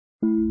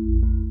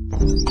And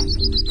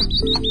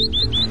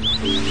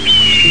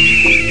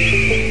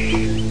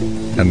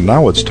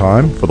now it's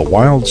time for the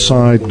Wild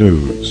Side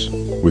News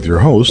with your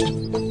host,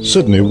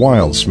 Sidney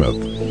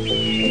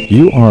Wildsmith.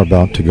 You are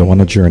about to go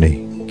on a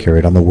journey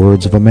carried on the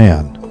words of a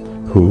man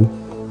who,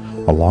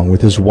 along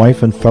with his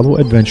wife and fellow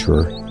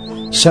adventurer,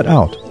 set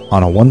out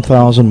on a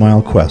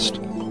 1,000-mile quest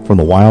from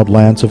the wild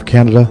lands of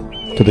Canada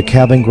to the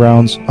calving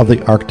grounds of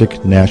the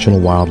Arctic National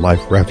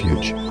Wildlife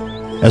Refuge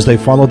as they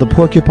follow the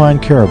porcupine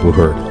caribou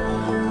herd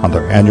on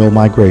their annual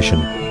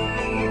migration.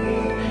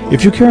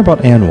 If you care about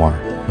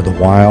ANWR or the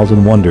wild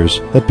and wonders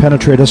that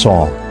penetrate us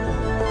all,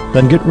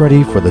 then get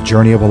ready for the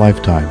journey of a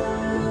lifetime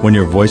when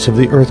your Voice of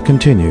the Earth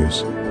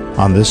continues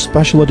on this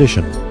special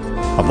edition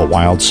of the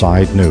Wild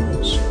Side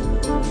News.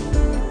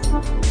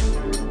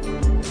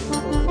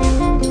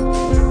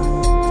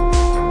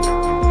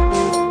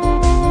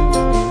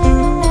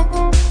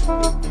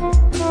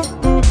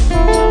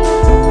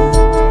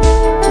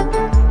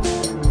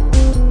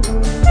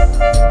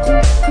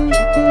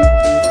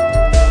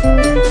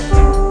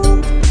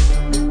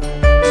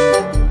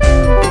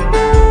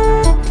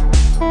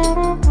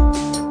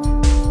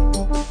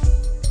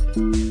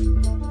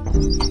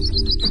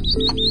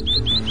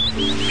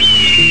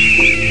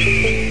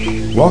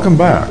 Welcome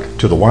back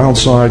to the Wild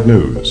Side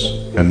News.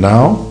 And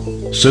now,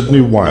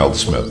 Sidney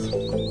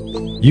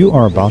Wildsmith. You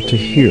are about to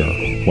hear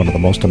one of the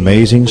most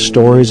amazing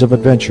stories of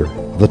adventure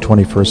of the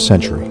 21st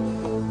century.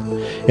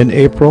 In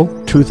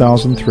April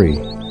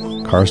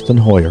 2003, Karsten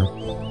Hoyer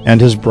and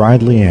his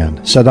bride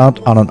Leanne set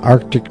out on an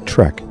Arctic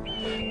trek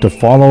to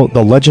follow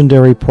the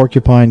legendary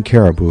porcupine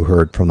caribou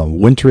herd from the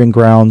wintering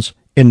grounds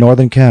in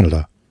northern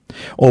Canada,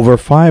 over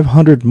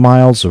 500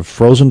 miles of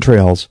frozen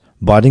trails,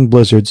 biting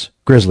blizzards,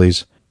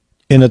 grizzlies,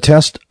 in a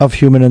test of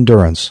human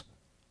endurance,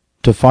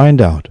 to find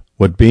out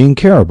what being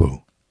caribou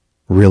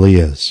really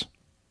is.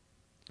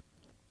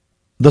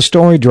 The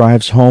story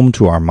drives home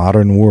to our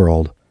modern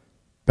world,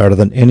 better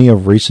than any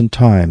of recent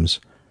times,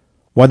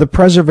 why the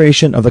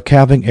preservation of the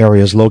calving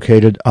areas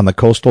located on the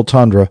coastal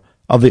tundra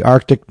of the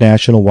Arctic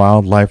National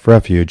Wildlife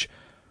Refuge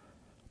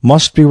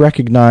must be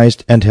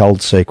recognized and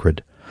held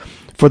sacred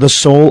for the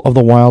soul of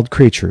the wild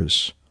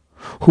creatures,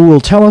 who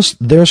will tell us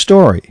their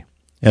story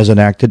as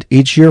enacted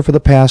each year for the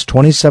past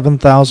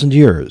 27,000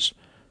 years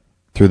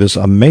through this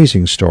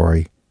amazing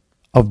story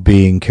of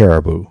being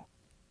caribou.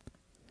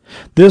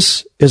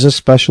 This is a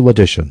special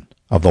edition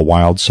of the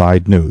Wild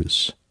Side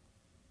News.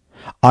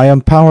 I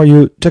empower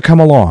you to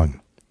come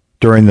along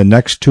during the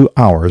next 2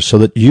 hours so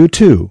that you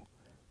too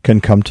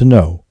can come to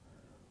know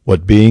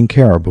what being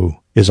caribou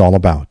is all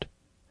about.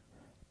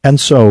 And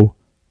so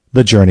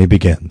the journey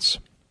begins.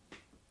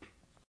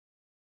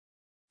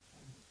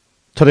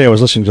 Today I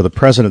was listening to the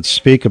President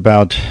speak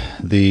about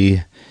the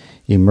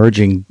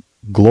emerging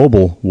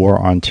global war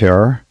on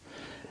terror,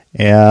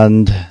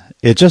 and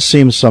it just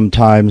seems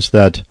sometimes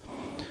that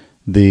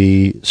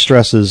the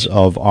stresses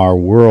of our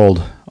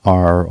world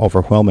are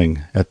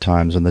overwhelming at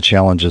times, and the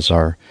challenges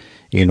are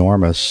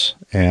enormous,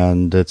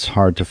 and it's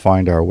hard to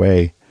find our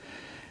way.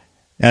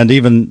 And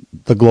even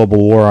the global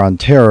war on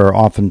terror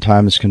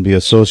oftentimes can be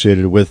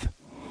associated with,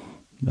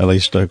 at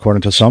least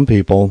according to some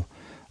people,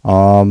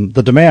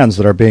 the demands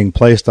that are being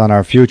placed on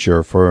our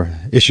future for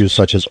issues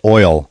such as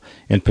oil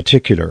in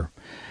particular.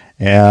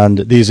 And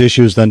these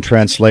issues then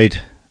translate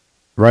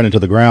right into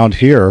the ground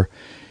here,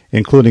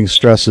 including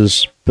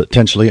stresses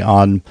potentially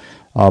on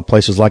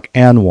places like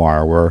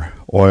ANWR, where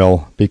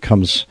oil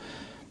becomes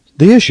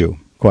the issue,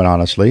 quite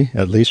honestly,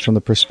 at least from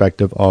the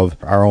perspective of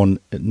our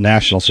own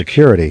national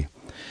security.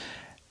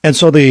 And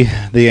so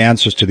the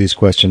answers to these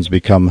questions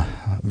become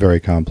very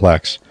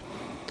complex.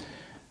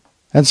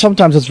 And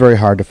sometimes it's very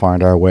hard to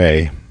find our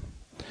way.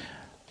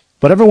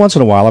 But every once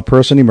in a while, a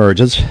person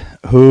emerges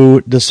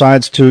who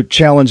decides to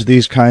challenge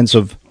these kinds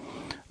of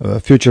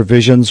future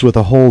visions with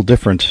a whole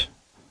different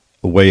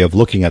way of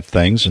looking at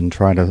things and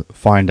trying to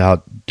find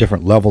out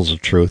different levels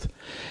of truth.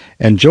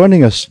 And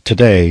joining us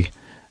today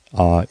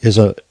is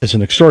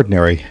an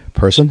extraordinary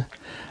person,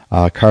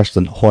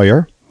 Karsten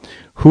Hoyer,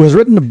 who has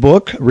written a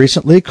book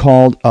recently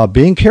called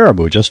Being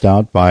Caribou, just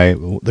out by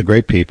the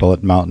great people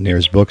at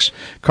Mountaineers Books.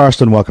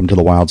 Karsten, welcome to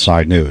the Wild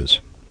Side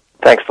News.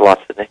 Thanks a lot,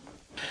 Sidney.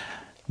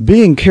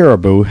 Being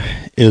Caribou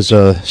is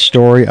a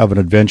story of an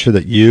adventure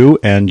that you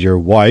and your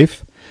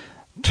wife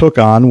took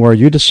on, where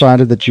you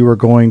decided that you were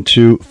going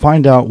to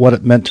find out what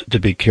it meant to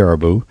be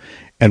caribou,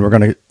 and we're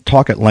going to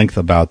talk at length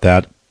about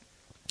that.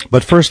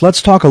 But first,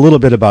 let's talk a little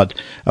bit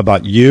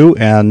about you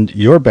and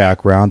your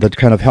background that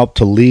kind of helped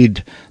to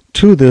lead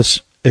to this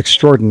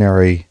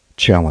extraordinary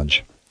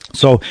challenge.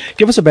 So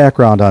give us a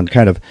background on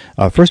kind of,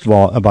 first of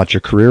all, about your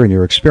career and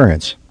your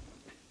experience.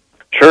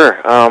 Sure.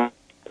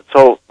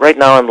 So right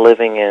now I'm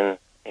living in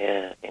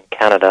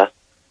Canada.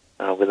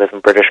 We live in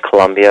British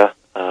Columbia,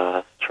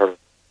 sort of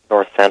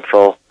north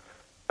central.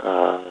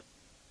 On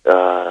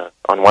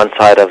one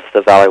side of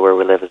the valley where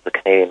we live is the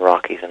Canadian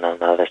Rockies, and on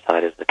the other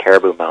side is the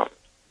Caribou Mountains.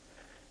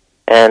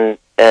 And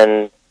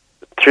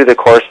through the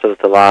course of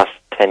the last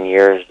 10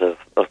 years of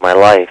my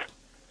life,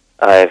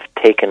 I've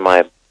taken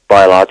my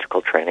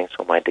biological training,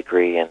 so my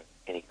degree in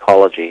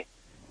ecology,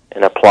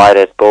 and applied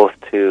it both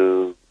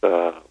to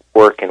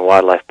work in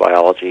wildlife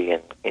biology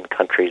in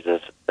countries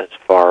as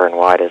far and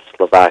wide as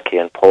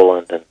Slovakia and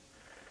Poland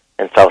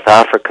and South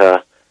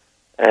Africa,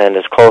 and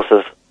as close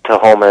as to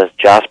home as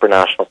Jasper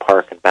National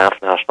Park and Banff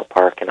National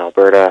Park in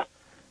Alberta,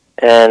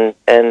 and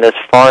as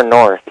far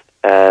north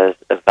as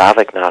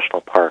Avavik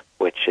National Park,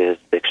 which is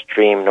the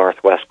extreme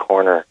northwest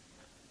corner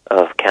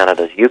of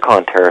Canada's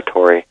Yukon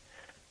Territory,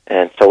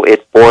 and so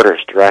it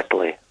borders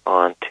directly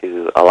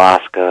onto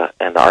Alaska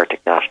and the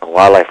Arctic National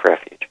Wildlife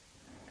Refuge.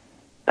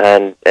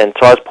 And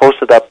so I was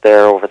posted up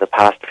there over the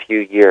past few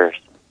years,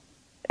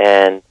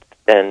 and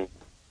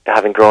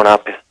having grown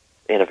up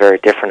in a very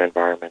different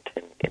environment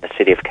in the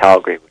city of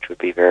Calgary, which would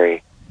be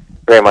very,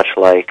 very much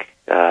like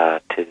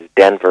to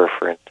Denver,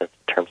 for instance,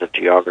 in terms of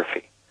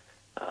geography,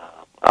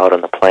 out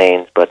on the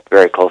plains, but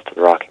very close to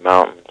the Rocky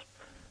Mountains,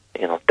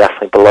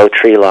 definitely below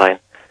tree line.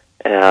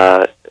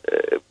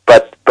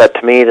 But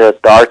to me, the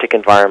Arctic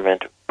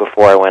environment,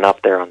 before I went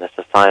up there on this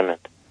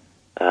assignment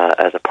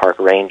as a park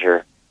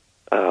ranger,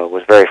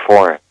 was very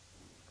foreign.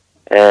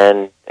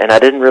 And I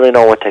didn't really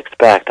know what to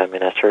expect. I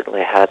mean, I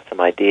certainly had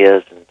some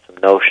ideas and some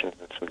notions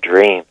and some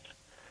dreams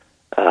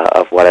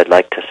of what I'd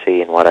like to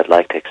see and what I'd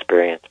like to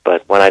experience.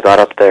 But when I got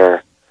up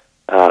there,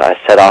 I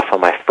set off on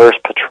my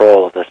first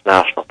patrol of this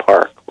national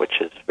park, which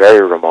is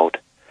very remote.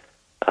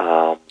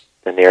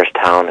 The nearest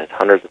town is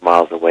hundreds of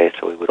miles away,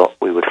 so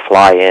we would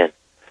fly in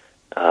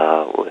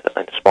with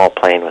a small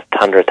plane with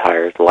tundra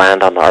tires,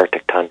 land on the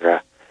Arctic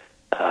tundra,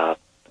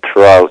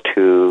 throw out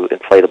two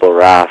inflatable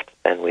rafts,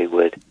 and we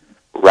would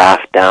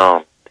raft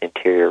down the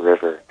interior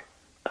river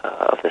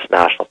of this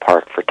national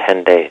park for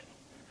 10 days.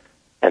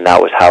 And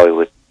that was how we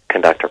would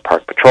conduct our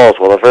park patrols.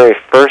 Well, the very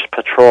first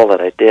patrol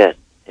that I did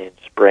in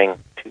spring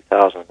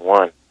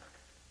 2001,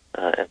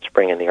 and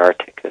spring in the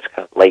Arctic is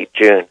kind of late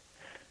June,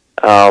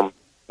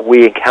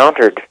 we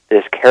encountered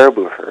this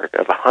caribou herd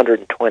of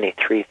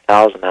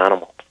 123,000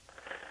 animals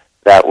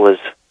that was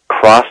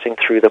crossing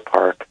through the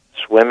park,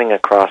 swimming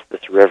across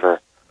this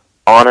river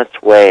on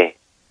its way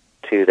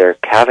to their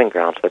calving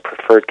grounds, their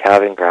preferred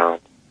calving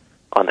grounds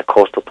on the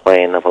coastal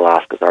plain of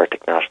Alaska's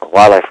Arctic National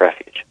Wildlife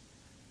Refuge.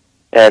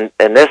 And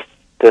this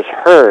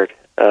herd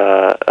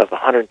of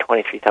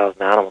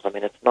 123,000 animals, I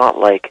mean, it's not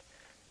like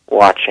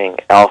watching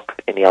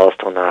elk in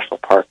Yellowstone National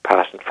Park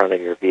pass in front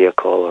of your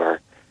vehicle, or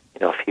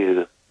a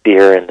few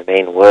deer in the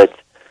Maine woods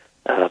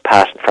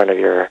pass in front of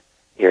your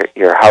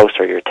house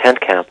or your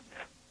tent camp.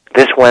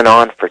 This went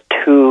on for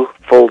 2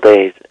 full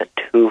days and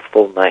 2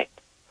 full nights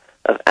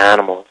of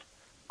animals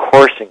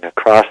coursing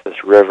across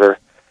this river,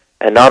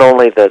 and not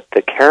only the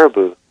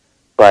caribou,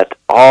 but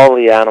all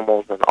the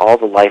animals and all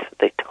the life that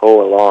they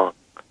tow along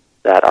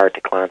that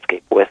Arctic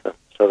landscape with them.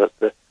 So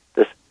that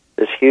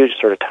this huge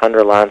sort of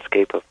tundra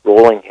landscape of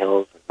rolling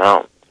hills and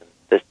mountains and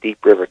this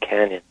deep river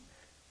canyon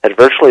had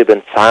virtually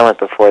been silent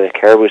before the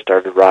caribou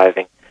started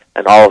arriving,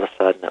 and all of a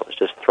sudden it was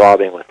just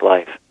throbbing with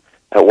life.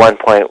 At one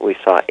point we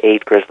saw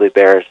 8 grizzly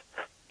bears,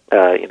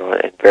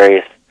 in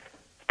various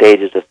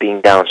stages of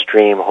being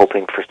downstream,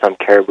 hoping for some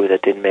caribou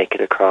that didn't make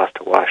it across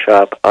to wash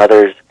up.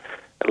 Others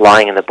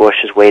lying in the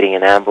bushes, waiting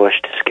in ambush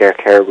to scare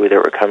caribou that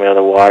were coming out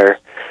of the water.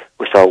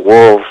 We saw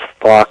wolves,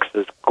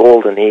 foxes,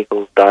 golden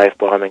eagles dive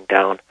bombing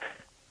down,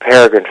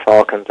 peregrine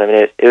falcons. I mean,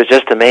 it was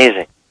just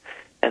amazing.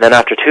 And then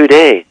after 2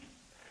 days,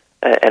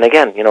 and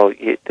again,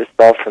 this is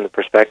all from the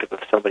perspective of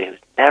somebody who's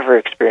never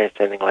experienced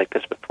anything like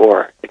this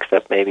before,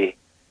 except maybe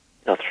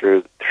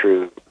through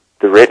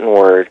the written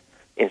word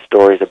in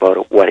stories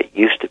about what it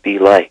used to be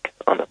like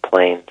on the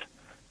plains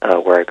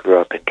where I grew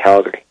up in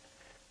Calgary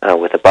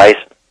with the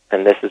bison.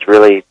 And this is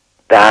really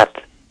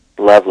that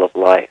level of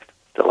life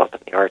still up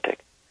in the Arctic.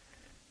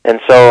 And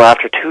so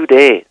after 2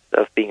 days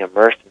of being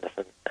immersed in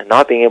this and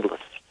not being able to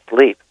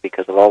sleep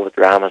because of all the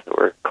dramas that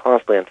were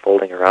constantly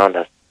unfolding around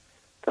us,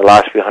 the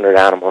last few hundred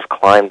animals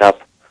climbed up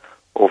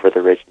over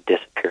the ridge and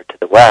disappeared to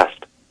the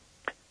west.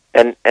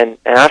 And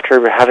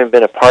after having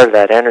been a part of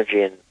that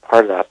energy and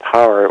part of that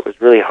power, it was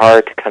really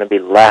hard to kind of be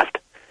left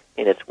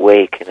in its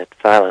wake, in its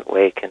silent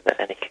wake.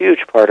 And a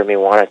huge part of me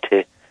wanted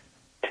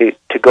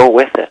to go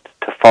with it,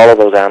 to follow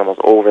those animals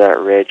over that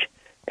ridge,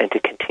 and to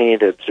continue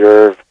to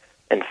observe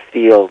and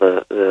feel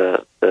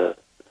the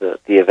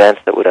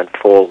events that would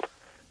unfold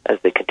as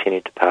they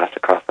continued to pass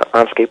across that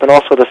landscape, and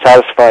also to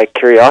satisfy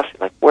curiosity,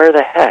 like where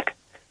the heck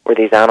were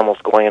these animals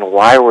going and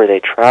why were they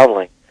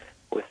traveling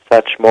with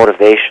such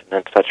motivation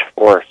and such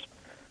force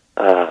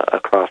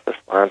across this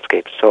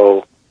landscape,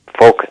 so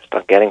focused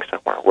on getting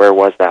somewhere? Where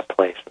was that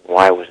place and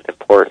why was it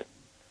important?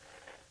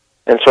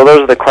 And so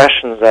those are the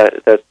questions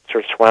that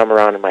sort of swam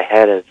around in my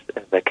head as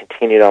I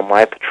continued on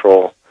my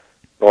patrol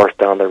north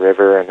down the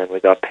river, and then we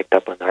got picked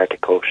up on the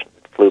Arctic Ocean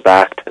and flew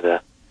back to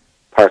the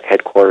park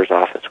headquarters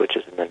office, which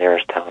is in the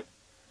nearest town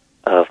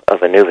of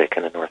Inuvik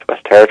in the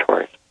Northwest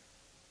Territories.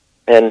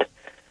 And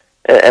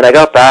I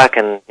got back,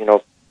 and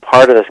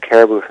part of this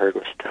caribou herd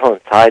was still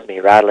inside me,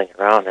 rattling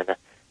around, and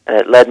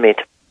it led me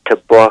to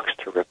books,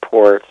 to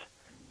reports,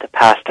 to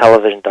past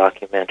television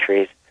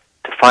documentaries,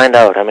 to find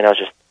out. I mean, I was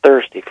just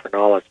thirsty for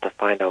knowledge to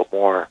find out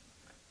more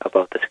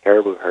about this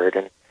caribou herd,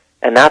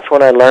 and that's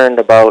when I learned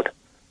about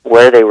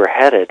where they were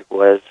headed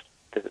was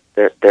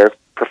their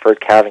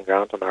preferred calving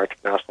grounds on the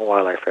Arctic National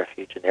Wildlife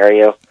Refuge, an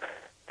area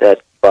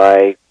that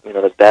by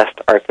the best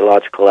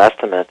archaeological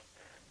estimate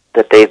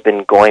that they've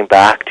been going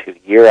back to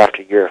year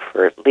after year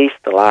for at least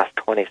the last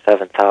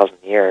 27,000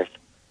 years.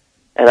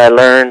 And I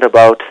learned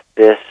about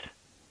this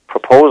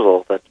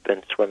proposal that's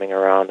been swimming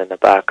around in the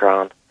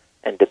background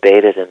and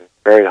debated and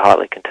very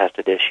hotly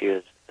contested issue,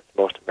 as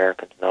most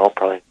Americans know,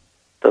 probably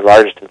the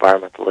largest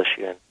environmental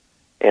issue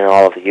in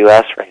all of the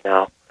U.S. right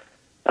now,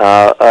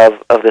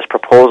 of this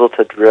proposal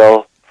to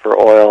drill for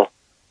oil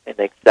in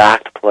the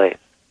exact place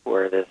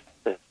where this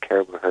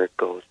caribou herd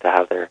goes to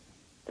have their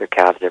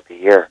calves every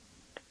year.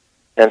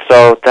 And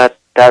so that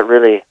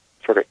really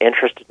sort of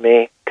interested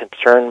me,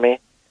 concerned me,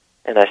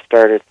 and I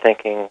started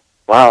thinking,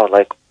 wow,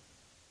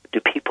 do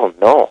people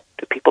know?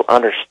 Do people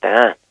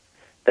understand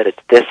that it's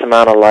this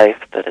amount of life,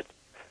 that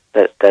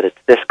it's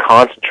this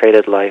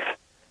concentrated life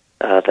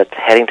that's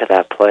heading to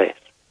that place?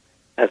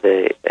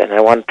 And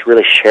I wanted to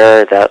really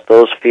share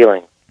those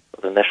feelings,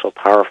 those initial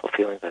powerful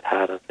feelings I'd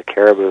had of the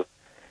caribou,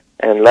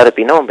 and let it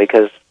be known,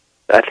 because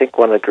I think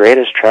one of the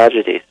greatest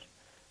tragedies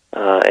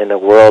in the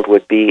world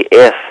would be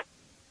if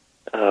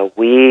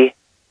we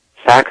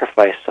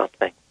sacrifice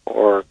something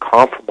or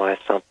compromise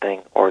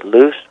something or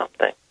lose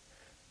something,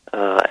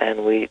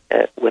 and we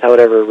without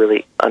ever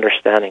really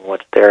understanding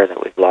what's there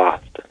that we've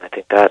lost. And I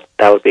think that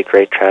would be a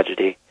great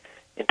tragedy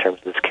in terms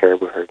of this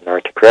caribou herd in the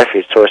Arctic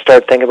Refuge. So I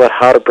started thinking about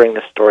how to bring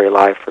this story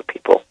alive for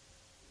people.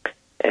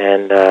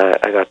 And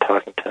I got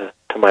talking to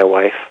my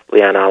wife,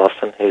 Leanne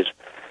Allison, who's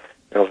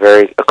a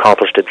very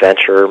accomplished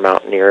adventurer,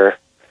 mountaineer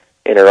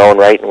in her own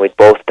right, and we'd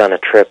both done a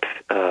trip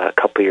a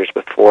couple years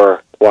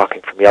before,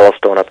 walking from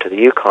Yellowstone up to the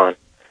Yukon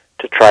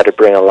to try to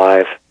bring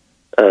alive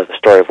the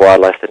story of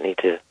wildlife that need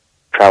to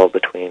travel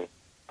between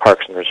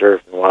parks and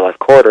reserves and wildlife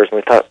corridors. And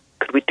we thought,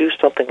 could we do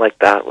something like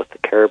that with the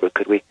caribou?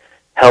 Could we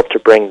help to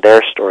bring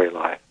their story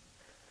alive?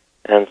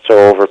 And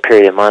so over a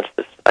period of months,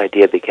 this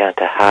idea began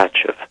to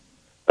hatch of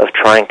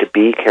trying to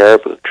be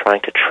caribou,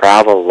 trying to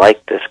travel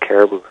like this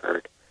caribou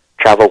herd,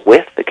 travel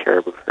with the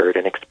caribou herd,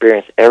 and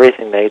experience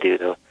everything they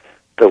do,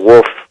 the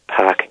wolf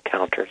pack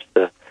encounters,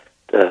 the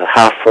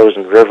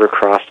half-frozen river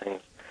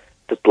crossings,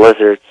 the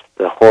blizzards,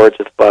 the hordes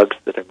of bugs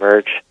that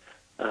emerge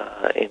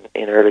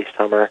in early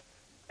summer,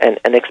 and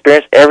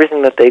experience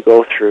everything that they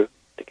go through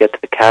to get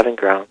to the calving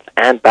grounds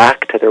and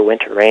back to their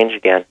winter range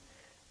again.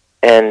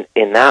 And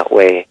in that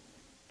way,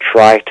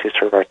 try to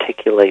sort of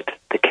articulate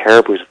the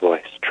caribou's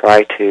voice,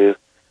 try to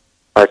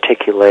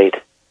articulate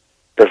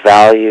the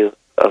value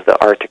of the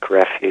Arctic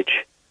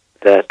Refuge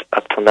that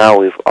up till now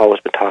we've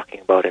always been talking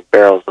about in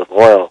barrels of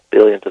oil,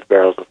 billions of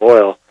barrels of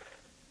oil,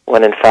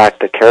 when in fact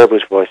the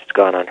caribou's voice has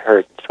gone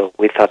unheard. So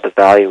we thought the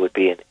value would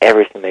be in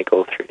everything they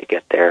go through to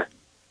get there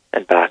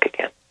and back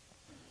again.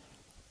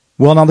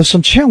 Well, now there's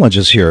some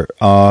challenges here.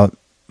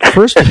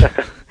 First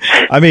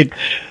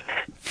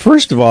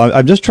of all,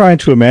 I'm just trying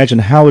to imagine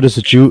how it is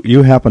that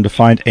you happen to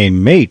find a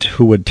mate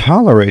who would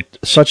tolerate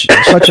such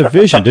a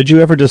vision. Did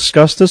you ever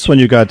discuss this when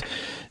you got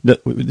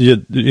when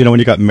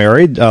you got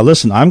married?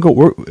 Listen,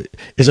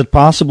 is it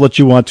possible that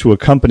you want to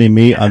accompany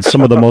me on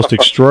some of the most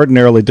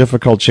extraordinarily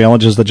difficult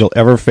challenges that you'll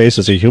ever face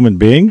as a human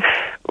being?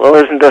 Well,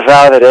 isn't that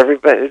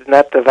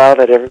the vow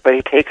that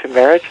everybody takes in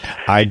marriage?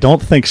 I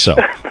don't think so.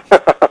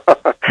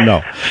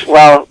 No.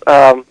 Well,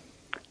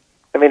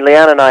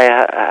 Leanne and I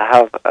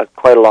have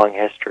quite a long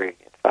history.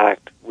 In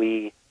fact,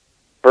 we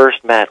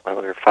first met when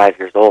we were 5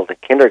 years old in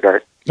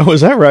kindergarten. Oh,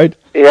 is that right?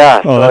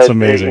 Yeah. Oh, that's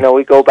amazing.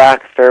 We go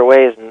back a fair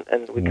ways,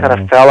 and we kind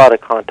of fell out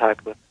of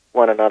contact with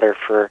one another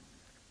for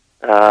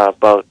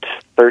about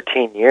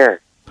 13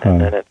 years. And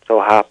then it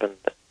so happened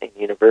that in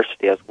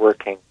university I was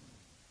working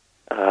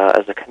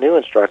as a canoe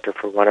instructor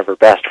for one of her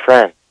best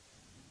friends.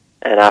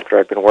 And after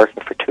I'd been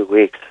working for 2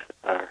 weeks,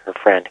 her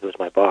friend, who was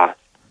my boss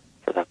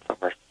for that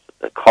summer,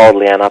 called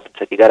Leanne up and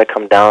said, you got to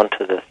come down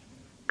to this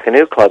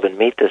canoe club and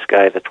meet this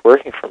guy that's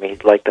working for me.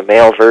 He's like the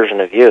male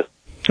version of you.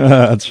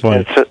 That's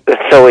funny. And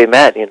so we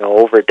met,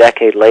 over a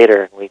decade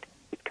later, and we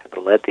kind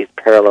of led these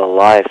parallel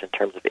lives in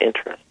terms of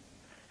interest.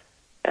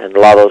 And a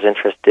lot of those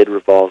interests did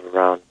revolve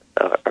around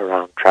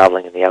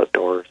traveling in the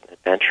outdoors and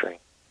adventuring.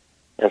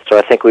 And so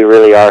I think we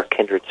really are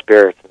kindred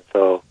spirits. And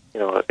so,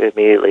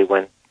 immediately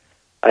when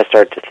I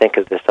started to think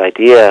of this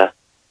idea,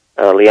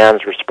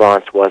 Leanne's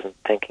response wasn't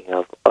thinking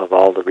of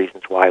all the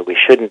reasons why we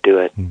shouldn't do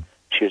it.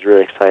 She was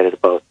really excited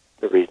about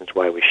the reasons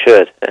why we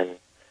should. And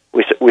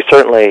we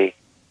certainly,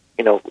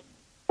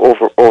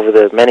 over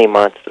the many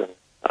months, and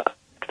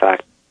in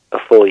fact, a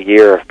full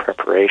year of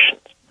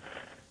preparations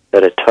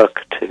that it took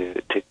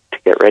to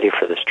get ready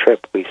for this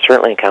trip, we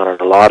certainly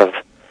encountered a lot of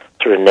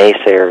sort of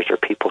naysayers or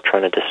people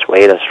trying to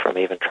dissuade us from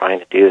even trying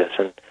to do this.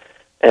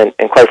 And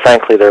quite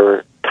frankly, there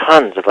were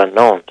tons of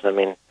unknowns.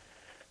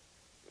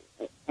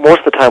 Most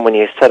of the time when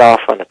you set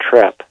off on a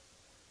trip,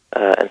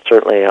 and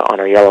certainly on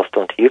our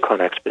Yellowstone to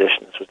Yukon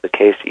expedition, this was the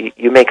case,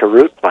 you make a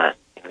route plan.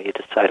 You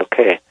decide,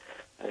 okay,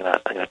 I'm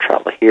gonna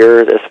travel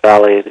here, this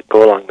valley,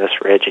 go along this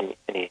ridge, and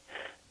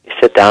you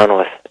sit down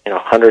with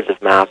hundreds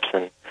of maps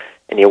and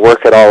you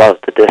work it all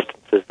out, the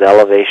distances, the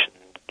elevation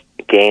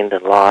gained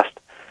and lost,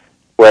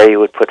 where you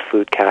would put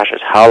food caches,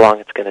 how long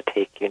it's going to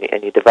take you,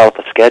 and you develop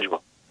a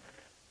schedule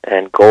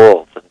and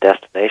goals and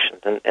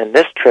destinations. And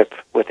this trip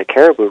with the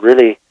caribou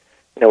really,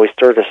 we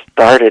sort of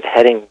started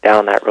heading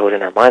down that road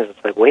in our minds.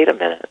 It's like, wait a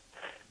minute,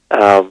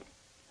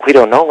 we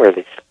don't know where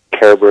these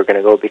caribou are going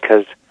to go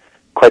because,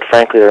 quite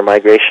frankly, their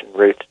migration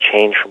routes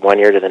change from one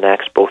year to the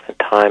next, both in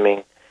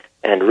timing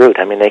and route.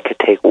 I mean, they could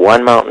take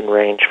one mountain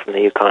range from the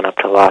Yukon up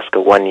to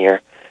Alaska one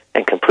year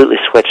and completely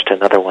switch to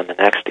another one the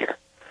next year.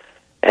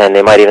 And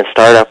they might even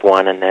start up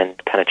one and then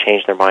kind of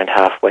change their mind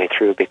halfway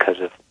through because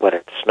of whether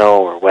it's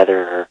snow or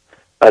weather or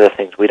other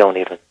things we don't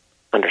even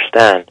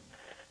understand,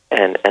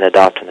 and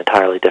adopt an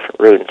entirely different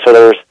route. And so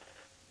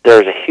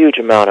there's a huge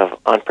amount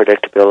of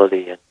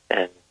unpredictability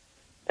and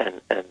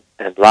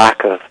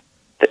lack of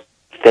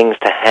things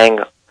to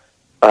hang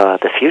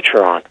the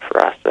future on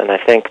for us. And I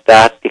think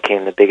that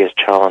became the biggest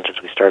challenge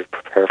as we started to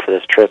prepare for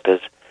this trip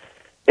is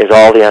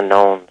all the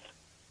unknowns,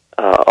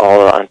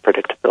 all the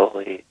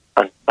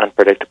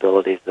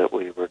unpredictabilities that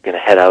we were going to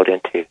head out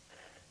into.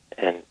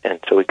 And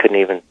so we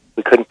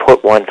couldn't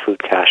put one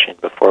food cache in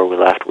before we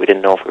left. We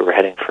didn't know if we were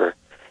heading for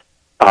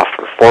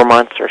 4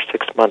 months or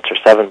 6 months or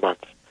 7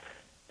 months.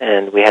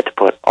 And we had to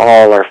put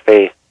all our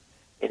faith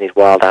in these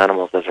wild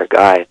animals as our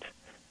guides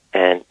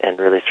and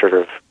really sort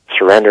of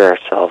surrender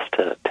ourselves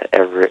to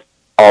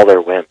all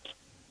their whims.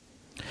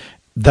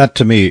 That,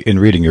 to me, in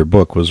reading your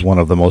book, was one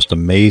of the most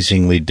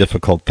amazingly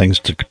difficult things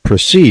to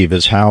perceive,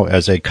 is how,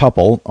 as a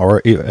couple,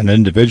 or an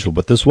individual,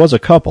 but this was a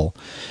couple,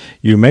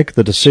 you make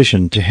the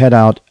decision to head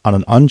out on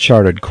an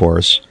uncharted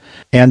course,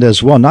 and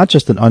as well, not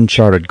just an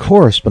uncharted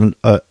course, but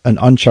an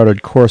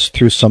uncharted course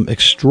through some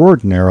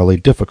extraordinarily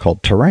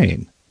difficult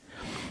terrain.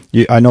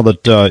 I know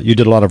that you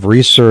did a lot of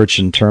research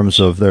in terms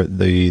of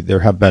there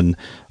have been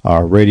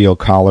radio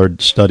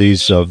collared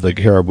studies of the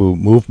caribou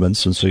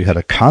movements, and so you had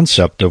a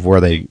concept of where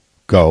they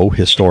go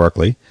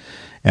historically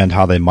and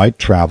how they might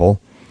travel.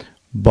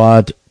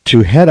 But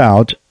to head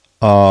out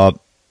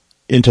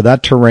into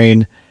that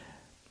terrain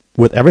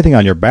with everything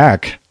on your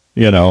back,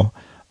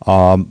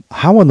 how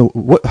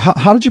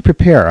did you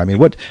prepare? I mean,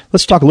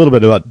 let's talk a little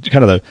bit about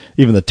kind of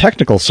even the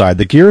technical side,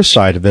 the gear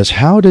side of this.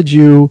 How did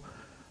you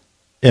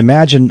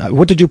imagine,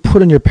 what did you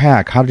put in your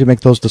pack? How did you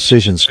make those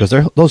decisions? Because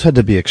those had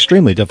to be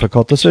extremely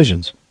difficult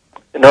decisions.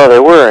 No, they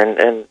were,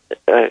 and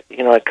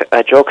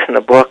I joke in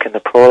the book, in the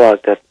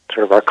prologue, that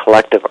sort of our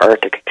collective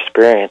Arctic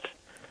experience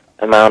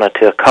amounted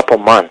to a couple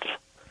months,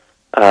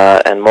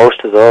 and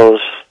most of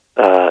those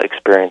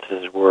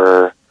experiences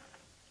were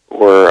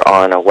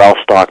on a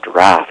well-stocked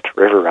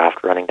river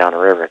raft running down a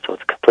river. So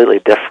it's a completely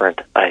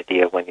different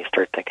idea when you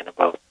start thinking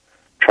about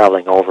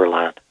traveling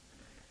overland.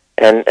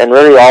 And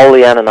really all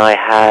Leanne and I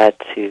had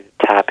to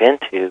tap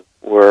into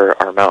were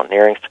our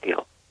mountaineering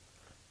skills.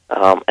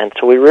 And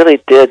so we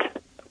really did,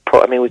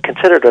 we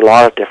considered a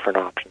lot of different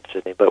options,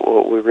 Sydney, but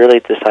what we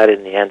really decided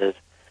in the end is,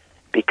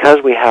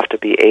 because we have to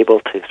be able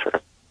to sort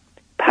of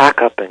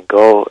pack up and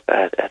go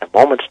at a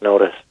moment's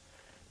notice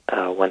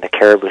when the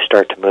caribou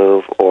start to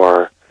move,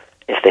 or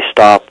if they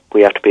stop,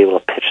 we have to be able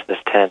to pitch this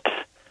tent.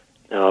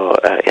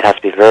 It has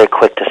to be very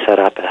quick to set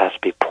up. It has to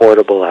be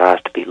portable. It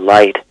has to be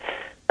light,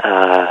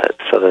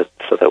 so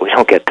that we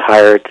don't get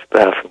tired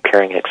from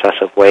carrying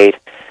excessive weight.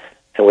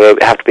 And we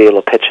have to be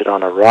able to pitch it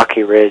on a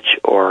rocky ridge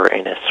or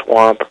in a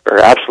swamp or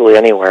absolutely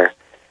anywhere.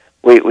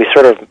 We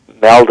sort of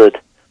melded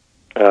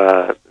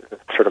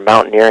sort of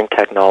mountaineering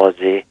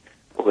technology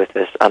with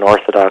this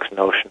unorthodox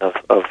notion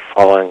of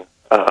following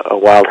a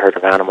wild herd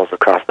of animals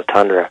across the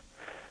tundra.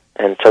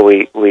 And so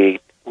we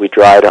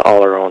dried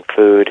all our own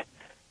food.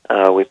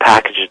 We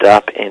packaged it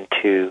up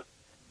into,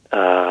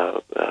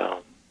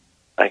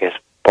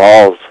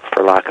 balls,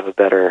 for lack of a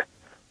better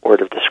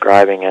word of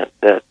describing it,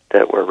 that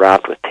were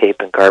wrapped with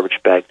tape and garbage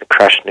bags and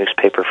crushed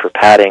newspaper for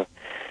padding,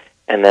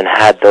 and then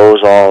had those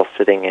all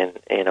sitting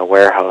in a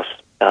warehouse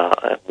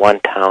at one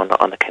town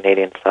on the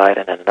Canadian side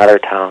and another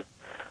town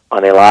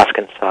on the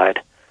Alaskan side,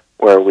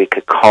 where we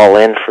could call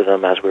in for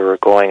them as we were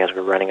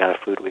running out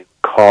of food. We'd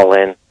call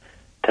in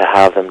to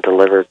have them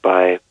delivered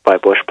by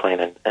bush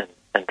plane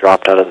and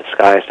dropped out of the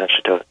sky,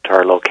 essentially to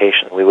our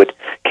location. We would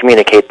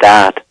communicate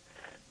that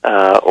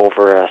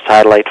over a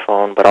satellite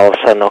phone, but all of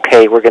a sudden,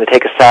 okay, we're going to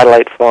take a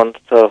satellite phone,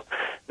 so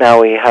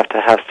now we have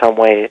to have some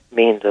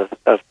means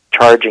of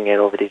charging it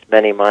over these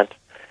many months.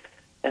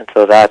 And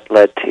so that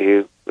led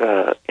to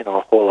a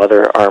whole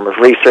other arm of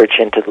research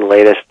into the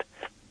latest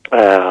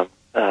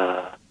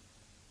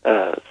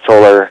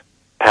solar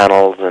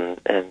panels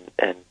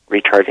and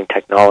recharging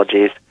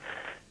technologies.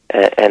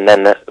 And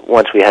then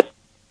once we had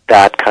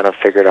that kind of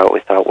figured out,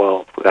 we thought,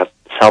 well, if we got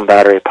some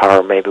battery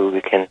power, maybe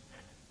we can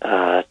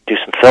do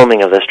some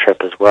filming of this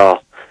trip as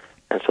well.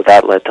 And so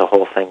that led to a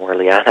whole thing where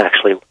Leanne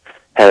actually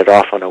headed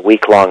off on a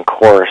week-long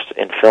course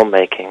in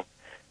filmmaking,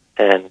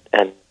 and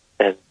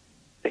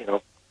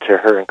to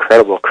her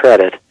incredible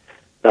credit,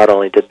 not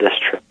only did this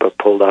trip, but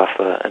pulled off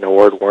an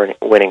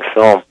award-winning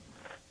film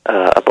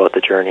about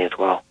the journey as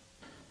well.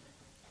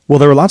 Well,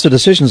 there were lots of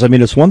decisions. I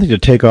mean, it's one thing to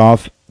take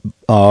off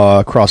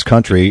cross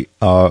country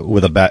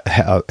with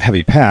a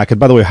heavy pack. And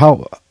by the way,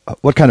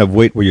 what kind of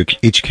weight were you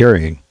each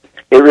carrying?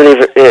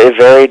 It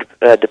varied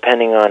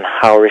depending on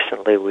how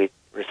recently we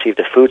received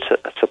a food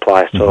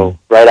supply. So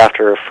right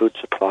after a food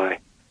supply,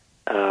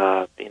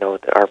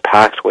 our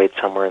packs weighed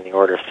somewhere in the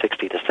order of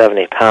 60 to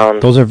 70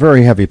 pounds. Those are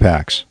very heavy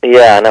packs.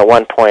 Yeah, and at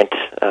one point,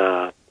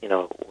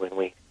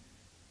 when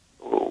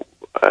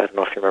I don't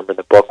know if you remember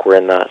the book, we're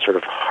in the sort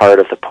of heart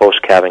of the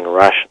post-calving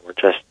rush, and we're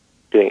just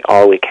doing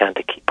all we can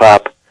to keep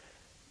up.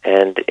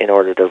 And in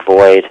order to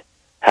avoid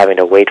having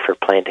to wait for a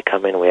plane to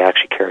come in, we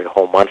actually carried a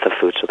whole month of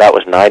food. So that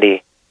was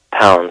 90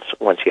 pounds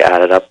once you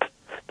added up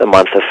the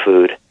month of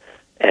food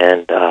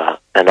and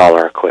all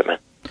our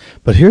equipment.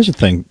 But here's the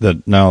thing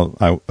that now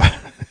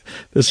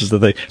this is the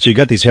thing. So you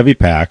got these heavy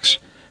packs,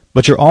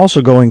 but you're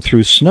also going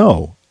through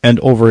snow and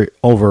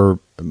over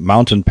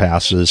mountain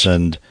passes,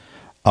 and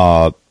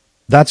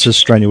that's as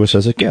strenuous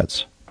as it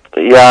gets.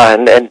 Yeah,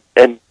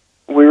 and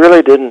we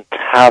really didn't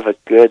have a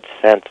good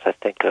sense, I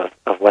think, of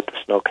what the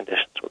snow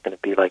conditions were going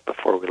to be like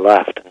before we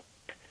left.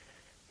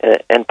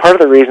 And part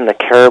of the reason the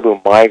caribou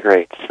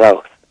migrate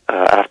south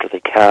after they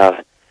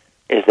calve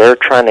is they're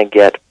trying to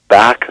get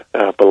back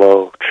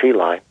below tree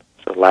line,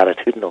 so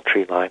latitudinal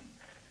tree line,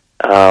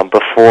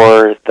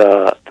 before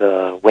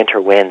the winter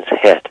winds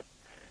hit.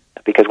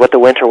 Because what the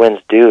winter winds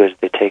do is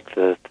they take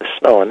the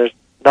snow, and there's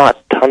not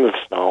tons of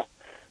snow,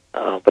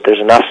 but there's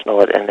enough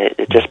snow, and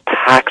it just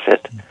packs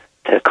it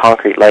to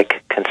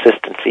concrete-like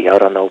consistency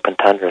out on the open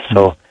tundra.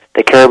 So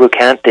the caribou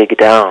can't dig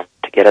down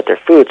to get at their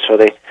food, so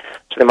they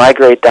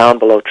migrate down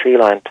below tree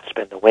line to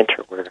spend the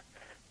winter, where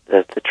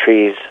the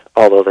trees,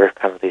 although they're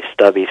kind of these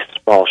stubby,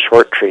 small,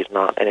 short trees,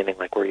 not anything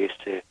like we're used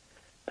to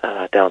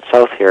down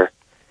south here,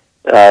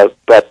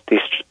 but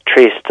these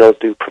trees still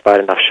do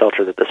provide enough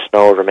shelter that the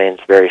snow remains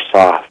very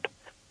soft,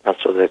 and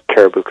so the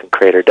caribou can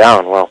crater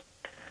down. Well,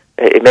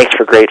 it makes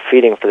for great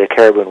feeding for the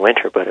caribou in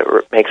winter, but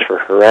it makes for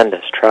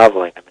horrendous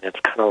traveling. I mean, it's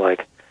kind of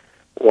like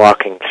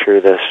walking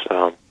through this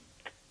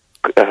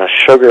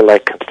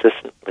sugar-like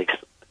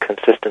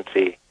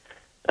consistency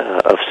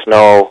of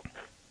snow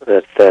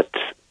that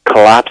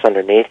collapse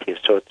underneath you.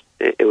 So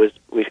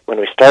when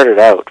we started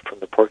out from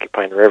the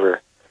Porcupine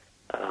River,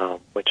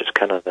 which is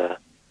kind of the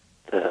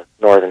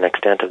northern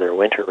extent of their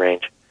winter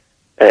range,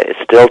 it's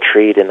still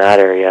treed in that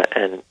area,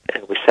 and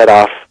we set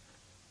off,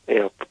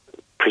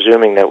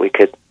 presuming that we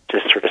could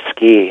just sort of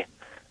ski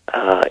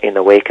in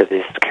the wake of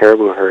this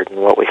caribou herd.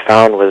 And what we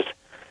found was,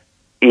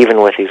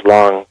 even with these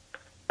long,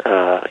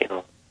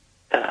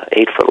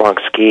 8-foot-long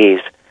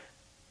skis,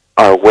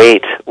 our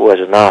weight was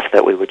enough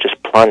that we would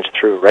just plunge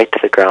through right to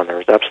the ground. There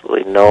was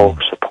absolutely no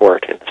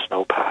support in the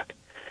snowpack.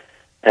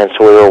 And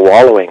so we were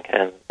wallowing,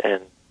 and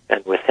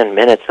within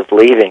minutes of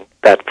leaving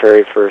that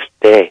very first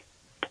day,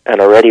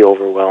 and already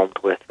overwhelmed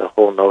with the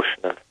whole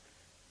notion of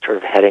sort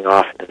of heading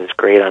off into this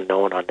great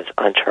unknown on this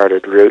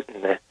uncharted route,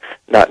 and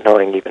not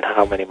knowing even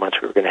how many months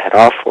we were going to head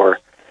off for,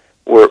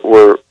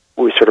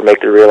 we sort of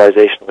make the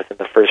realization within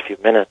the first few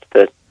minutes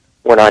that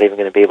we're not even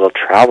going to be able to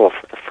travel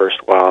for the first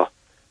while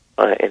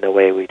in the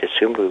way we'd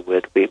assumed we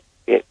would.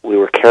 We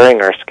were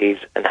carrying our skis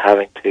and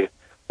having to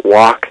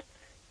walk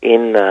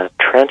in the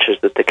trenches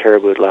that the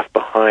caribou had left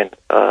behind,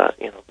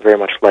 very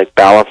much like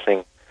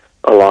balancing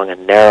along a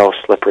narrow,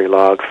 slippery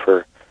log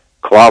for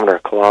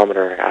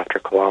kilometer after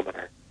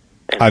kilometer,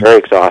 and very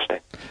exhausting.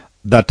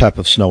 That type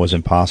of snow is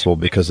impossible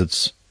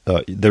because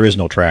there is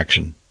no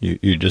traction.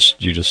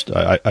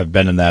 I've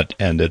been in that,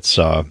 and it's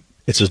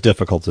as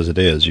difficult as it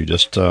is. You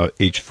just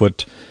each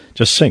foot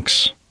just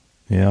sinks.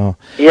 Yeah.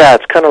 Yeah,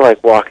 it's kind of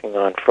like walking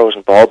on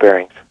frozen ball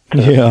bearings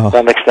to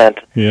some extent.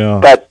 Yeah.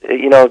 But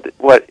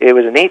it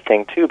was a neat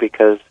thing too,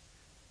 because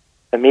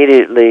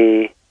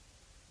immediately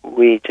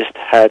we just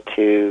had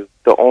to.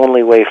 The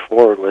only way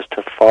forward was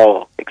to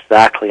follow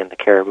exactly in the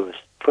caribou's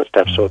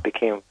footsteps. So it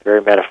became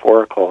very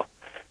metaphorical.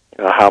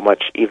 How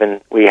much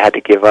even we had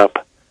to give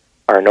up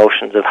our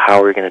notions of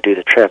how we were going to do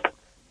the trip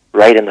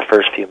right in the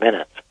first few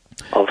minutes.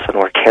 All of a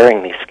sudden, we're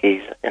carrying these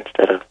skis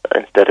instead of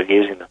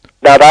using them.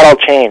 Now that all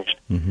changed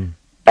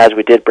as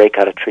we did break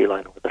out of tree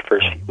line over the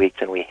first few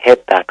weeks, and we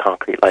hit that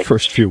concrete like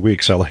first few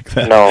weeks. I like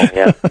that. No,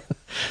 yeah.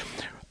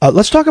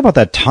 Let's talk about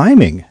that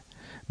timing,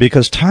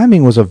 because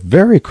timing was a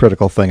very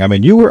critical thing. I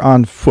mean, you were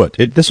on foot.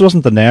 This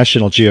wasn't the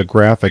National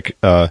Geographic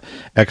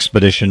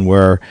expedition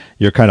where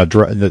you're kind of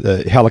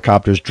the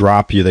helicopters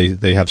drop you.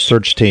 They have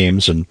search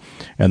teams and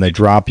they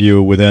drop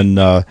you within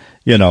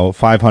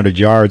 500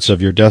 yards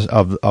of your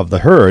of the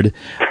herd.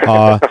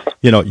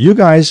 You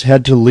guys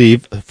had to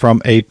leave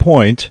from a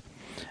point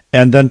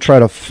and then try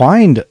to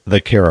find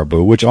the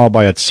caribou, which all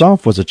by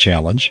itself was a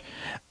challenge,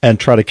 and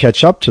try to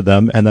catch up to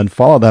them and then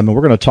follow them. And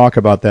we're going to talk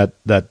about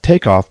that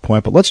takeoff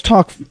point. But let's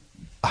talk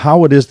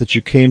how it is that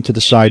you came to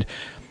decide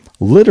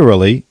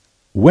literally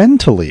when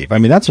to leave. I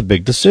mean, that's a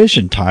big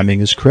decision. Timing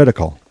is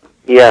critical.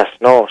 Yes,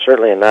 no,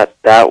 certainly. And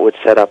that would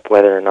set up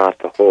whether or not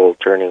the whole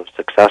journey was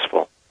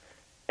successful.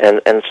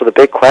 And so the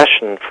big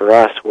question for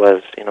us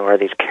was, are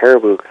these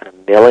caribou kind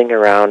of milling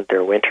around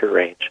their winter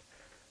range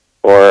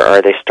or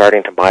are they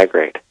starting to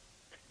migrate?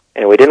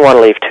 And we didn't want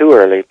to leave too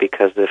early,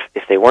 because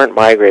if they weren't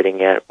migrating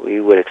yet, we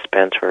would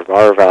expend sort of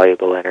our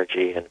valuable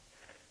energy and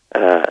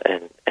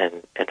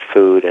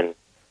food and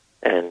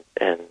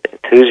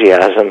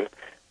enthusiasm,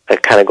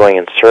 kind of going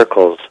in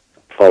circles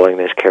following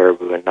this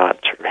caribou and not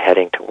sort of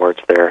heading towards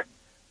their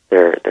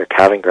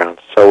calving grounds.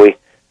 So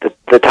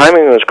the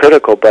timing was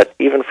critical, but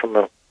even from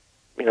the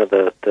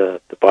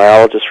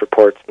biologist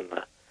reports and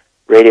the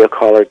radio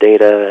collar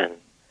data and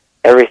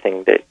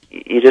everything, that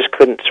you just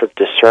couldn't sort of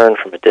discern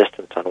from a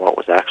distance on what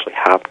was actually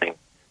happening,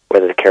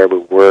 whether the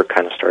caribou were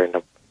kind of starting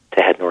to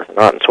head north or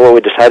not. And so what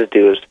we decided to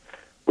do is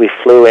we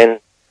flew in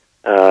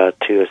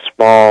to a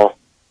small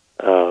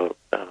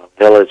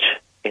village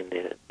in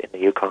the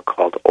Yukon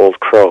called Old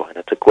Crow, and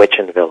it's a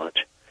Gwich'in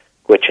village.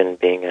 Gwich'in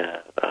being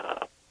a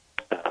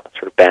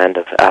sort of band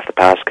of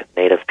Athabascan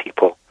native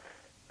people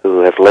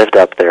who have lived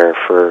up there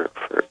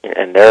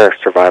and their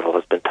survival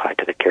has been tied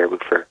to the caribou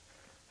for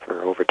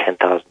over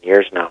 10,000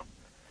 years now.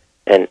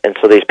 And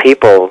so these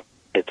people,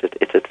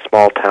 it's a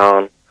small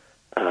town,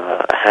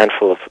 a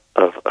handful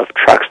of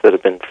trucks that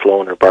have been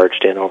flown or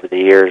barged in over the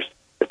years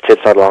that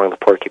sits along the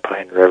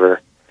Porcupine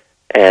River,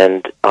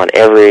 and on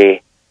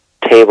every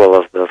table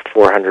of the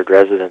 400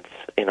 residents,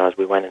 as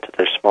we went into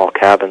their small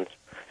cabins,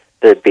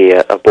 there'd be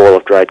a bowl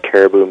of dried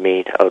caribou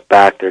meat. Out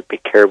back, there'd be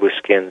caribou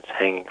skins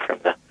hanging from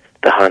the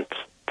hunts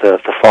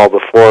the fall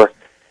before,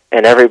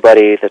 and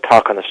everybody, the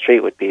talk on the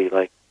street would be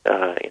like,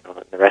 in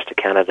the rest of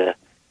Canada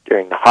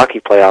during the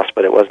hockey playoffs,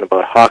 but it wasn't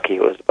about hockey,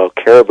 it was about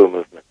caribou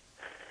movement.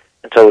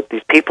 And so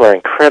these people are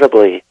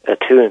incredibly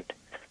attuned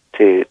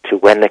to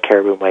when the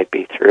caribou might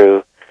be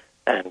through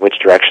and which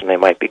direction they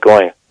might be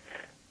going.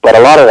 But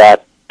a lot of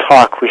that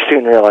talk, we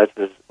soon realized,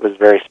 was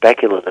very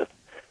speculative,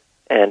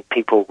 and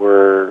people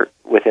were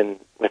within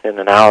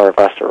an hour of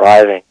us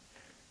arriving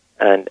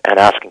and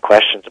asking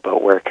questions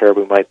about where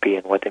caribou might be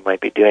and what they might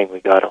be doing. We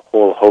got a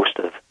whole host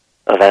of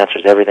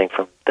answers, everything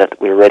from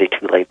that we were already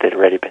too late, they'd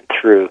already been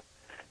through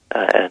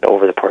and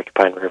over the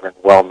Porcupine River and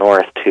well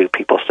north, to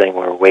people saying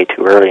we were way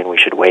too early and we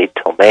should wait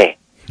till May.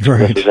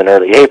 Right. This was in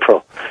early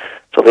April.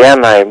 So Leanne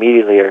and I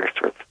immediately are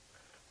sort of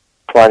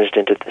plunged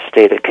into the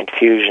state of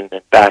confusion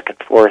and back and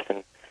forth,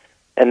 and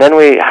then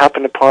we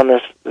happened upon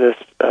this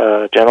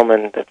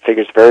gentleman that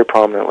figures very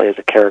prominently as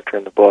a character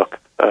in the book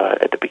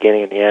at the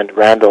beginning and the end,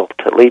 Randall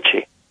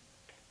Tetlichi,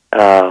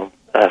 a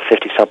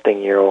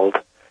 50-something-year-old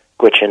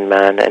Gwich'in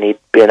man, and he'd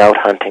been out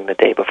hunting the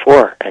day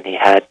before, and he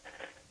had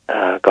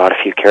got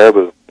a few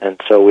caribou,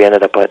 and so we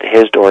ended up at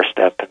his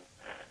doorstep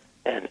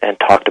and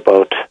talked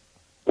about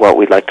what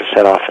we'd like to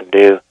set off and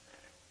do.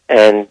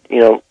 And,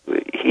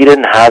 he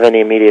didn't have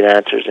any immediate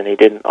answers, and he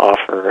didn't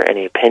offer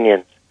any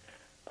opinions,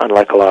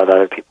 unlike a lot of the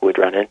other people we'd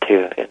run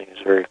into, and he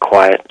was very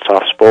quiet and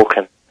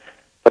soft-spoken.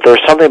 But there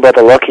was something about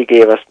the look he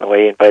gave us and the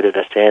way he invited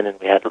us in, and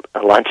we had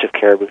a lunch of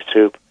caribou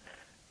soup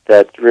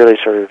that really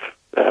sort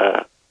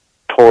of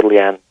told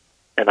Leanne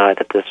and I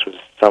that this was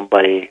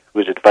somebody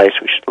whose advice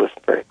we should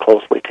listen very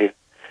closely to. It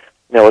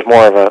was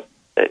more of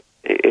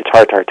it's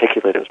hard to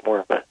articulate, it was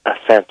more of a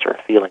sense or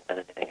a feeling than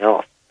anything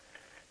else.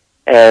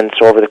 And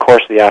so over the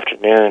course of the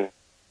afternoon,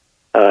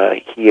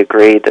 he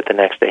agreed that the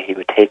next day he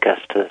would take us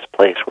to this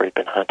place where he'd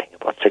been hunting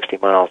about 60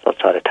 miles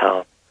outside of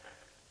town.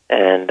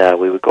 And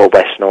we would go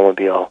by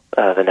snowmobile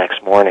the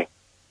next morning.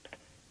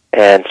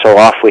 And so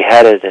off we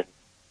headed, and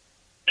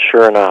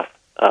sure enough,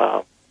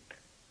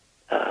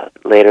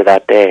 later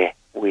that day,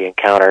 we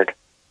encountered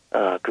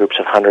groups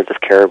of hundreds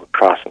of caribou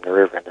crossing the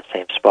river in the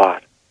same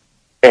spot.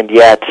 And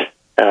yet,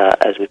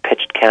 as we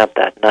pitched camp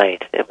that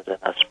night, it was in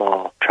a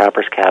small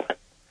trapper's cabin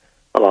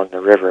along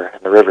the river,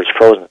 and the river's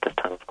frozen at this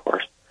time, of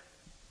course.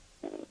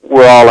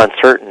 We're all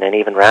uncertain, and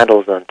even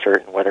Randall's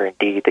uncertain whether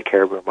indeed the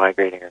caribou are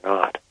migrating or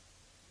not.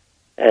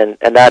 And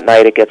that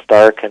night it gets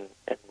dark, and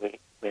we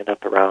end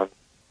up around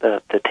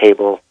the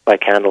table by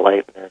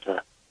candlelight, and there's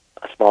a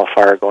small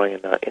fire going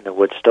in the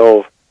wood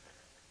stove.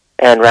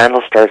 And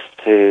Randall starts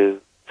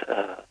to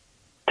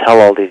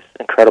tell all these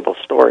incredible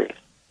stories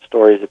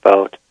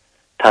about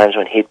times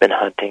when he'd been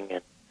hunting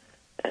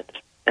and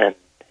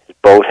his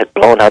boat had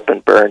blown up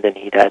and burned, and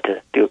he'd had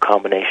to do a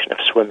combination of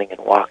swimming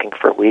and walking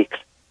for weeks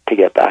to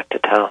get back to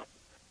town.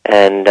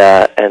 And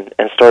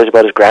stories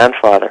about his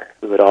grandfather,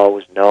 who had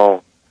always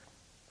known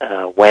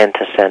when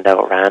to send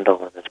out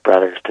Randall and his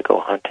brothers to go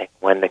hunting,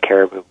 when the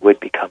caribou would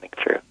be coming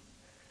through,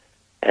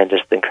 and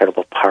just the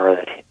incredible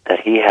power that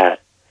he had.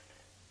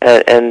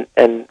 And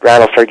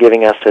Randall started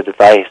giving us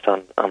advice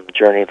on the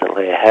journey that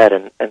lay ahead,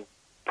 and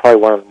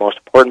probably one of the most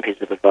important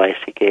pieces of advice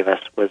he gave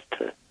us was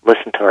to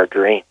listen to our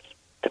dreams,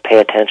 to pay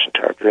attention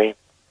to our dreams.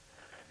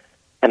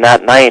 And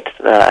that night,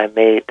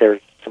 there was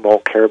some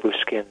old caribou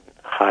skin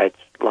hides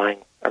lying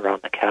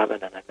around the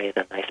cabin, and I made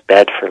a nice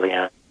bed for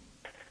Leanne.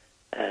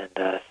 And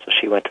so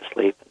she went to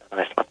sleep, and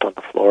I slept on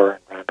the floor,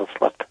 and Randall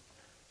slept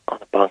on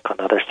a bunk on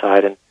the other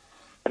side. And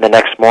the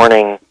next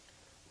morning,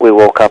 we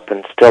woke up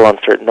and still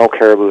uncertain, no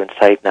caribou in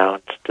sight now,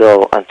 and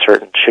still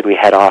uncertain, should we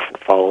head off and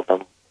follow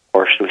them,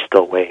 or should we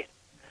still wait?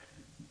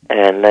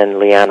 And then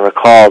Leanne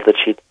recalled that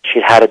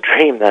she'd had a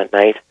dream that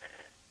night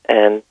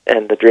and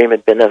the dream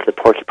had been of the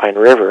Porcupine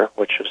River,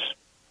 which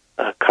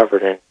was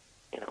covered in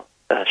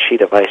a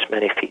sheet of ice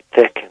many feet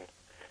thick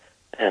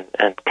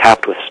and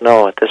capped with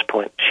snow. At this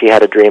point, she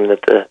had a dream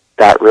that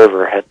that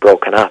river had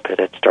broken up. It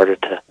had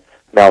started to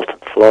melt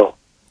and flow.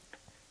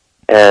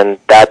 And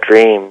that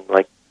dream,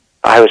 like,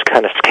 I was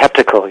kind of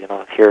skeptical,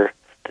 here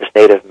this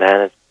native man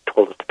had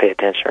told us to pay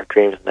attention to our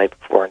dreams the night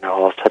before, and now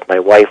all of a sudden my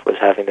wife was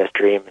having this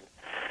dream,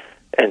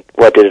 and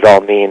what did it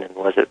all mean, and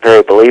was it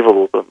very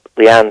believable? But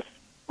Leanne's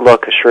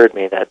look assured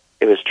me that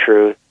it was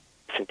true.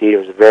 Yes, indeed, it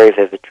was a very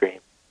vivid dream.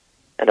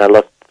 And I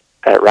looked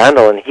at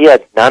Randall, and he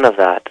had none of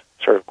that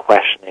sort of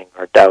questioning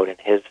or doubt in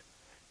his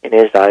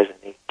eyes, and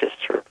he just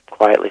sort of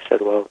quietly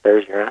said, "Well,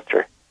 there's your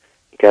answer.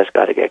 You guys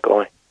got to get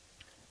going."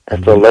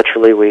 And so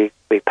literally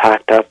we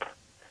packed up,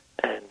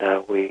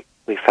 and we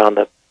found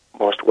the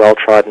most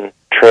well-trodden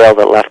trail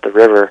that left the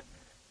river,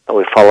 and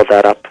we followed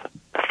that up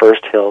the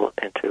first hill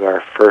into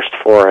our first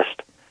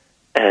forest,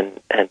 and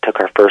took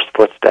our first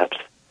footsteps,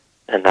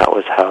 and that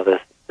was how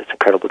this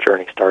incredible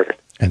journey started.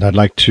 And I'd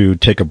like to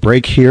take a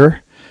break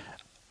here,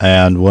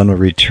 and when we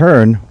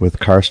return with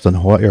Karsten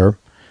Hoyer,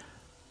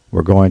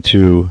 we're going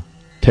to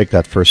take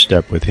that first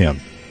step with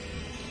him.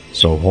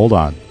 So hold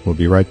on. We'll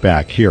be right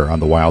back here on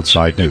the Wild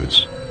Side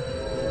News.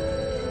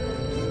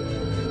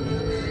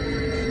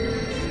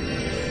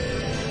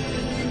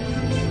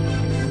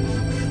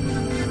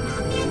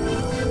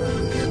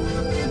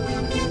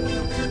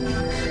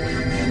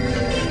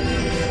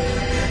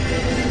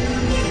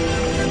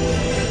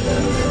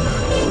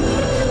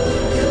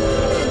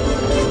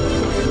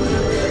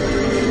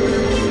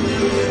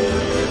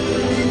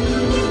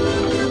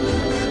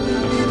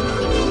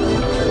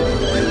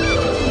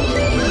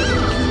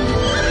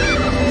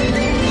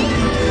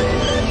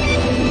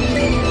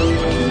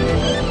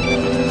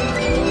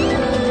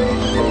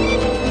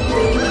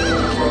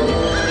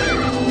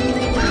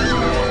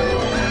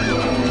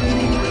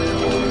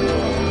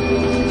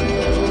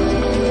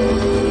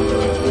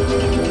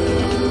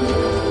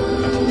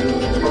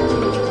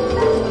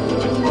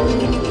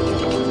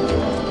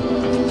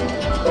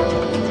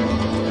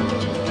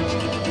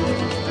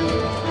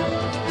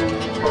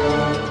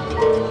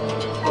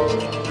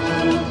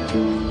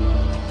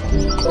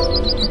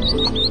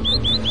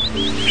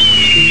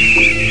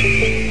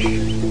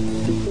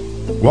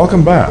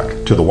 Welcome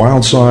back to the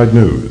Wild Side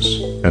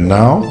News. And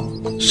now,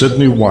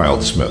 Sidney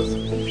Wildsmith.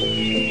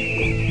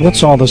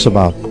 What's all this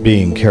about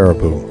being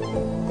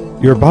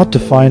caribou? You're about to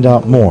find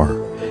out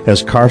more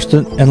as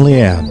Karsten and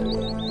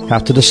Leanne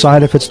have to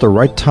decide if it's the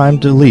right time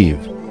to leave,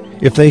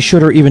 if they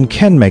should or even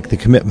can make the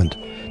commitment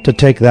to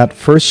take that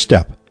first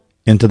step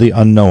into the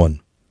unknown.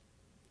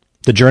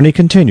 The journey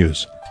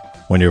continues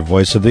when your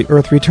voice of the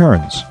earth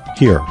returns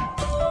here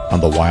on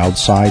the Wild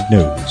Side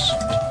News.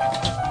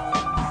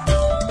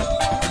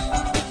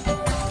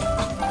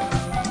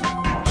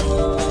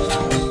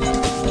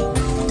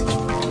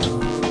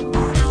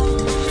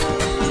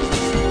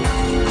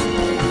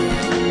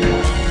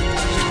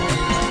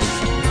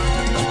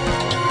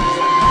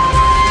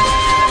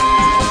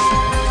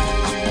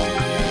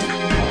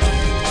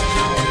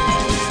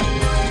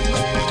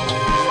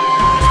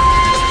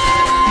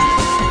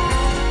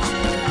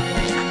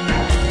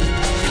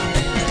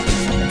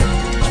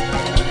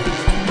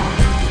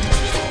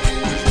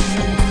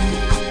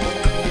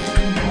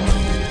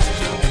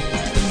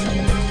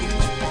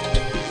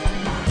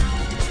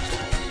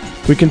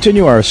 We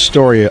continue our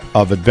story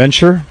of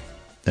adventure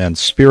and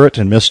spirit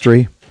and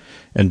mystery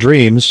and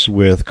dreams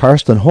with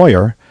Karsten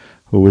Hoyer,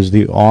 who is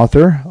the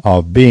author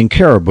of Being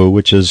Caribou,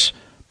 which is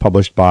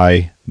published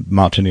by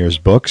Mountaineers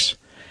Books.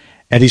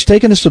 And he's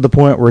taken us to the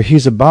point where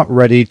he's about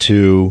ready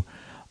to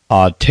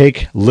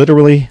take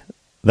literally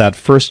that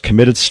first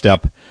committed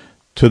step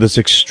to this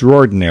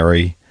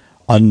extraordinary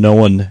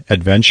unknown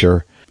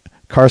adventure.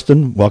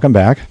 Karsten, welcome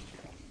back.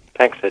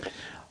 Thanks, Sid.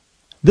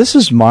 This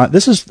is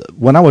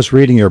when I was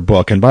reading your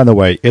book, and by the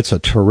way, it's a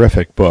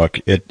terrific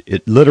book.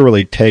 It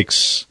literally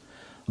takes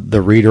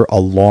the reader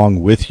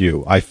along with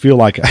you. I feel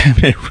like,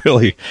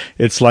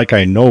 it's like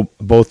I know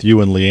both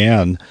you and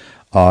Leanne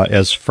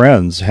as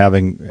friends,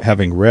 having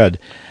read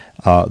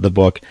the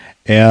book.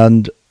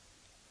 And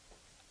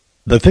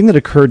the thing that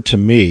occurred to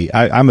me,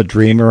 I'm a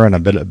dreamer and a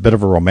bit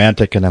of a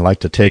romantic, and I like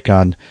to take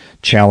on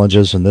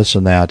challenges and this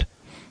and that.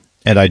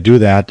 And I do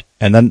that,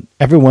 and then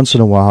every once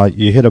in a while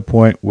you hit a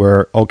point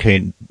where,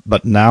 okay,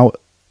 but now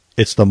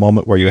it's the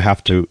moment where you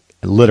have to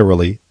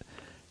literally,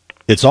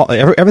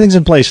 everything's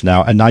in place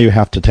now, and now you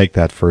have to take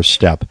that first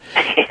step.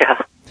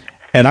 Yeah.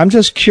 And I'm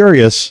just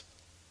curious,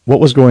 what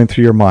was going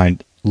through your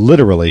mind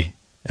literally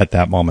at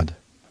that moment?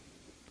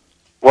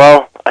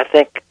 Well, I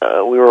think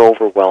we were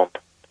overwhelmed,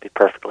 to be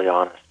perfectly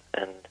honest.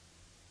 And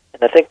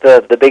I think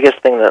the biggest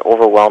thing that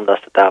overwhelmed us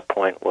at that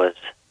point was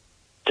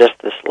just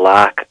this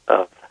lack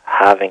of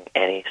having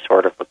any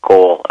sort of a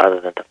goal other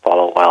than to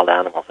follow wild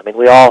animals. I mean,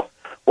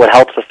 what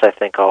helps us, I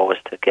think, always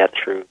to get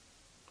through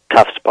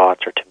tough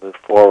spots or to move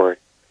forward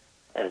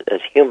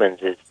as humans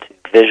is to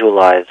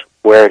visualize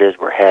where it is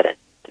we're headed,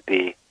 to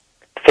be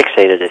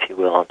fixated, if you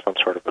will, on some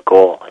sort of a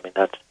goal. I mean,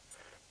 that's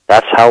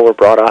that's how we're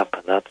brought up,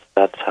 and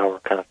that's how we're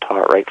kind of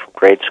taught right from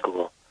grade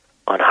school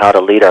on how to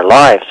lead our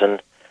lives.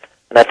 And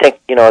I think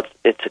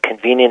it's a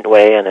convenient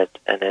way, and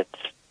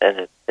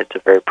it's a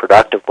very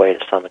productive way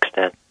to some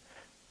extent.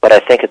 But I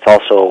think it's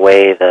also a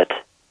way that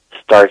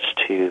starts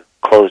to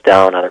close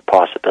down other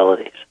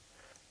possibilities.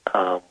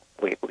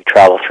 We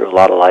travel through a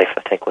lot of life,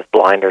 I think, with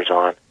blinders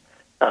on,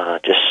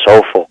 just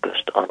so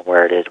focused on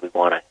where it is we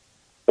want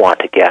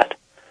to get.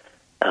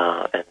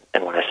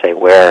 And when I say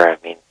where, I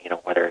mean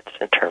whether it's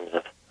in terms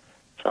of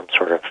some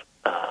sort of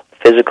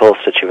physical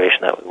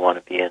situation that we want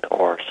to be in,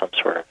 or some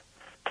sort of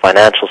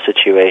financial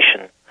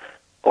situation,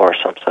 or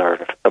some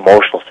sort of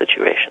emotional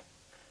situation.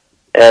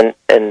 And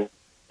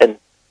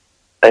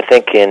I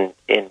think in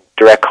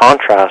direct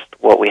contrast,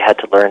 what we had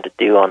to learn to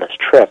do on this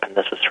trip, and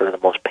this was sort of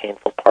the most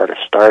painful part of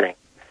starting,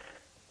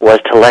 was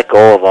to let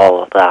go of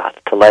all of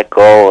that, to let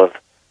go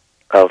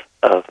of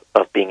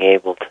being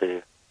able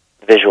to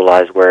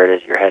visualize where it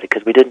is you're headed,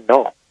 because we didn't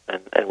know,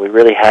 and we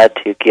really had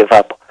to give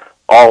up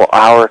all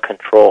our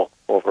control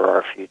over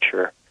our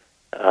future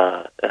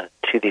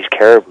to these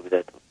caribou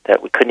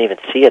that we couldn't even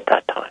see at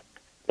that time.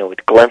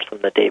 We'd glimpsed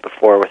them the day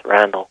before with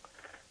Randall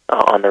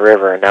on the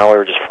river, and now we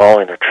were just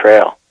following their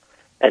trail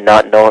and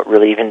not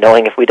really even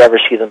knowing if we'd ever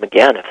see them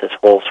again, if this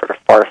whole sort of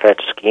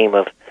far-fetched scheme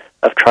of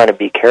trying to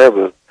be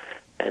caribou,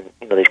 and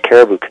these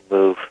caribou can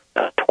move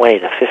 20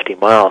 to 50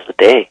 miles a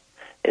day,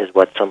 is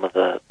what some of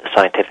the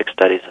scientific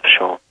studies have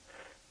shown.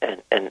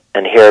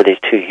 And here are these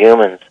two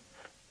humans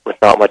with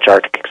not much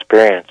Arctic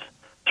experience,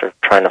 sort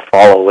of trying to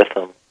follow with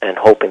them and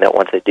hoping that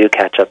once they do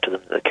catch up to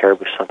them, the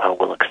caribou somehow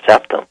will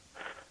accept them,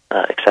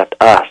 accept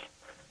us,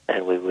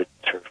 and we would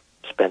sort of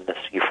spend this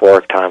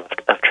euphoric time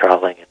of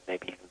traveling and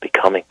maybe even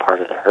becoming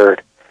part of the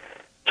herd.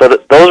 So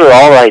those are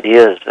all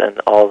ideas, and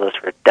all those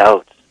were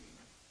doubts.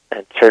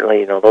 And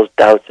certainly, those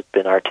doubts had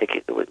been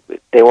articulated.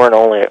 They weren't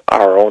only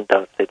our own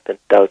doubts; they'd been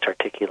doubts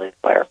articulated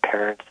by our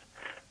parents,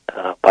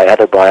 by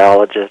other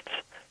biologists,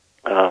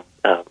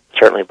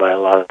 certainly by a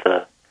lot of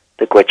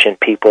the Gwich'in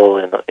people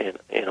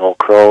in Old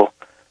Crow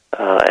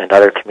and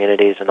other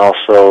communities, and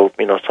also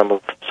some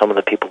of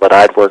the people that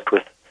I'd worked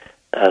with,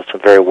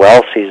 some very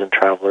well-seasoned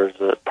travelers,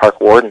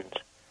 park wardens,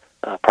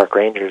 park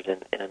rangers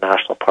in a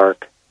national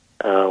park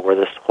where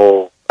this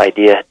whole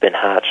idea had been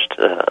hatched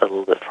a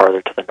little bit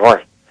farther to the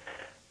north.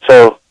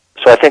 So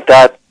I think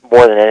that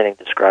more than anything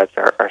describes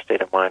our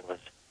state of mind,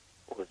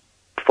 was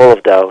full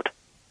of doubt,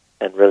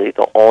 and really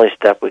the only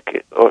step we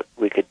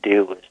could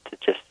do was to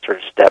just sort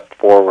of step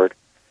forward,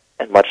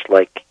 and much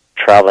like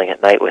traveling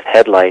at night with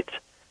headlights,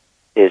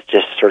 is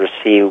just sort of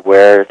see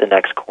where the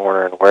next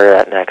corner and where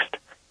that next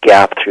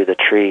gap through the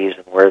trees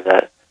and where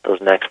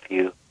those next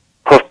few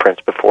hoof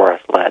prints before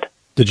us led.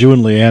 Did you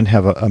and Leanne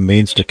have a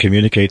means to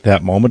communicate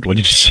that moment when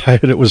you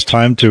decided it was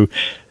time to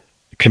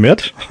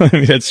commit? I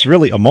mean, it's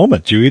really a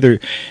moment. You either,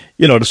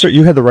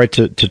 you had the right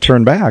to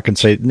turn back and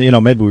say,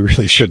 maybe we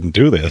really shouldn't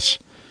do this.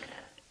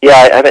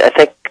 Yeah,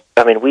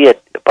 I mean, we had,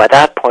 by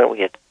that point,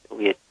 we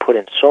had put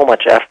in so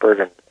much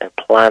effort and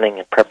planning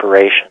and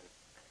preparation.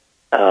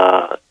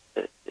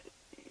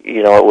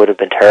 It would have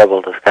been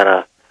terrible to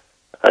kind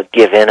of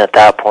give in at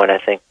that point. I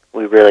think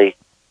Leanne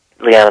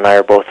and I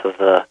are both of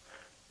the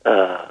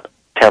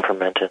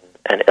temperament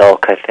and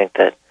ilk. I think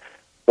that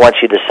once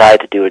you decide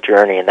to do a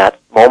journey, and that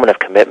moment of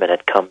commitment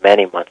had come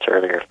many months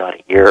earlier, if not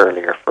a year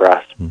earlier for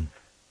us,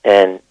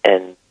 and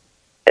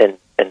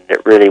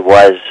it really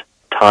was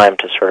time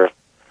to sort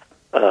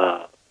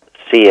of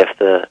see if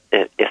the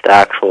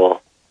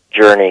actual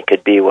journey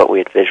could be what we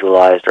had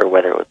visualized, or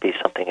whether it would be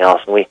something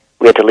else. And we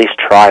had to at least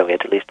try. We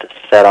had to at least to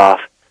set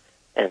off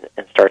and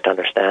start to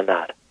understand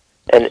that.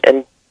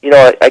 And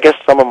I guess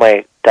some of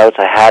my doubts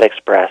I had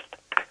expressed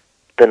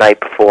the night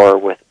before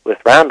with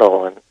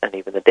Randall, and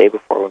even the day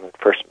before when we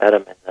first met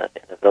him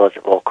in the village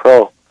of Old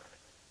Crow.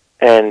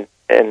 And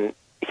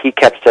he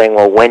kept saying,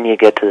 well, when you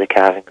get to the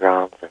calving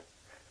grounds, and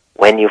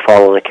when you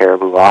follow the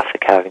caribou off the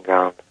calving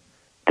grounds,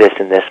 this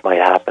and this might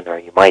happen, or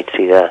you might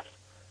see this.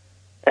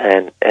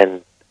 And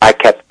I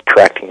kept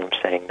correcting him,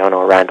 saying,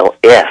 no, Randall,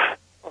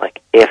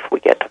 if we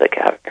get to the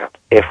calving grounds,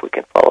 if we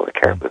can follow the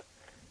caribou.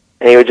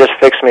 And he would just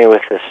fix me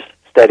with this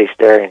steady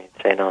stare, and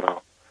he'd say,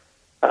 no,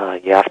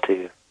 you have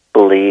to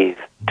believe.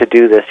 To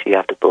do this, you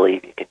have to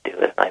believe you can do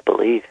it. And I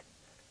believe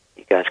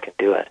you guys can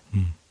do it.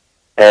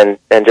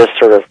 And just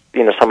sort of,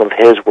 some of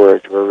his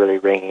words were really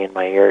ringing in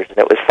my ears. And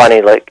it was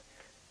funny, like,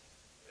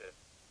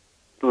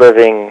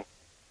 living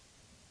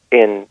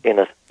in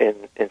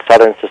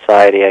Southern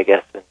society, I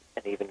guess, and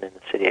even in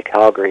the city of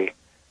Calgary,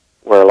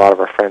 where a lot of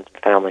our friends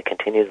and family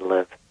continue to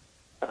live,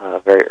 a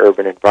very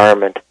urban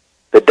environment,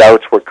 the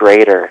doubts were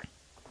greater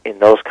in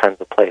those kinds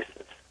of places.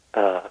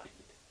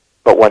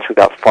 But once we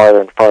got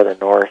farther and farther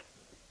north,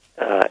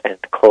 and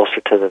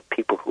closer to the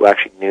people who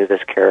actually knew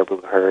this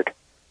caribou herd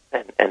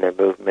and their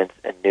movements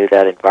and knew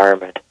that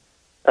environment,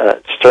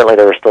 certainly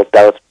there were still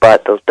doubts,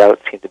 but those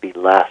doubts seemed to be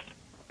less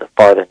the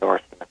farther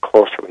north and the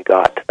closer we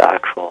got to the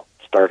actual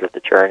start of the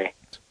journey.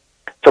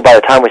 So by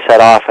the time we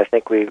set off, I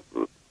think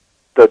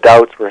the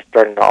doubts were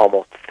starting to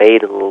almost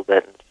fade a little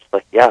bit, and it's just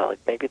like,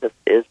 maybe this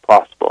is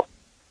possible.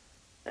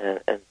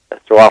 And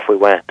so off we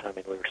went. I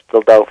mean, we were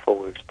still doubtful,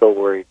 we were still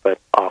worried, but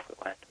off we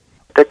went.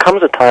 There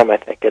comes a time, I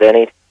think, in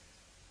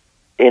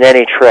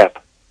any trip,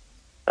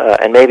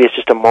 and maybe it's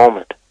just a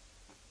moment,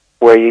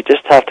 where you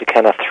just have to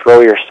kind of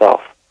throw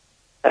yourself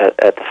at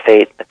the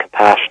fate and the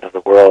compassion of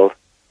the world,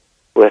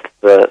 with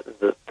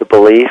the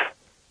belief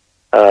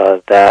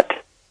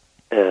that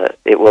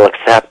it will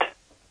accept,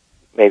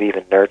 maybe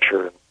even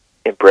nurture, and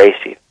embrace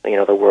you. You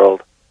know, the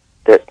world,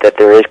 that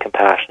there is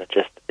compassion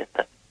just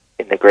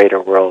in the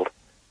greater world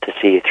to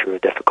see you through a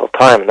difficult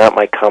time, and that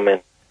might come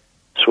in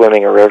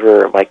swimming a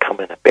river, it might come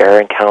in a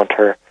bear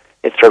encounter.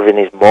 It's sort of in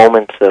these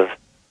moments of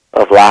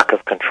lack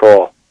of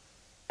control,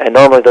 and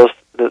normally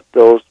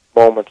those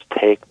moments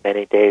take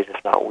many days,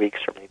 if not weeks,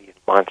 or maybe even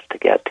months to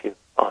get to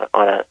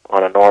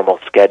on a normal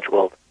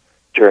scheduled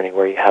journey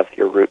where you have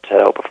your route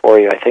set out before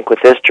you. I think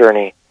with this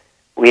journey,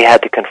 we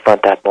had to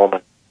confront that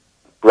moment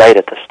right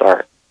at the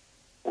start.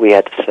 We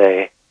had to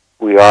say,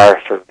 we are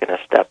sort of going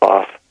to step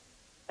off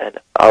and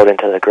out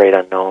into the great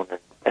unknown,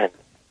 and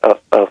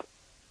of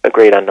a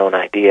great unknown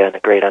idea and a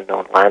great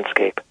unknown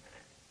landscape.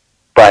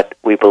 But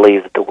we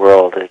believe that the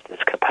world is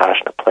this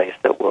compassionate place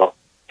that will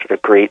sort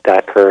of greet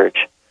that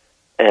courage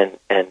and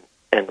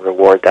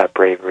reward that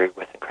bravery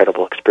with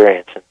incredible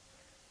experience.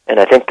 And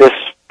I think this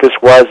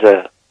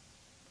was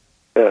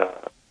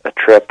a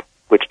trip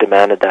which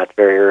demanded that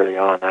very early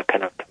on, that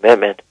kind of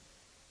commitment.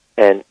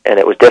 And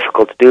it was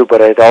difficult to do,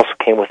 but it also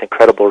came with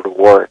incredible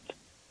rewards.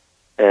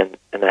 And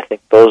I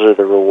think those are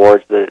the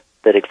rewards that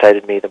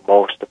excited me the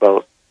most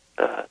about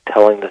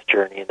telling this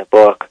journey in the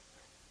book,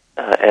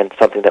 and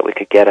something that we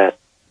could get at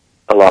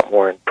a lot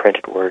more in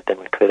printed word than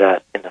we could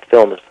at in the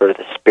film, is sort of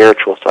the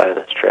spiritual side of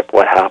this trip.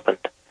 What happened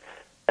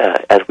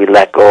as we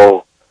let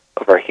go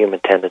of our human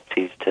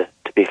tendencies to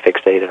be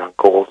fixated on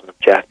goals and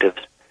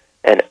objectives,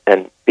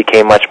 and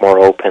became much more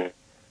open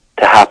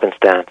to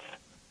happenstance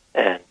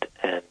and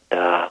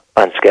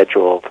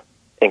unscheduled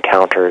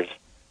encounters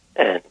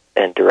and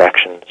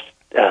directions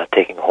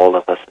taking hold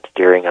of us and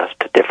steering us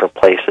to different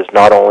places,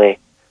 not only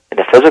in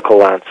the physical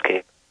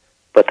landscape,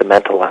 but the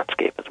mental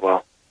landscape as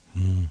well.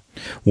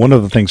 One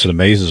of the things that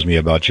amazes me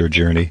about your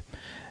journey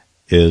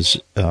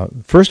is,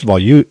 first of all,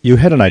 you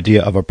had an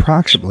idea of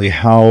approximately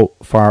how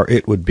far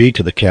it would be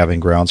to the calving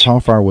grounds. How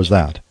far was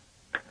that?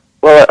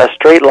 Well, a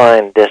straight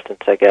line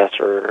distance, I guess,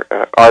 or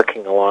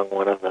arcing along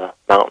one of the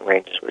mountain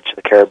ranges which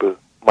the caribou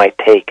might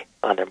take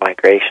on their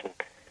migration,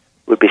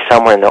 would be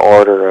somewhere in the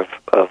order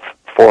of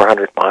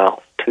 400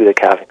 miles to the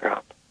calving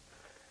grounds.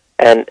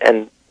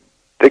 And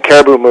the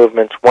caribou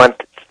movements, once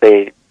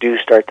they do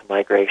start the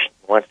migration,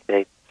 once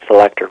they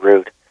select a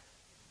route,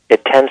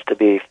 it tends to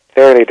be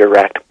fairly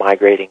direct,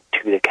 migrating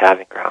to the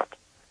calving grounds.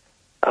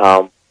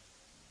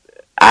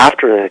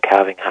 After the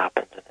calving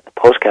happens, and the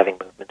post-calving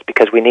movements,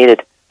 because we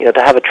needed, to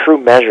have a true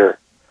measure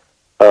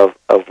of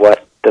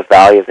what the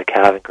value of the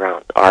calving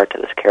grounds are to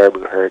this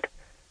caribou herd,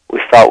 we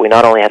felt we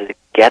not only had to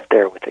get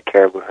there with the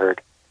caribou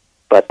herd,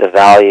 but the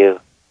value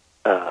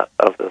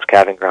of those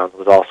calving grounds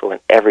was also in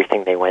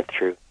everything they went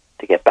through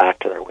to get back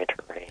to their winter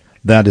range.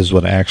 That is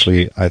what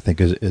actually, I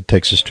think, it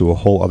takes us to a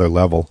whole other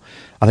level.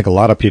 I think a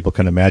lot of people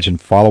can imagine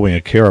following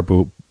a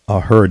caribou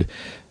herd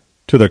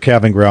to their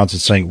calving grounds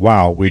and saying,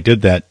 wow, we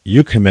did that.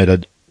 You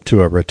committed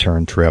to a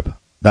return trip.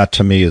 That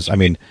to me is,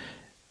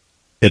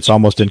 it's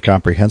almost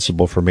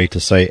incomprehensible for me to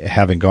say,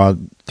 having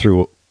gone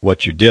through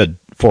what you did,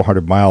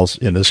 400 miles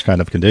in this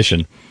kind of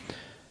condition,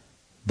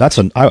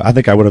 I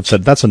think I would have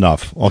said, that's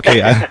enough.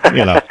 Okay.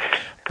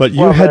 But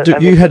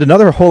you had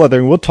another whole other,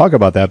 and we'll talk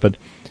about that, but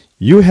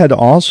you had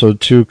also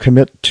to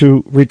commit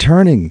to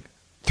returning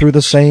through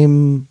the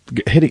same,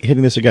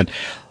 hitting this again.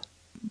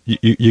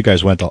 You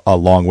guys went a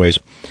long ways.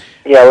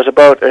 Yeah, it was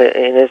about,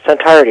 in its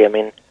entirety,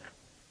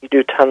 you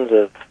do tons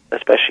of,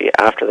 especially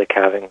after the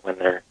calving, when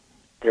their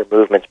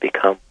movements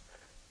become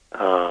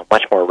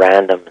much more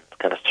random and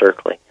kind of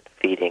circling and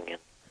feeding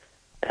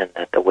and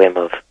at the whim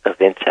of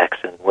insects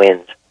and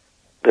winds.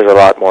 There's a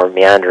lot more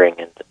meandering,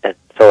 and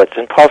so it's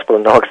impossible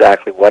to know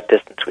exactly what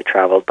distance we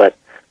traveled, but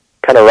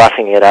kind of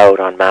roughing it out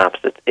on maps,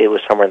 it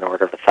was somewhere in the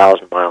order of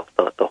 1,000 miles,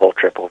 the whole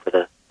trip over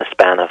the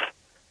span of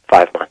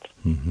 5 months.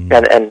 Mm-hmm.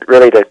 And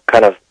really to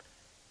kind of,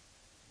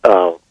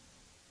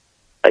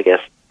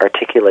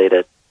 articulate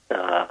it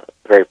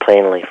very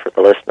plainly for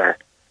the listener,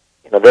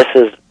 this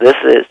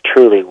is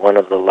truly one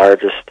of the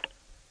largest,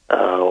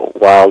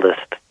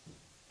 wildest,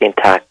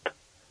 intact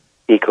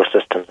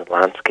ecosystems and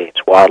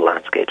landscapes, wild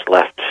landscapes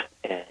left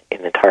in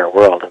the entire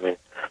world.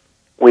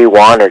 We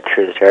wandered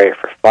through this area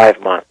for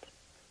 5 months.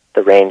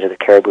 The range of the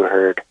caribou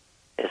herd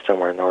is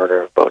somewhere in the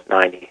order of about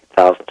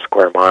 90,000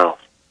 square miles,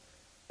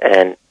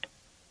 and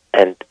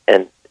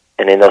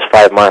in those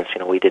 5 months,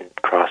 we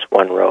didn't cross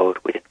one road,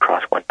 we didn't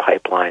cross one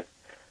pipeline.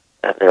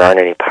 There aren't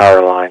any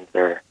power lines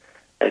there,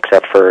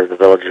 except for the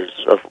villages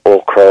of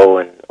Old Crow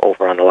and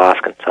over on the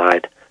Alaskan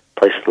side,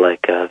 places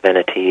like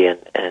Veneti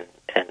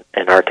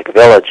and Arctic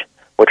Village,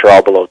 which are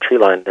all below tree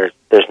line.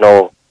 There's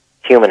no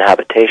human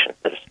habitation.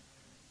 There's,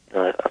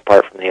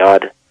 apart from the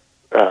odd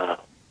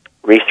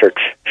research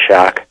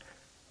shack,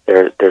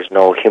 there's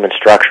no human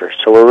structures.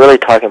 So we're really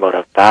talking about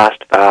a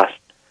vast,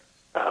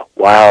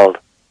 wild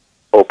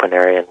open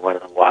area and one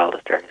of the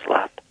wildest areas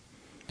left.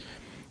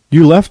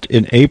 You left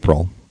in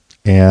April,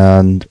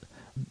 and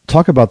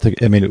talk about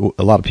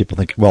a lot of people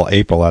think, well,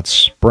 April, that's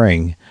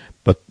spring,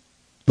 but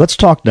let's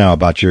talk now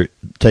about your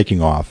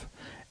taking off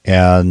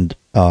and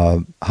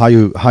how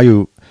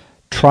you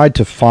tried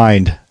to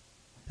find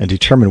and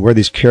determine where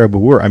these caribou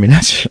were. I mean,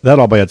 that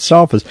all by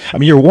itself is,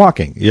 you're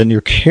walking and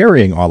you're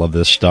carrying all of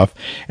this stuff,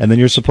 and then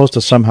you're supposed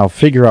to somehow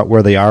figure out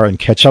where they are and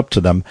catch up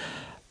to them.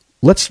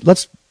 Let's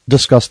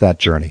discuss that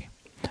journey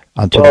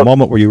until the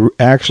moment where you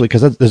actually,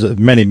 because there's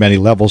many, many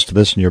levels to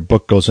this, and your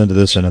book goes into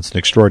this, and it's an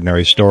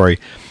extraordinary story.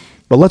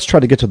 But let's try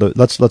to get to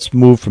let's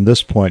move from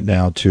this point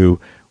now to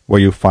where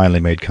you finally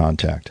made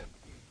contact.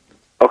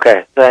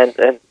 Okay,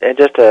 and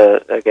just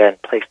to again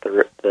place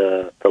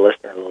the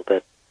listener a little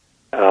bit.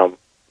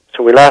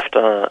 So we left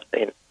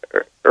in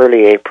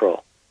early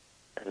April,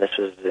 and this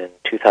was in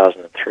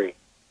 2003.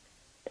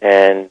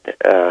 And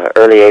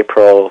early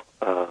April,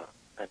 and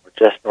we're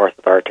just north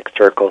of Arctic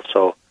Circle,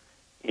 so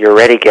you're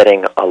already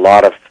getting a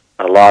lot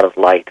of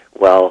light,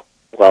 well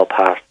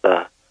past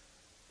the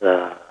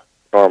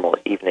normal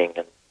evening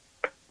and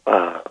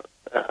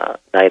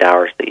night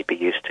hours that you'd be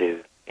used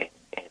to in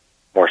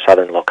more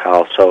southern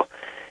locales. So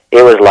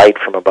it was light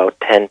from about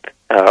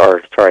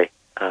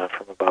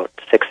from about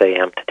 6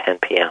 a.m. to 10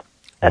 p.m.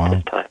 at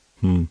this time.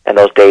 And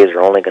those days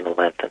are only going to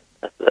lengthen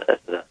as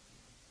the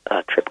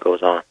trip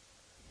goes on.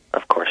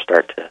 Of course,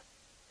 start to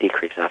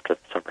decrease after the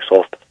summer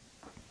solstice.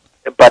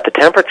 But the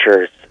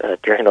temperatures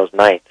during those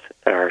nights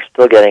are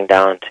still getting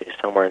down to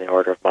somewhere in the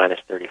order of minus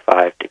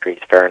 35 degrees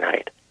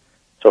Fahrenheit.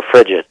 So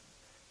frigid.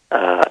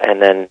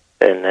 And then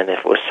if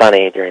it was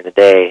sunny during the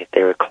day,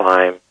 they would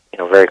climb,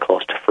 very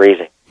close to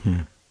freezing.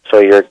 So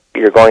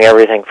you're going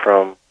everything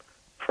from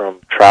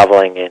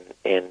traveling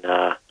in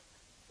a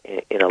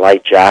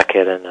light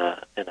jacket and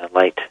a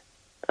light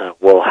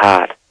wool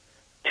hat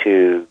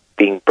to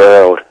being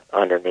burrowed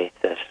underneath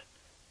this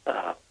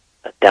a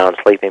down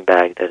sleeping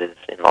bag that is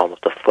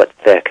almost a foot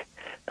thick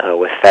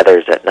with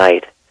feathers at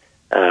night,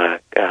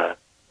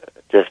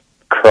 just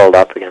curled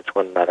up against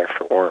one another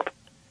for warmth.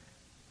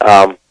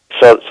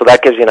 So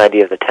that gives you an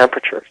idea of the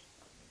temperatures.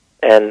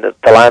 And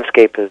the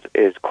landscape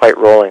is quite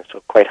rolling,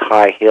 so quite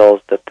high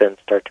hills that then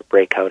start to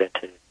break out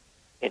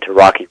into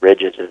rocky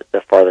ridges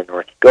the farther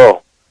north you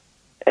go,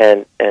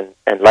 and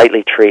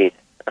lightly treed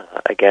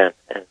again,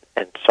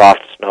 and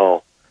soft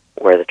snow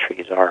where the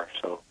trees are,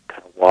 so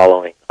kind of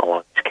wallowing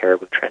along these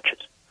caribou trenches.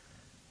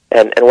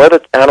 And where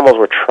the animals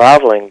were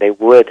traveling, they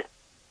would,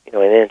 in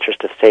the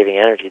interest of saving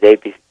energy,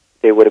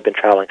 they would have been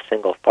traveling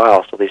single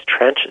file. So these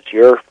trenches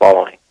you're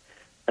following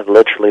have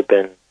literally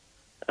been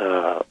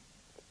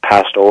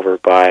passed over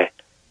by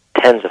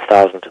tens of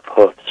thousands of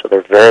hooves, so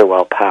they're very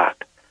well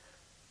packed.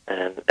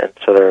 And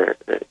so they're,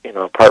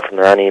 apart from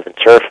their uneven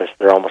surface,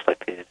 they're almost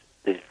like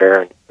these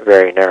very,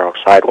 very narrow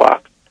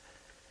sidewalks.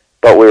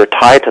 But we were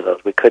tied to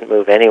those. We couldn't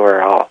move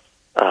anywhere else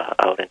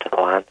out into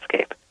the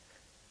landscape.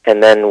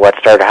 And then what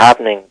started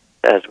happening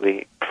as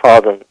we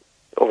followed them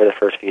over the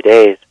first few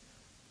days,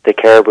 the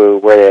caribou,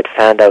 where they had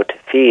fanned out to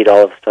feed,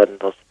 all of a sudden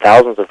those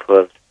thousands of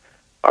hooves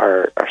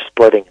are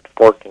splitting and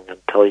forking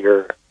until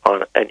you're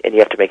on, and you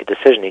have to make a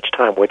decision each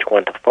time which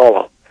one to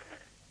follow.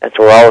 And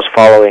so we're always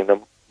following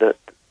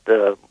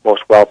the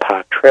most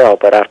well-packed trail,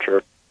 but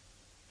after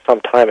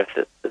some time, if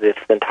the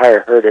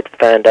entire herd had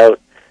fanned out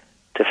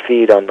to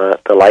feed on the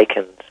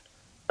lichens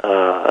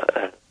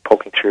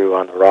poking through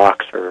on the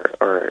rocks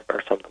or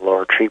some of the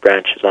lower tree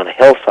branches on a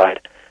hillside,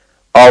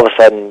 all of a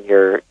sudden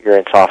you're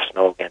in soft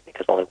snow again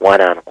because only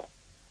one animal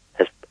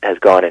has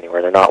gone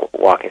anywhere. They're not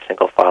walking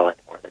single file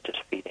anymore. They're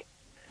just feeding.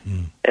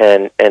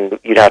 And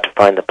you'd have to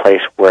find the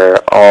place where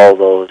all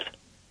those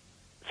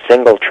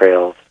single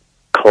trails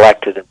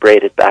collected and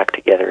braided back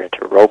together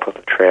into a rope of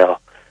a trail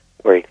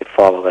where you could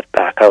follow it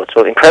back out.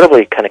 So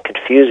incredibly kind of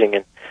confusing,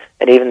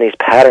 and even these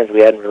patterns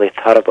we hadn't really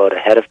thought about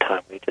ahead of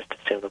time. We just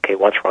assumed, okay,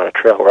 once we're on a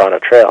trail, we're on a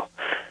trail.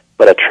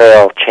 But a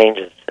trail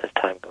changes as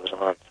time goes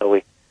on. So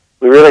we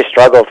really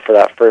struggled for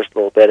that first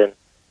little bit, and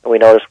we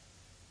noticed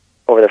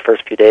over the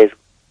first few days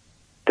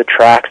the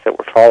tracks that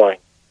we're following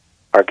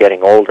are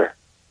getting older.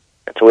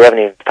 And so we haven't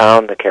even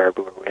found the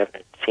caribou, or we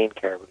haven't seen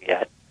caribou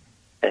yet.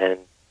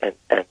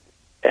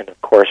 And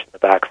of course, in the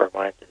back of our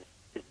minds,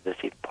 is this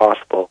even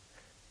possible?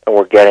 And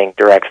we're getting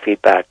direct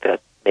feedback that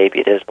maybe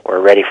it isn't. We're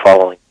already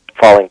falling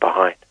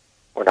behind.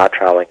 We're not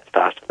traveling as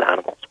fast as the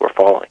animals. We're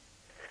falling.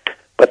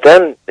 But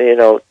then,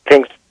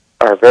 things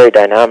are very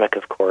dynamic,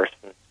 of course,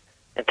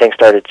 and things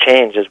started to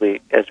change as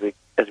we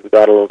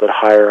got a little bit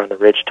higher on the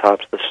ridge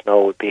tops. The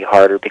snow would be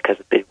harder because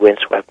it'd be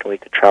windswept, and we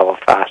could travel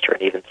faster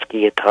and even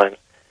ski at times.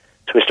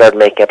 So we started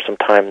making up some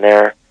time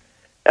there.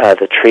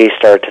 The trees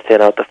started to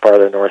thin out the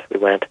farther north we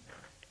went,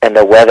 and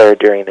the weather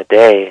during the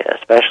day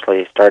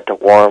especially started to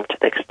warm to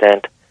the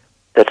extent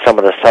that some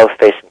of the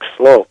south-facing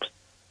slopes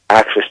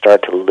actually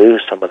started to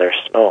lose some of their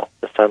snow.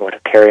 The sun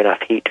would carry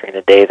enough heat during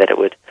the day that it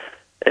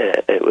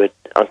would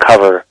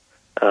uncover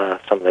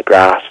some of the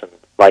grass and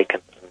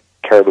lichens and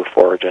caribou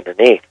forage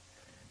underneath.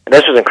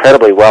 And this was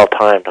incredibly well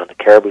timed on the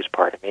caribou's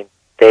part. I mean,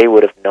 they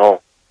would have known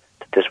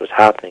that this was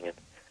happening,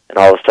 and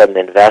all of a sudden the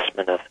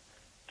investment of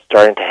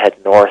starting to head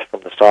north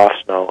from the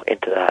soft snow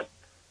into that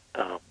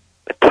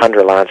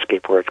tundra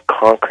landscape where it's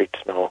concrete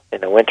snow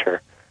in the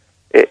winter,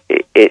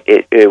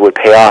 it would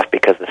pay off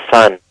because the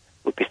sun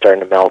would be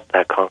starting to melt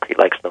that concrete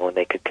like snow, and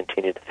they could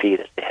continue to feed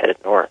as they headed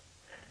north.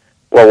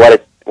 Well,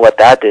 what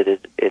that did is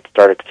it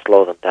started to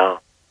slow them down,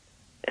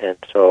 and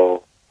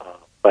so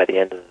by the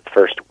end of the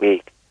first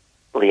week,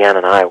 Leanne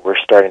and I were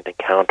starting to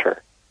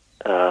encounter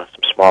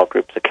some small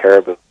groups of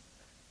caribou,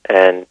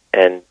 and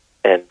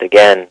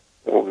again,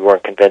 we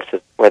weren't convinced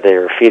of whether they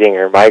were feeding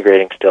or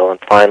migrating still. And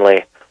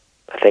finally,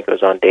 I think it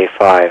was on day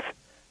 5,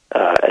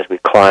 as we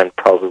climbed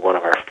probably one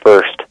of our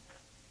first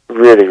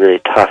really, really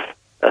tough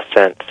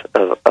ascents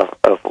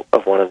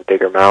of one of the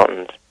bigger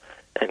mountains,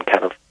 and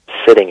kind of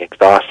sitting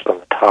exhausted on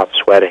the top,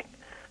 sweating.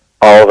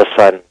 All of a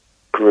sudden,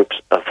 groups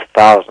of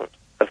thousands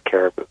of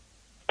caribou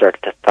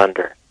started to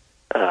thunder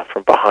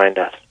from behind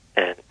us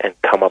and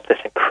come up this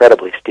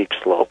incredibly steep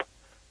slope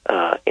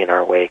in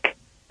our wake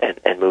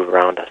and move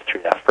around us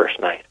through that first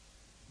night.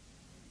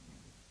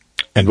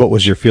 And what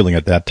was your feeling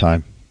at that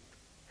time?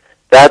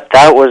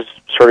 That was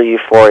sort of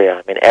euphoria.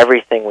 I mean,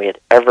 everything we had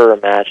ever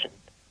imagined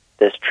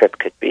this trip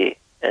could be,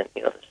 and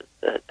this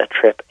is a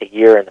trip a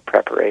year in the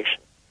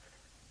preparation,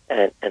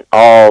 and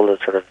all the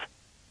sort of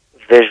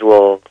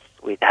visuals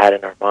we'd had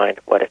in our mind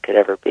of what it could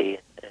ever be,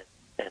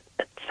 and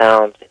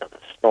sounds, the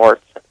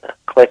snorts and the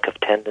click of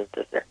tendons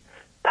as they're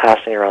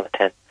passing around the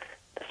tent,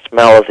 the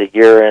smell of the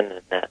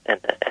urine and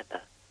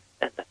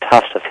the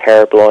tufts of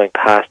hair blowing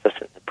past us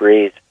in the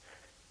breeze.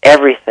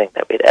 Everything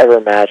that we'd ever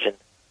imagined,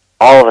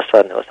 all of a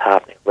sudden it was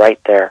happening right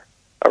there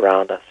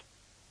around us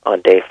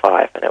on day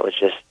 5, and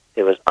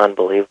it was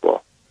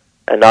unbelievable.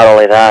 And not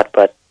only that,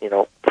 but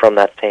from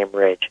that same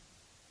ridge,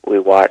 we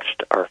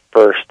watched our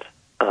first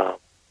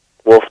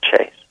wolf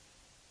chase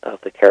of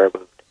the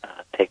caribou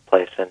take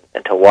place,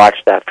 and to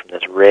watch that from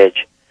this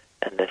ridge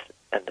and this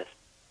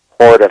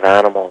horde of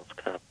animals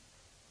kind of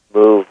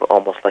move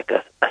almost like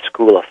a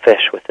school of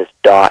fish with this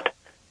dot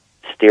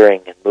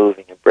steering and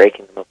moving and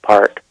breaking them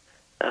apart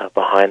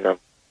behind them,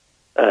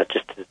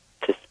 just to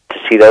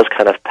see those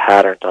kind of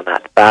patterns on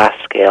that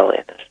vast scale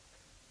in this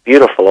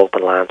beautiful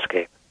open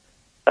landscape,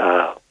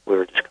 we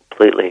were just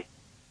completely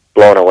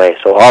blown away.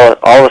 So all of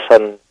a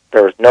sudden,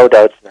 there was no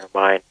doubts in our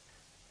mind,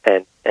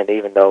 and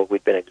even though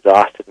we'd been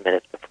exhausted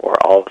minutes before,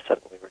 all of a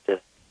sudden we were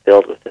just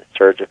filled with this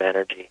surge of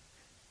energy.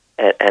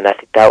 And I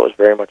think that was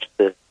very much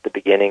the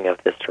beginning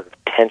of this sort of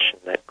tension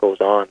that goes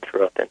on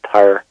throughout the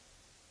entire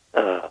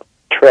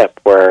trip,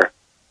 where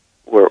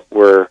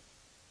we're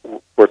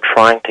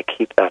trying to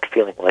keep that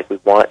feeling like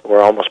we've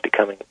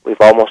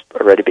almost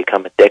already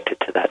become addicted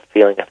to that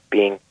feeling of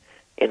being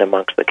in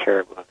amongst the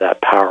caribou, of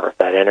that power, of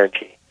that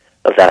energy,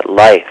 of that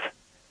life,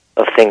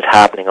 of things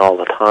happening all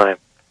the time,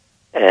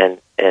 and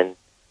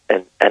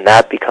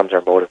that becomes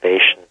our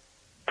motivation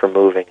for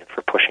moving and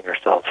for pushing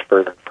ourselves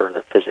further and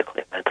further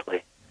physically and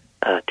mentally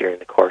during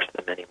the course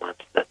of the many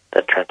months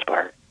that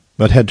transpired.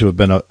 That had to have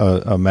been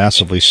a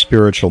massively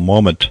spiritual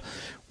moment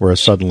where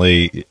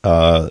suddenly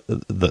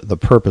the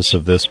purpose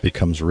of this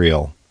becomes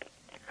real.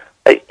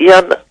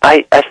 Yeah,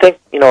 I think,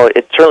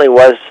 it certainly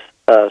was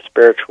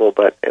spiritual,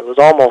 but it was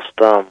almost,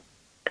 I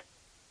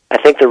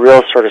think the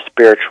real sort of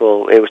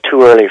spiritual, it was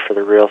too early for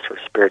the real sort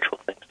of spiritual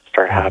things to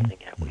start happening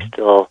yet.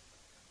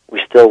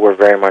 We still were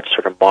very much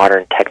sort of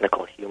modern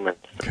technical humans,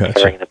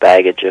 carrying the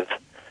baggage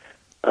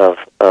of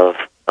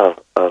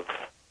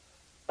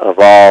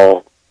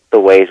all the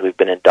ways we've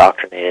been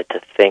indoctrinated to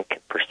think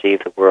and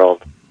perceive the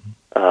world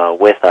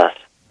with us,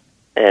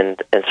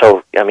 and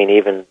so I mean,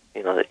 even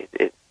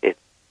it's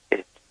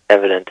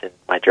evident in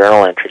my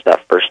journal entries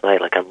that first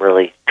night. Like, I'm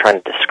really trying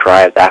to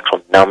describe the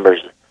actual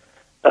numbers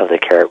of the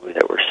caribou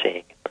that we're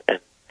seeing, and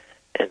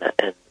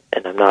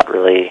I'm not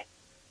really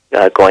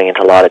going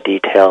into a lot of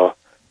detail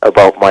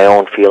about my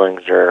own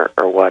feelings or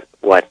what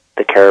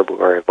the caribou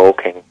are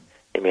evoking.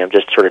 I mean, I'm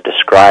just sort of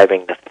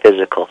describing the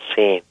physical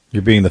scene.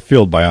 You're being the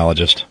field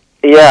biologist.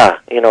 Yeah,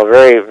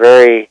 very,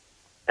 very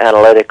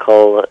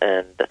analytical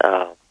and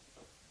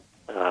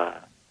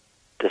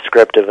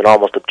descriptive and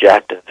almost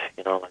objective.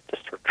 Like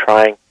just sort of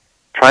trying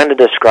to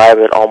describe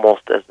it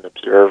almost as an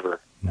observer,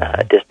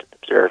 a distant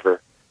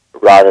observer,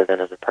 rather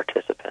than as a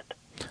participant.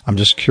 I'm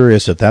just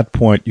curious, at that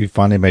point you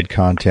finally made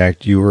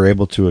contact, you were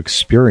able to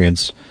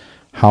experience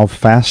how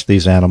fast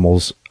these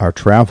animals are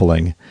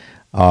traveling.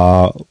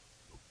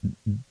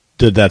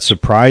 Did that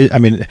surprise? I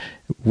mean,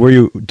 were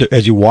you,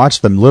 as you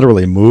watched them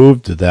literally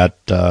move, did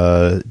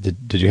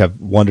you have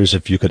wonders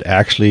if you could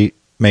actually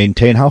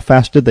maintain? How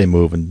fast did they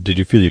move, and did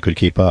you feel you could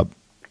keep up?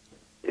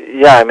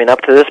 Yeah, I mean,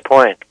 up to this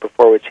point,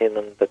 before we'd seen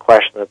them, the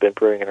question that had been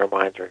brewing in our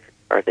minds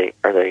are they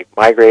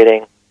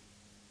migrating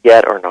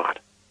yet or not?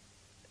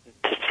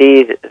 To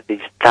see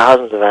these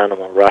thousands of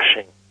animals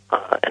rushing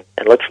and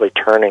literally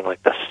turning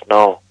like the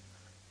snow,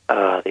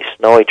 these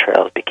snowy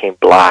trails became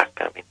black.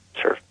 I mean,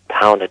 sort of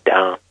pounded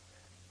down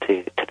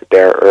to the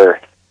bare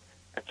earth,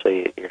 and so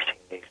you're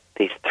seeing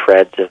these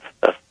threads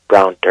of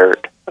brown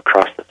dirt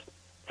across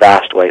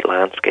white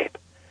landscape,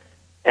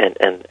 and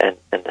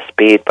the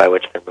speed by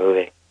which they're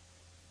moving,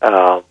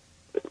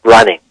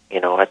 running,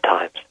 at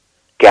times,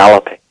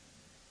 galloping.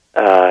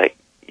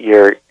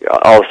 You're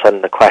all of a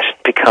sudden the question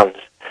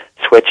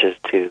switches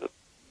to,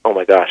 oh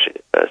my gosh,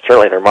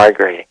 certainly they're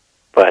migrating,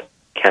 but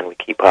can we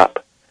keep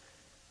up?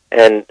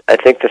 And I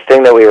think the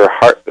thing that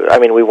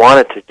we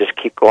wanted to just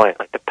keep going,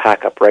 like to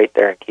pack up right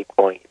there and keep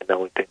going, even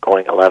though we've been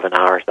going 11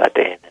 hours that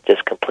day and had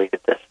just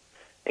completed this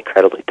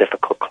incredibly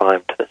difficult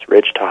climb to this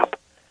ridge top.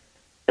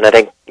 And I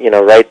think,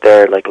 right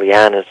there, like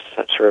Leanne is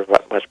sort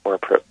of much more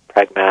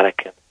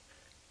pragmatic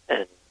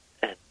and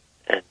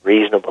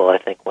reasonable, I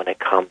think, when it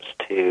comes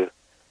to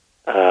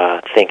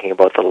thinking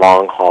about the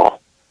long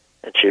haul.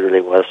 And she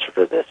really was sort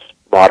of this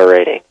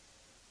moderating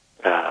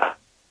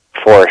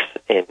force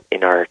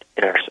in our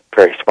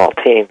very small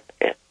team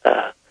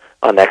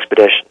on the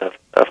expedition.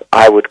 Of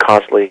I would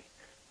constantly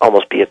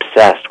almost be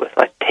obsessed with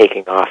like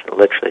taking off and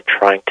literally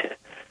trying to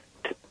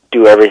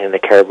do everything the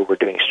caribou were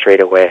doing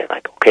straight away.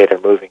 Like, okay, they're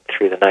moving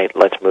through the night,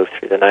 let's move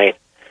through the night.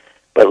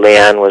 But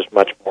Leanne was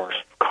much more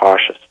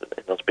cautious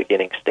in those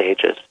beginning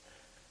stages,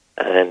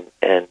 and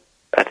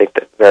I think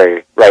that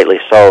very rightly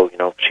so.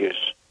 She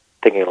was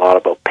thinking a lot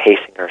about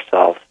pacing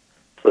ourselves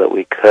so that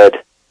we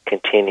could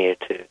continue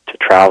to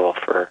travel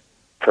for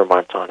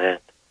months on end.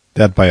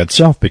 That by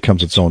itself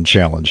becomes its own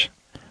challenge.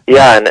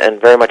 Yeah,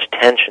 and very much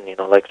tension,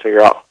 so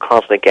you're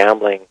constantly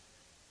gambling,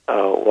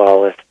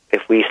 well,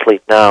 if we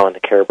sleep now and the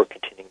caribou are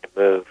continuing to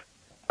move,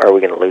 are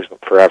we going to lose them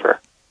forever?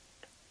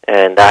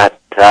 And that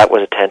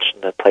was a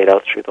tension that played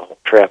out through the whole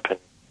trip,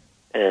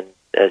 and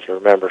as you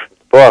remember from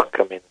the book,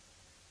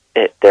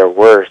 there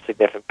were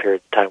significant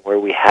periods of time where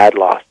we had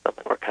lost them,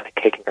 and we're kind of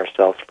kicking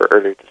ourselves for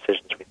earlier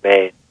decisions we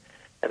made.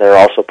 And there are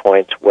also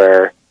points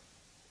where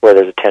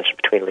there's a tension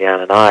between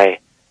Leanne and I,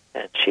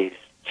 and she's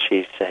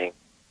saying,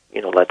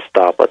 let's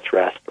stop, let's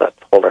rest, let's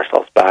hold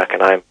ourselves back.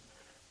 And I'm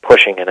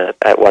pushing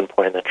at one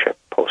point in the trip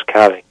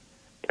post-calving.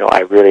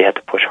 I really had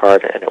to push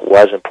hard, and it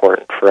was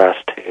important for us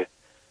to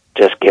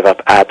just give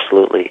up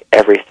absolutely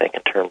everything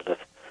in terms of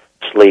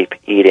sleep,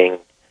 eating,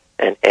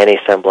 and any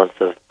semblance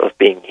of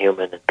being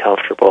human and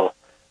comfortable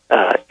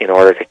in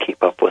order to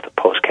keep up with the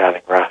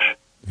post-calving rush.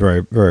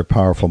 Very, very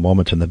powerful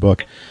moment in the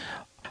book.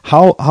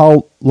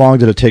 How long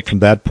did it take from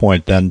that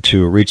point then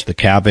to reach the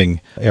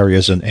calving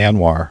areas in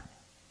ANWR?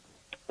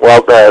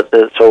 Well,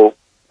 so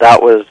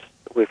that was,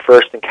 we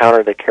first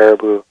encountered the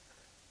caribou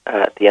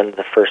at the end of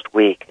the first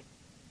week,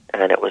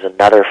 and it was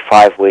another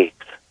 5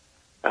 weeks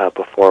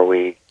before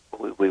we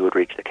would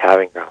reach the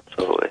calving ground.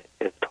 So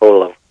it's a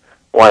total of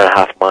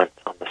 1.5 months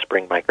on the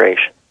spring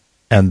migration.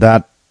 And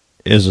that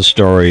is a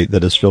story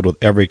that is filled with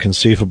every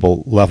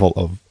conceivable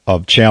level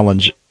of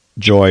challenge,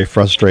 joy,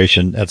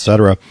 frustration,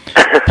 etc.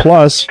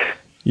 Plus,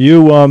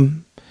 you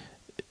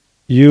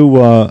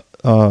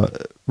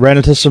ran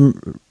into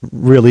some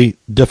really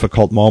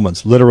difficult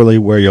moments, literally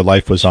where your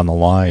life was on the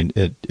line.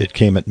 It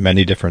came at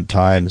many different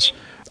times.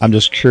 I'm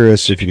just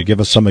curious if you could give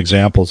us some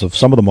examples of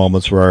some of the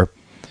moments where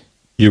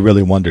you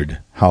really wondered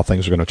how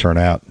things were going to turn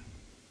out.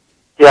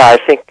 Yeah, I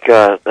think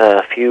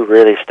a few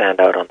really stand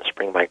out on the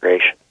spring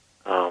migration.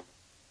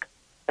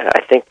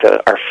 I think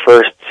our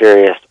first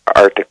serious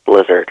Arctic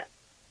blizzard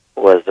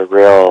was a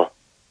real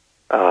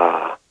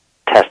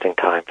testing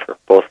time for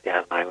both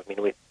Leanne and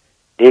I.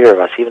 Neither of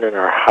us, even in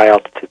our high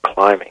altitude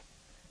climbing,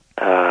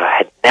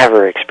 had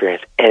never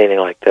experienced anything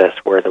like this,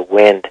 where the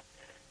wind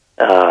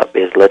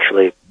is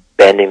literally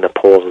bending the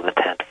poles of the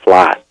tent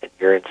flat, and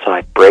you're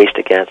inside braced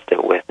against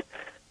it with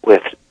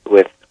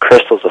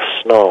crystals of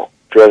snow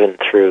driven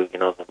through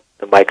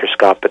the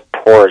microscopic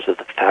pores of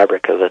the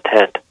fabric of the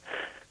tent,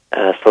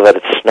 so that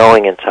it's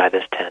snowing inside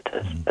this tent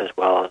as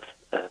well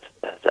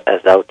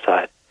as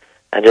outside,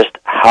 and just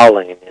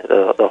howling.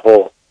 The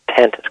whole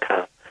tent is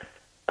kind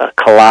of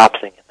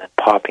collapsing and then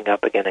popping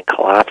up again and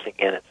collapsing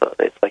again.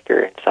 It's like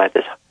you're inside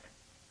this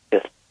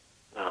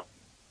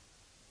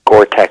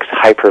Gore-Tex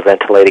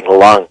hyperventilating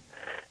lung,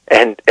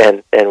 and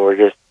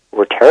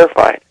we're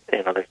terrified.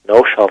 There's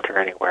no shelter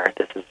anywhere.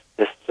 This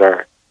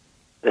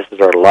is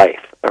our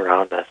life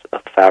around us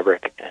of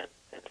fabric and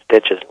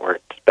stitches, and we're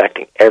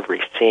inspecting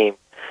every seam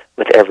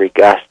with every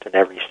gust and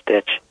every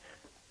stitch,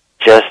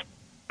 just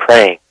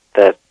praying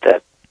that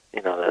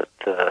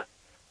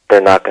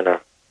they're not going to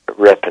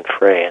rip and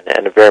fray,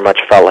 and it very much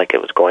felt like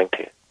it was going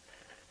to,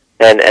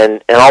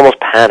 and almost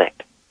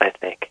panicked, I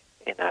think,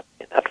 in that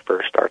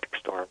first Arctic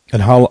storm.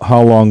 And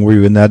how long were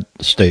you in that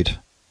state?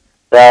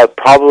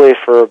 Probably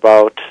for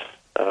about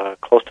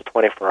close to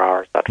 24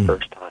 hours that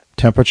first time.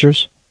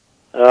 Temperatures?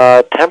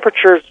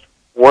 Temperatures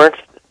weren't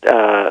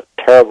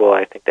terrible.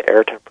 I think the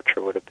air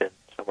temperature would have been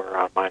somewhere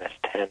around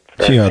 -10.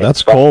 Yeah,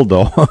 that's cold,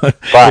 though.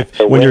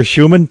 But when you're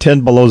human,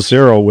 10 below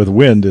zero with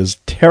wind is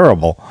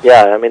terrible.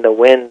 Yeah, the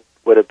wind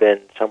would have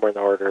been somewhere in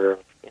the order of,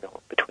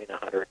 between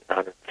 100 and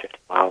 150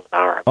 miles an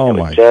hour. Oh, it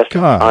my was just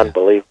God.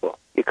 Unbelievable.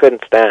 You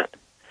couldn't stand.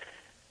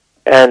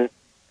 And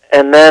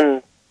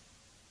then,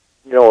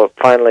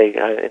 finally,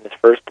 in this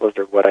first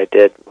blizzard, what I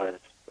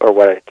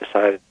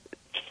decided,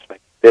 just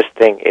like, this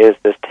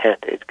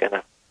tent is going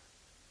to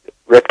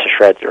rip to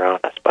shreds around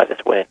us.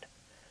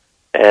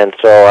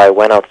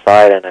 went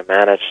outside and I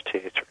managed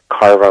to sort of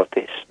carve out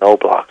these snow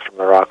blocks from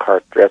the rock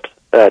hard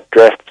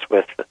drifts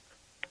with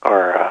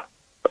our.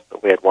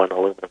 We had one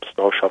aluminum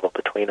snow shovel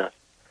between us,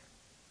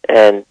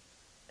 and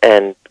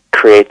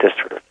create this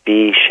sort of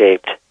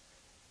V-shaped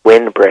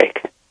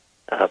windbreak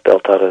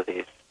built out of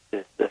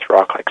this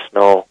rock-like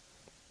snow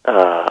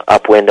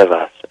upwind of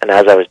us. And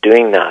as I was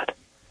doing that,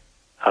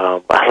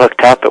 I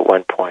looked up at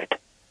one point,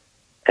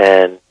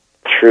 and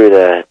through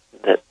the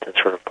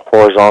sort of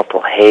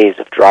horizontal haze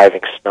of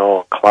driving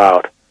snow and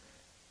cloud,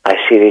 I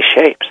see these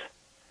shapes,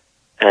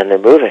 and they're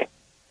moving,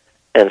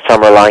 and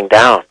some are lying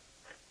down,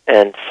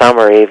 and some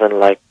are even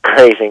like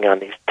grazing on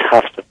these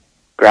tufts of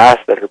grass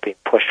that are being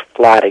pushed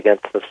flat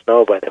against the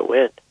snow by the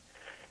wind.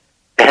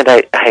 And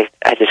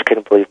I just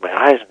couldn't believe my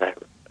eyes, and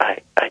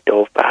I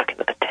dove back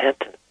into the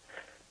tent and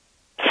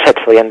said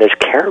to Leanne, "There's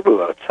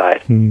caribou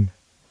outside."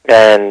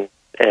 And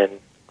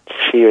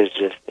she was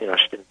just,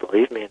 she didn't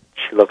believe me, and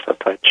she looks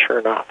outside. Sure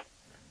enough,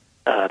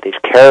 these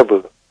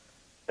caribou,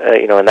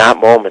 in that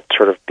moment,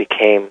 sort of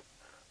became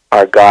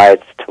our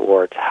guides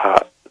towards how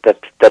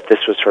that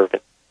this was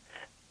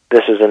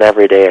this was an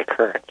everyday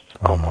occurrence,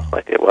 almost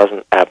like it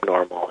wasn't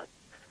abnormal,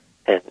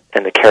 and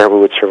the caribou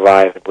would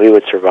survive, and we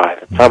would survive,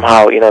 and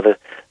somehow,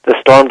 the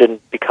storm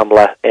didn't become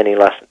any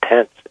less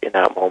intense in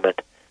that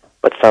moment,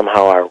 but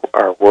somehow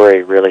our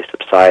worry really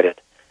subsided,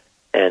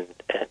 and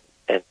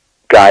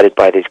guided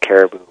by these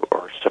caribou,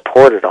 or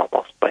supported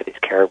almost by these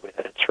caribou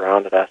that had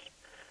surrounded us,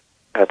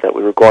 that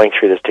we were going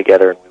through this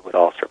together and we would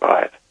all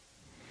survive.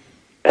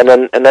 And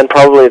then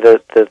probably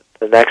the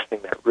next thing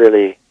that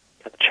really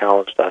kind of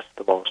challenged us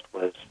the most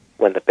was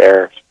when the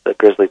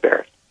grizzly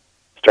bears,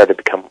 started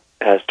to come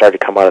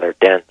out of their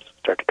dens,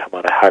 started to come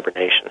out of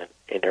hibernation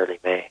in early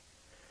May.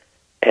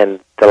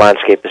 And the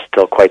landscape is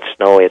still quite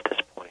snowy at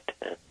this point,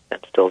 and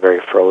still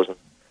very frozen.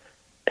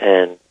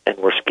 And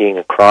we're skiing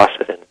across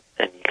it,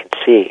 and you can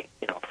see,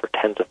 for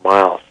tens of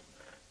miles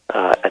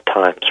at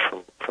times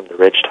from the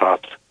ridge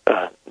tops,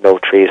 no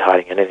trees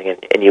hiding anything,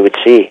 and you would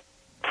see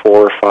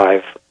 4 or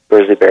 5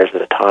 grizzly bears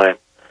at a time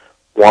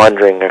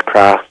wandering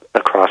across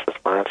this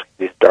landscape,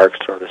 these dark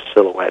sort of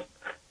silhouette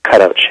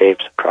cutout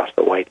shapes across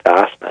the white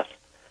vastness.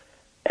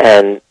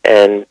 And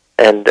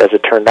as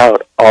it turned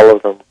out, all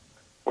of them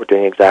were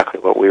doing exactly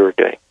what we were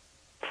doing,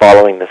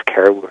 following this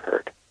caribou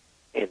herd.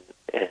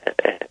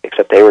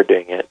 Except they were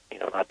doing it,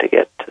 not to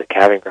get to the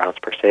calving grounds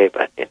per se,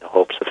 but in the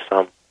hopes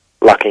of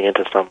lucking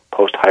into some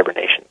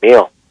post-hibernation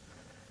meal.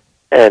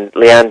 And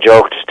Leanne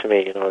joked to me,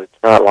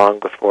 it's not long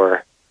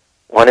before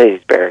one of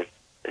these bears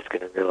is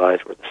going to realize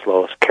we're the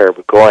slowest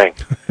caribou going.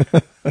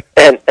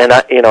 and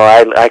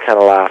I kind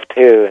of laughed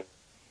too.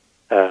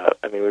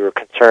 And we were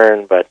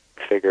concerned, but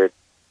figured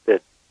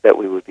that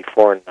we would be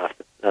foreign enough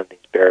that none of these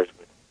bears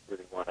would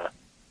really want to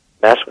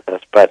mess with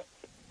us. But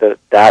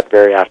that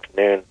very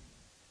afternoon,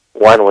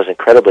 one was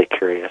incredibly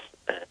curious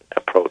and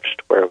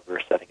approached where we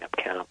were setting up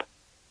camp,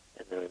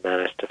 and then we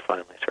managed to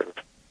finally sort of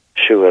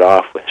shoo it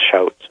off with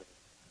shouts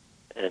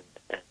and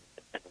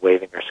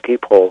waving our ski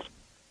poles.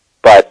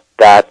 But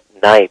that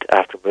night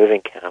after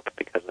moving camp,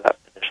 because of that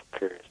initial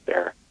curious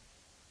bear,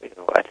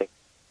 I think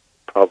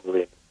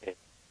probably in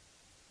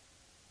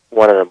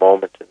one of the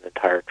moments in the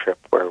entire trip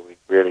where we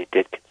really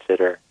did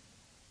consider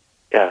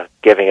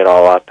giving it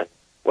all up, and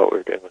what we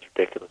were doing was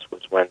ridiculous,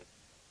 was when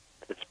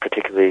this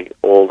particularly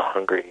old,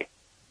 hungry,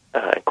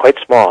 and quite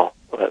small,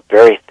 but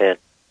very thin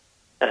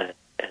and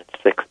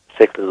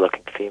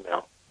sickly-looking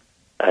female,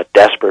 a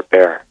desperate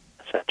bear,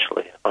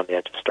 essentially, on the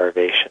edge of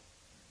starvation,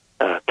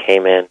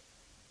 came in,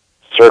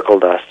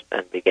 circled us,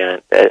 and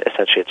began,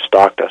 essentially it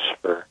stalked us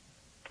for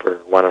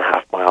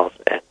 1.5 miles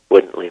and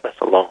wouldn't leave us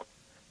alone,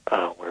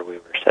 where we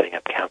were setting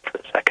up camp for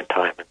the second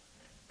time.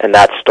 And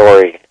that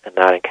story and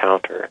that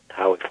encounter and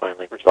how we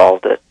finally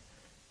resolved it,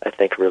 I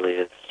think really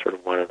is sort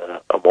of one of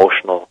the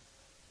emotional,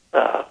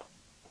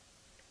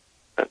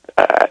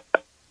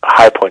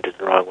 high point is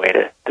the wrong way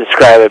to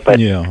describe it, but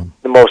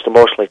the most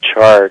emotionally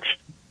charged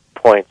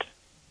point,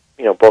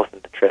 both in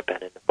the trip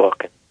and in the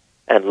book,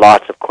 and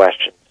lots of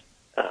questions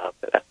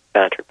that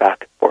bantered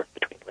back and forth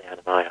between Leanne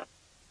and I on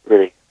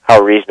really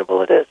how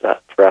reasonable it is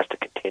for us to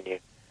continue,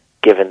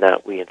 given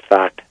that we in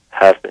fact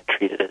have been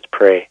treated as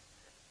prey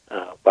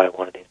by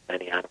one of these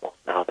many animals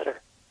now that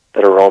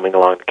are roaming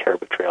along the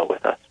Caribou Trail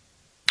with us.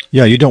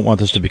 Yeah, you don't want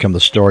this to become the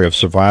story of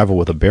survival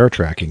with a bear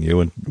tracking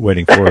you and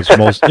waiting for its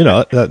most,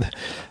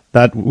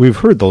 that we've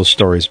heard those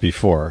stories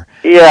before.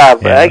 Yeah,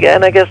 but I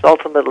guess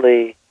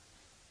ultimately,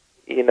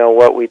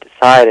 what we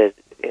decided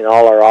in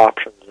all our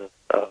options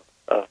of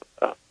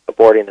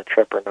aborting the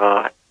trip or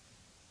not,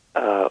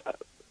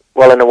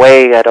 well, in a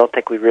way, I don't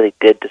think we really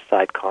did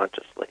decide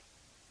consciously,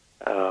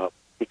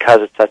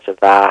 because it's such a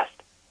vast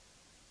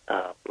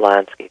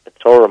landscape and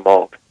so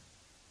remote,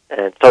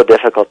 and so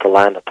difficult to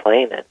land a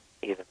plane in,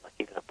 even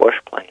a bush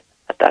plane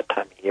at that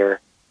time of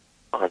year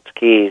on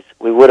skis.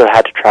 We would have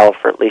had to travel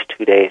for at least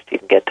 2 days to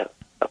even get to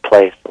a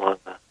place along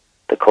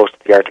the coast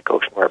of the Arctic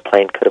Ocean where a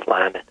plane could have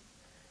landed.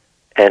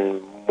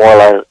 And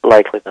more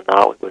likely than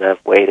not, we would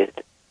have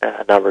waited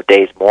a number of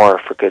days more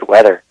for good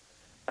weather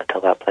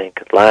until that plane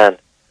could land.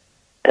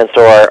 And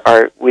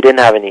so we didn't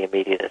have any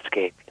immediate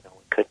escape. You know,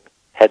 we couldn't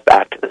head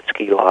back to the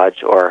ski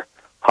lodge or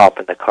hop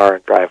in the car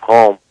and drive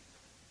home.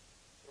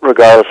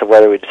 Regardless of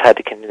whether we just had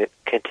to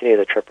continue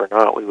the trip or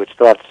not, we would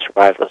still have to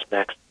survive those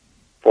next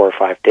 4 or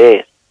 5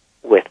 days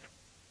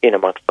in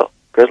amongst the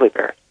grizzly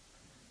bears.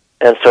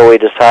 And so we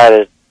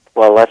decided,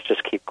 well, let's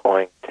just keep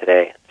going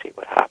today and see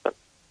what happens.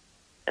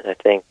 And I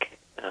think,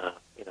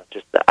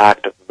 just the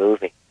act of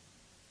moving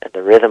and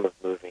the rhythm of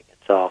moving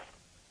itself,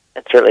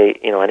 and certainly,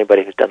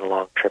 anybody who's done a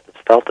long trip has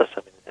felt this.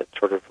 I mean, it's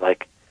sort of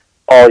like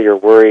all your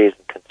worries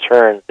and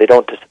concerns, they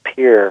don't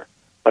disappear,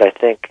 but I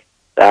think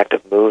the act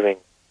of moving,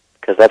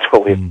 because that's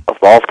what we've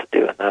evolved to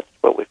do, and that's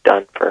what we've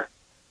done for,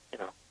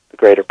 the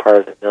greater part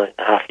of the 1.5 million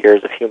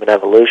years of human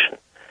evolution.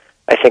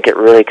 I think it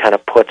really kind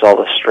of puts all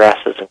the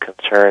stresses and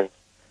concerns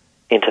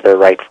into their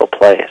rightful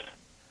place.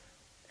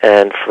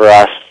 And for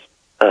us,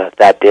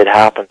 that did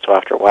happen. So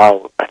after a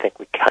while, I think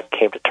we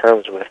came to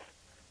terms with,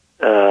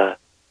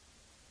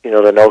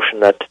 the notion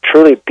that to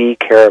truly be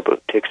caribou,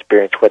 to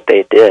experience what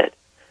they did,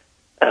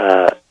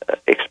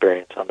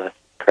 experience on this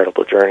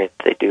incredible journey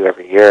that they do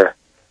every year,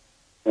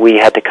 we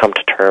had to come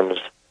to terms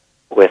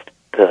with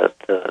the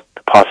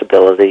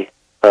possibility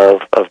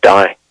of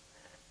dying.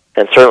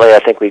 And certainly I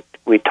think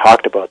we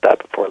talked about that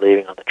before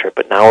leaving on the trip,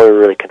 but now we're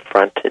really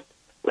confronted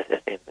with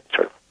it in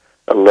sort of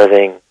a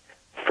living,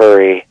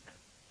 furry,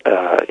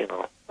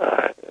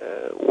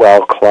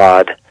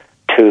 well-clawed,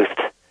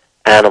 toothed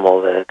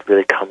animal that had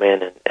really come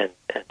in and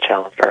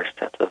challenged our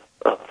sense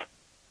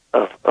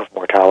of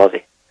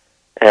mortality.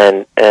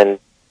 And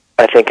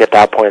I think at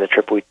that point in the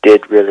trip we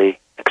did really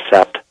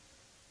accept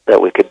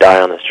that we could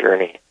die on this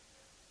journey.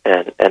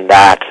 And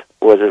that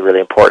was a really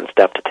important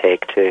step to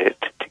take to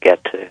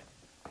get to,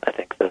 I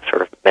think, the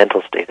sort of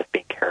mental state of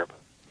being caribou.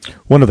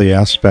 One of the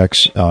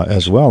aspects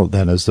as well,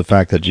 then, is the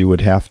fact that you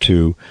would have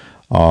to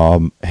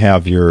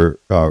have your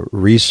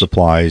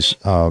resupplies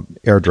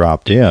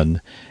airdropped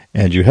in,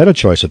 and you had a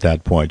choice at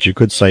that point. You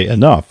could say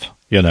enough,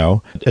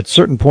 At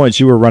certain points,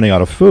 you were running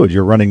out of food.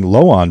 You're running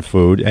low on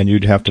food, and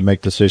you'd have to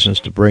make decisions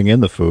to bring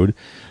in the food.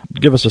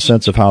 Give us a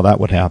sense of how that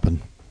would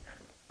happen.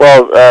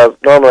 Well,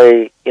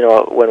 normally,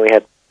 when we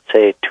had,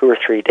 say, 2 or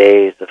 3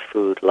 days of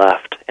food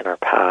left in our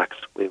packs,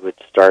 we would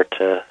start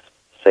to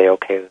say,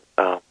 okay,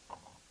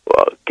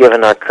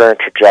 given our current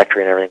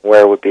trajectory and everything,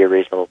 where would be a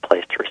reasonable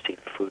place to receive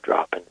a food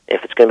drop? And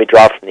if it's going to be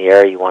dropped from the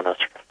air, you want to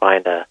sort of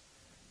find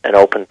an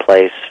open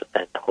place,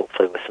 and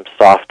hopefully with some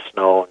soft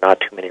snow, not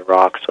too many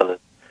rocks, so that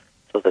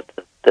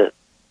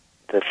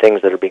the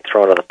things that are being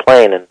thrown on the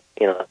plane, and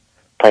the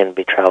plane would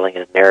be traveling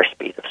at an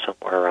airspeed of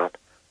somewhere around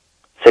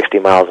 60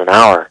 miles an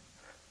hour.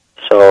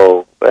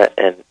 So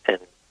and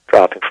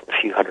dropping from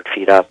a few hundred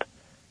feet up,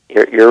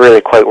 you're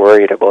really quite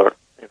worried about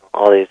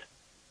all these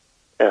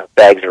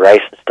bags of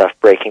rice and stuff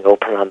breaking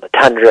open on the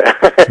tundra.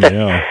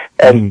 Yeah.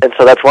 and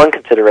so that's one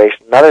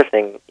consideration. Another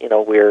thing,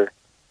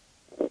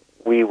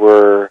 we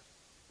were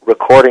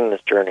recording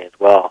this journey as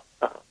well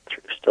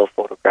through still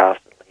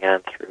photographs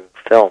and through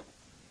film.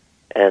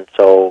 And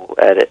so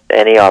at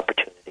any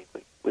opportunity,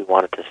 we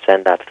wanted to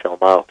send that film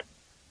out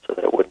so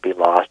that it wouldn't be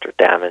lost or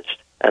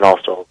damaged, and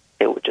also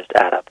it would just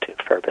add up to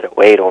a fair bit of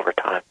weight over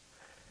time.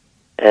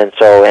 And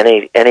so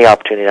any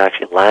opportunity to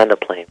actually land a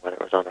plane, whether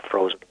it was on a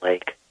frozen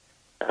lake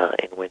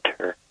in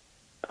winter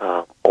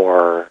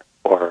or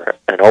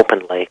an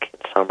open lake in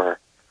summer,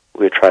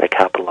 we would try to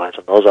capitalize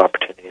on those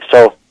opportunities.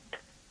 So,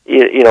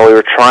 we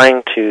were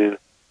trying to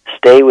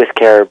stay with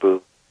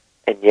caribou,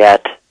 and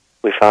yet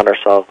we found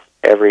ourselves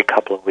every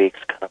couple of weeks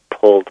kind of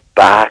pulled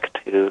back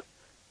to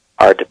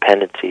our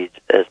dependencies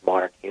as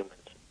modern humans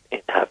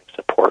in having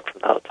support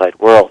from the outside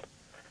world.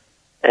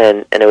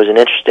 And it was an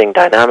interesting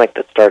dynamic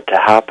that started to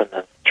happen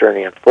as the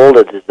journey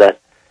unfolded, is that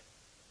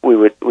we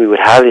would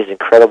have these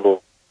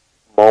incredible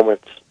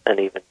moments, and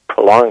even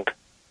prolonged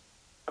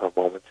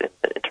moments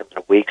in terms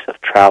of weeks of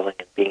traveling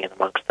and being in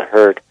amongst the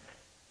herd.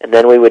 And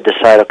then we would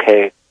decide,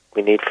 okay,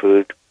 we need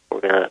food,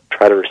 we're going to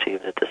try to receive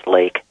it at this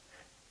lake.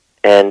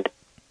 And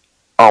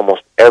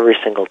almost every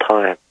single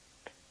time,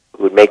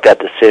 we would make that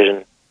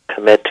decision,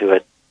 commit to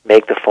it,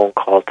 make the phone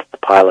call to the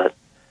pilot,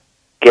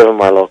 give him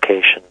our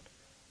location,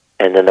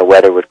 and then the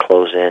weather would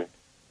close in,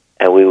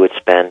 and we would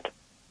spend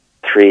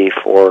 3,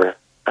 4,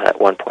 at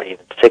one point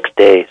even 6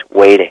 days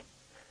waiting.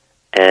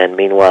 And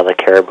meanwhile, the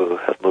caribou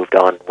have moved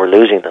on. We're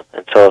losing them.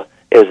 And so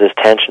it was this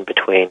tension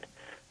between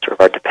sort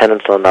of our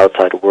dependence on the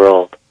outside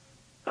world,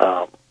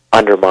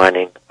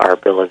 undermining our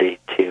ability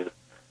to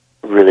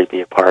really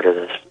be a part of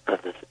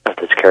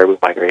this caribou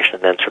migration,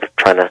 and then sort of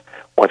trying to,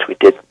 once we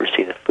did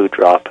receive the food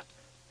drop,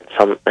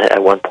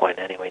 at one point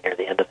anyway, near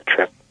the end of the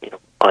trip,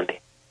 on the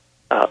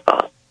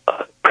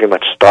pretty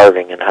much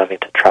starving and having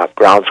to trap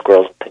ground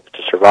squirrels and things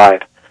to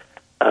survive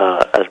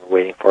as we're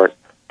waiting for it,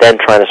 then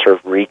trying to sort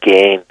of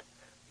regain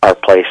our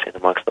place in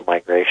amongst the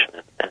migration,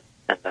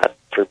 and that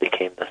sort of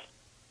became this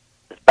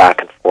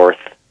back and forth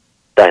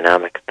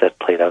dynamic that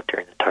played out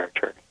during the entire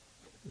journey.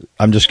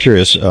 I'm just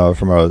curious,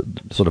 from a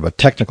sort of a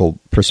technical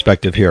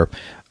perspective here,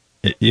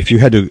 if you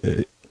had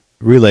to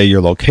relay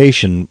your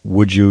location,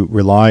 would you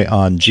rely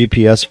on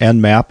GPS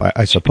and map,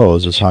 I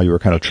suppose, is how you were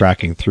kind of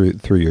tracking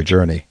through your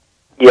journey?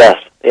 Yes.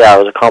 Yeah, it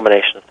was a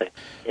combination of things.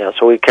 Yeah,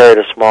 so we carried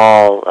a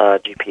small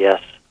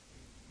GPS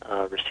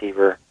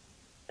receiver,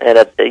 and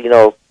at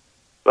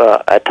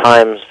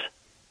times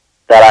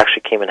that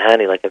actually came in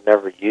handy. Like, I've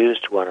never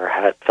used one or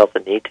had felt the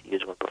need to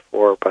use one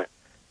before, but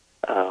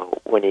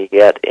when you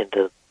get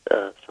into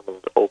some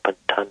of the open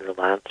tundra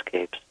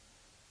landscapes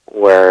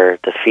where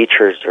the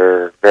features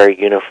are very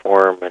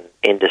uniform and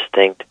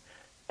indistinct,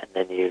 and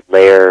then you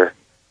layer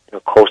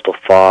coastal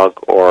fog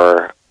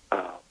or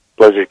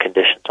blizzard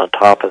conditions on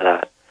top of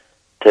that,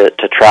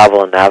 to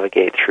travel and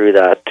navigate through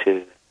that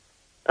to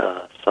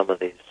some of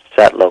these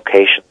set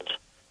locations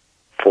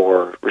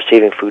for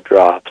receiving food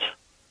drops,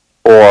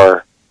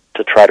 or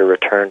to try to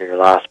return to your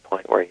last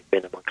point where you've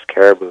been amongst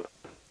caribou.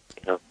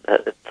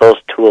 Those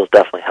tools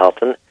definitely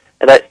helped. And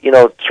that,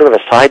 sort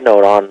of a side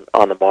note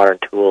on the modern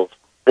tools,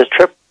 this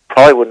trip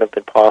probably wouldn't have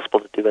been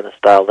possible to do in the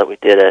style that we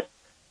did it,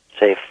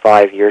 say,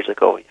 5 years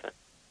ago even.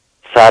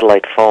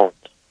 Satellite phones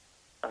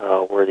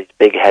were these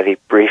big, heavy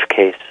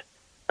briefcase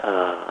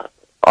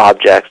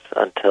objects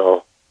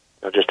until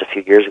just a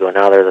few years ago.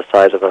 Now they're the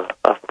size of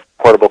a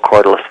portable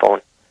cordless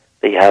phone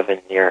that you have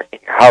in your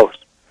house.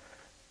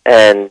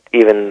 And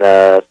even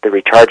the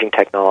recharging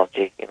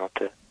technology,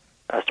 to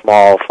a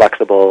small,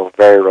 flexible,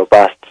 very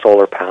robust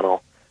solar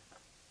panel,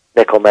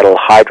 nickel metal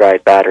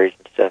hydride batteries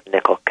instead of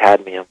nickel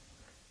cadmium,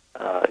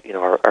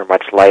 are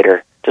much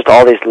lighter. Just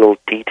all these little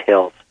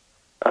details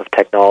of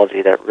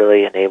technology that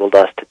really enabled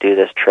us to do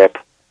this trip,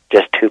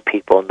 just two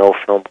people, no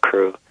film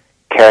crew,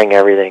 carrying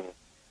everything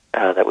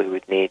that we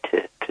would need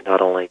to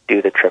not only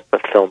do the trip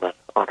but film it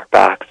on our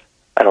backs.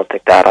 I don't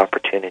think that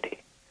opportunity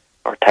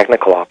or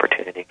technical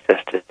opportunity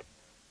existed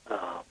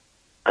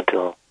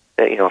until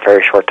a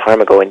very short time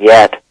ago. And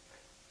yet,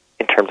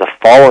 in terms of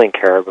following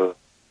caribou,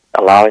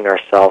 allowing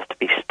ourselves to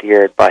be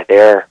steered by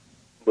their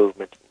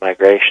movements and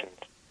migrations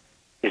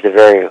is a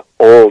very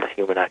old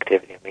human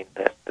activity. I mean,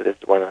 that is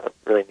one of the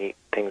really neat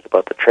things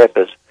about the trip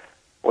is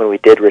when we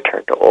did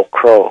return to Old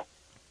Crow,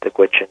 the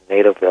Gwich'in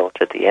native village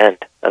at the end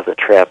of the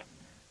trip,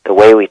 the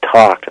way we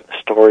talked and the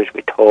stories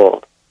we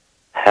told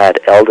had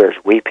elders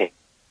weeping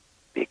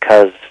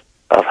because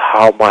of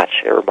how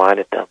much it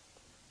reminded them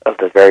of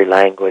the very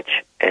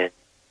language and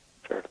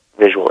sort of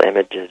visual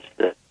images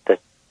that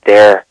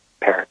their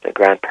parents and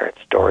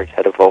grandparents' stories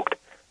had evoked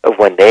of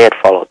when they had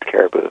followed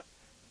caribou,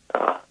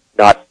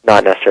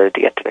 not necessarily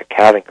to get to their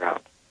calving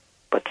grounds,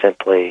 but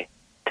simply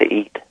to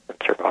eat and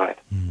survive.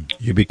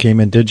 You became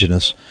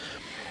indigenous.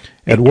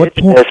 At what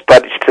point?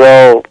 But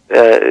still,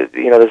 this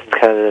is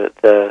kind of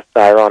the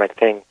ironic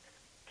thing,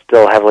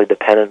 still heavily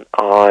dependent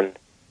on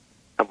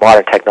a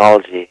modern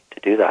technology to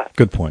do that.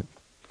 Good point.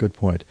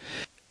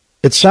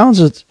 It sounds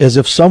as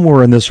if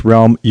somewhere in this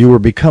realm you were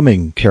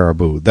becoming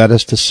caribou. That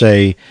is to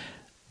say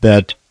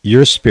that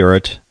your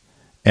spirit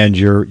and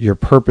your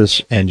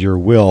purpose and your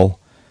will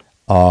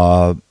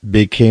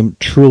became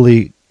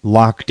truly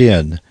locked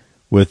in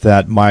with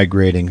that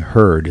migrating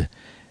herd.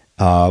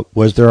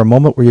 Was there a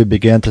moment where you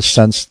began to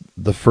sense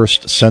the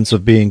first sense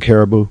of being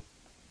caribou?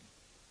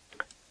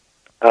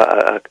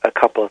 A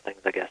couple of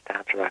things, I guess, to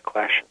answer that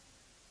question.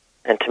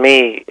 And to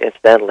me,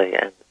 incidentally,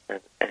 and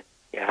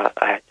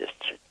I just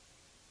should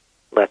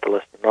let the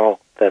listener know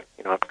that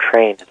I'm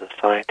trained as a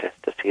scientist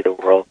to see the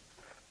world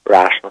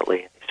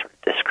rationally in these sort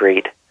of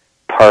discrete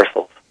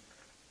parcels,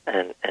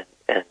 and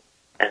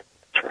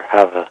sort of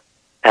have a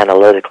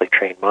analytically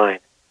trained mind.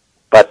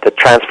 But the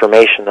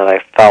transformation that I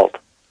felt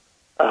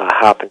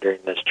happened during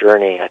this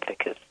journey, I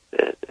think, and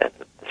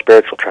the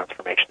spiritual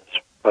transformation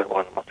is probably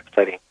one of the most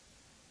exciting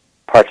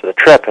parts of the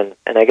trip. And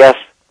I guess,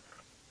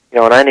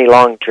 on any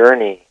long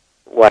journey,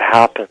 what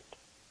happens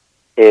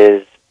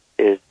is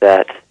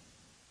that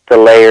the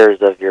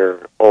layers of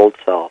your old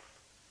self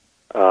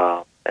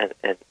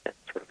and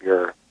sort of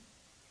your,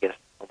 I guess,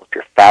 almost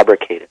your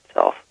fabricated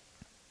self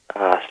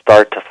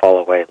start to fall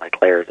away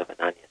like layers of an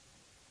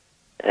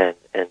onion.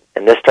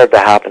 And this started to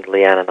happen to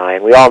Leanne and I,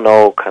 and we all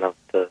know kind of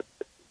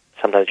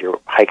sometimes you're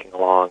hiking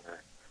along or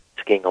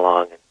skiing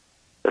along, and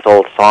this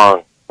old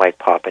song might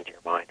pop into your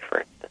mind,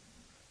 for instance,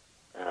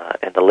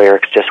 and the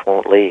lyrics just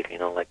won't leave.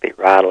 Like they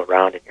rattle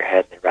around in your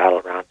head, and they rattle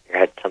around in your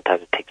head.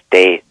 Sometimes it takes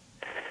days.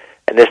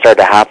 And this started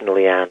to happen to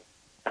Leanne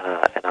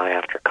and I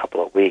after a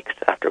couple of weeks,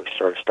 after we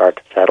sort of started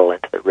to settle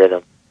into the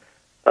rhythm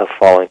of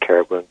following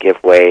caribou and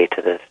give way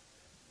to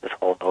this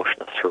whole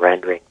notion of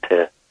surrendering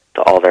to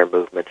all their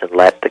movements and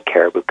let the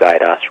caribou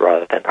guide us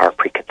rather than our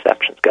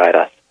preconceptions guide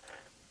us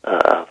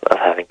of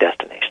having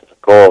destinations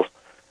and goals.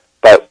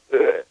 But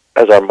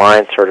as our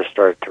minds sort of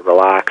started to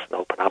relax and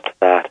open up to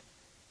that,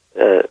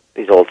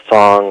 these old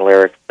song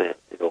lyrics,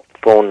 these old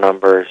phone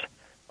numbers,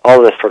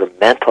 all this sort of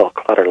mental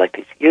clutter, like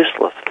these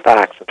useless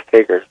facts and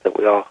figures that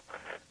we all,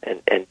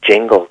 and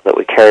jingles that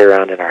we carry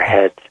around in our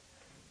heads,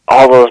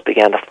 all those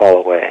began to fall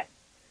away.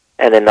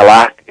 And in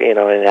the in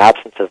the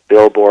absence of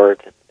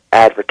billboards and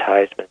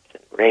advertisements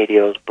and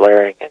radios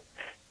blaring and,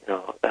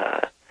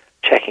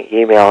 checking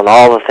email and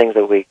all the things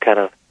that we kind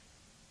of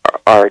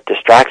are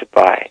distracted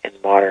by in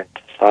modern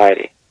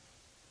society.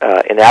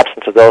 In the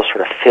absence of those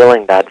sort of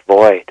filling that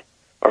void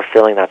or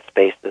filling that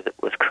space that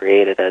was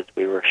created as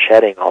we were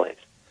shedding all these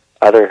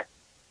other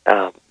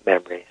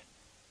memories,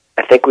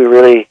 I think we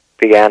really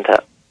began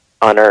to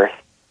unearth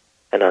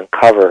and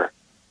uncover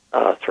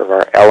sort of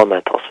our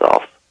elemental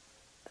self.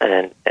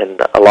 And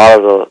a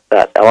lot of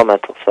that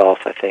elemental self,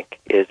 I think,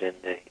 is in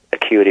the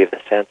acuity of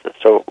the senses.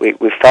 So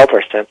we felt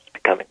our senses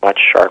becoming much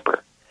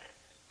sharper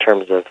in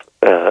terms of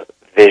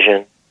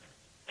vision,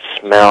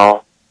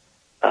 smell,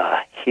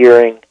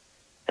 hearing.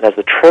 And as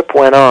the trip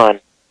went on,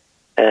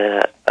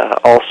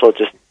 also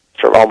just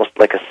sort of almost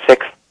like a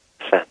sixth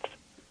sense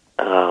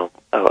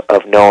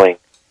of knowing.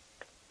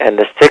 And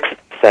the sixth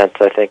sense,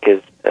 I think,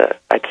 is,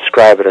 I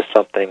describe it as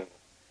something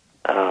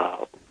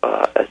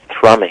as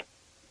thrumming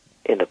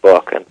in the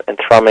book. And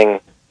thrumming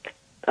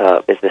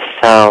is the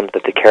sound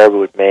that the caribou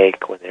would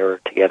make when they were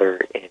together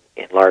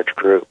in large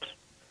groups.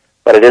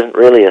 But it isn't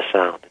really a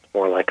sound. It's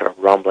more like a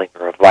rumbling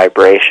or a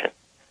vibration.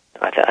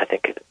 I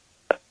think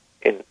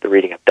in the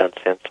reading I've done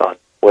since on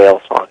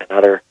whale song and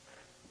other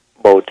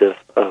modes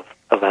of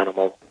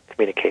animal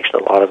communication,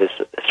 a lot of it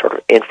is sort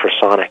of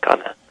infrasonic on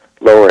the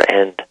lower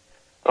end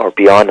or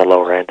beyond the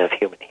lower end of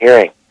human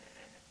hearing.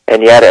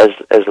 And yet, as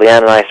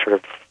Leanne and I sort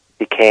of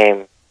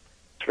became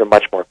sort of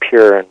much more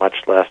pure and much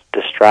less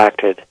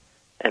distracted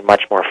and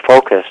much more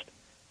focused,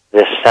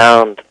 this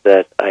sound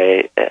that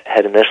I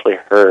had initially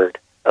heard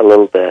a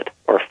little bit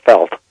or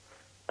felt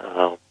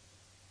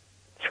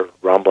sort of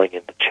rumbling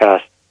in the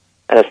chest.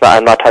 And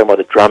I'm not talking about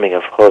the drumming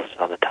of hooves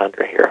on the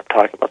tundra here. I'm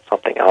talking about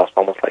something else,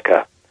 almost like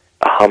a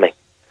humming,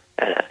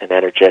 an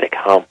energetic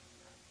hum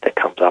that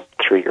comes up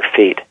through your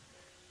feet.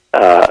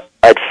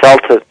 I'd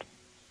felt it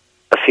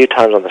a few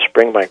times on the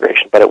spring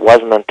migration, but it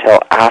wasn't until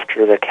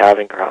after the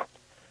calving ground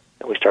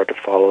that we started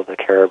to follow the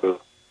caribou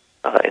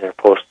in their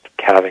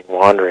post-calving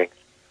wanderings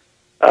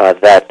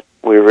that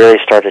we really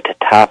started to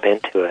tap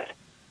into it,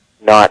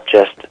 not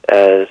just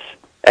as,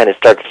 and it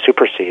started to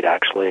supersede,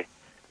 actually,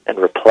 and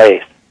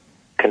replace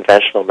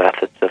conventional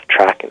methods of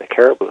tracking the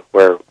caribou,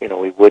 where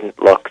we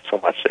wouldn't look so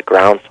much at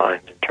ground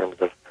signs in terms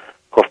of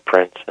hoof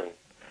prints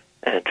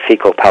and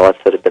fecal pellets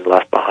that had been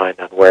left behind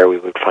on where we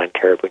would find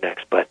caribou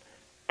next. But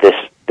this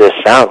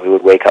sound, we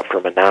would wake up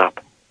from a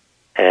nap,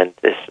 and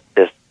this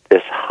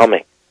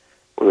humming,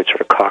 we would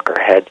sort of cock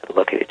our heads and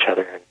look at each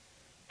other and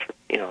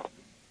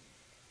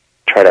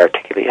try to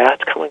articulate,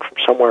 it's coming from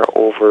somewhere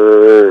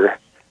over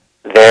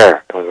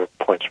there, and we would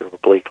point sort of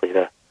obliquely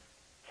to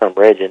some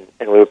ridge, and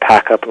we would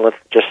pack up and let's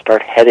just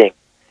start heading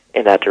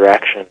in that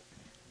direction.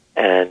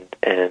 And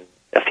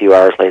a few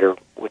hours later,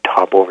 we'd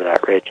hop over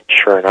that ridge, and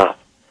sure enough,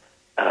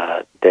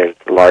 there's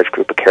a large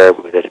group of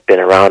caribou that had been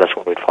around us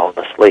when we'd fallen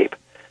asleep,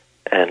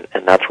 and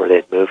that's where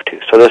they'd moved to.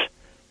 So this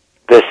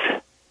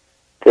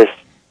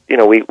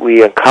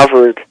we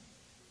uncovered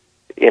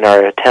in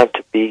our attempt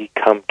to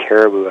become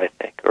caribou, I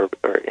think, or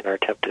in our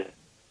attempt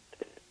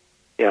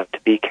to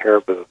be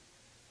caribou,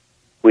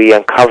 we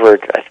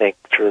uncovered, I think,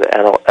 through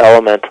the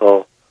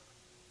elemental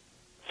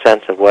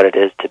sense of what it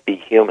is to be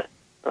human.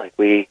 Like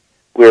we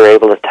were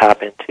able to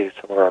tap into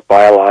some of our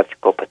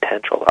biological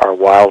potential, our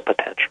wild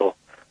potential,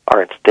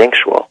 our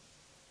instinctual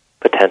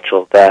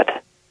potential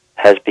that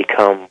has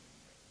become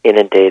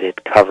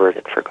inundated, covered,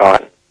 and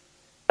forgotten,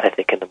 I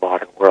think, in the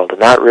modern world.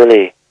 And that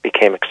really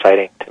became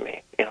exciting to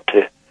me,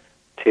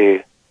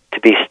 to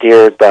be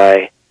steered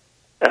by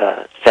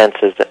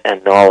senses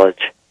and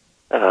knowledge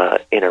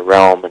in a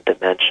realm and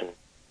dimension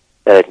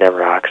that I'd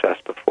never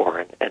accessed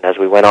before. And as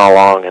we went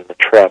along in the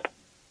trip,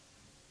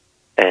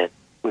 and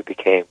we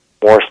became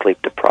more sleep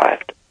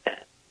deprived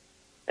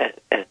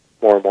and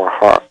more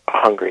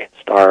hungry and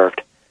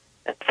starved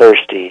and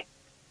thirsty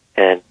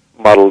and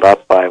muddled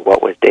up by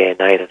what was day and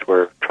night as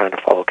we're trying to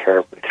follow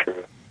caribou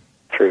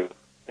through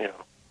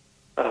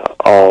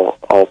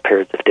all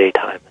periods of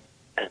daytime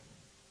and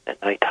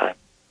nighttime.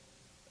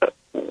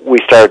 We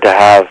started to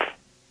have,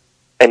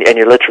 and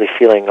you're literally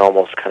feeling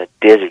almost kind of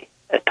dizzy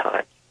at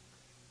times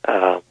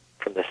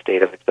from the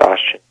state of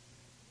exhaustion.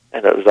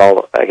 And it was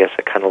all, I guess,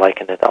 I kind of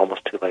likened it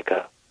almost to like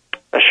a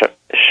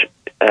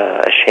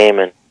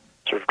shaman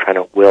sort of trying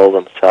to will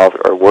themselves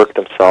or work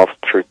themselves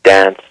through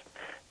dance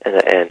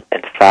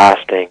and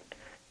fasting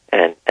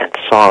and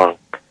song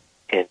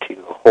into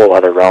a whole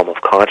other realm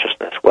of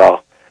consciousness.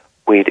 Well,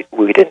 we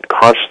didn't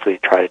consciously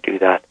try to do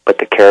that, but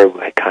the caribou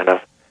had kind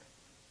of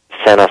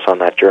sent us on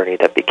that journey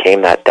that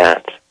became that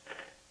dance.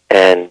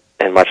 And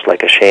much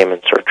like a shaman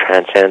sort of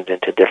transcends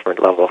into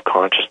different level of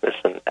consciousness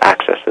and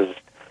accesses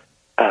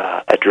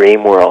a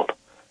dream world,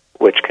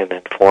 which can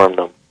inform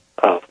them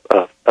of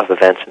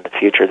events in the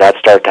future. That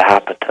started to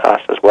happen to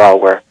us as well,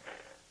 where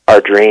our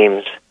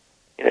dreams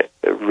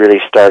really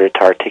started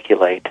to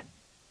articulate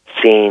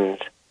scenes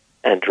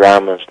and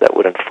dramas that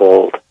would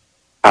unfold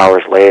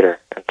hours later.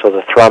 And so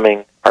the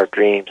thrumming, our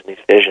dreams, and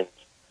these visions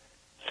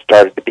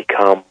started to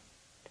become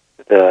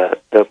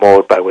the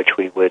mode by which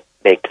we would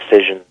make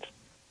decisions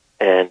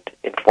and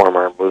inform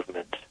our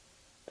movements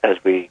as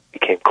we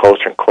became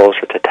closer and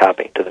closer to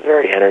tapping to the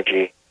very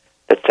energy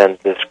that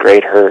sends this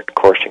great herd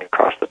coursing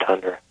across the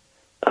tundra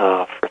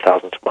for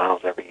thousands of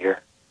miles every year.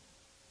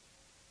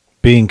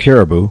 Being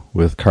Caribou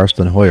with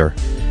Karsten Hoyer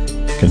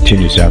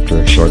continues after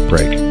a short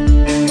break.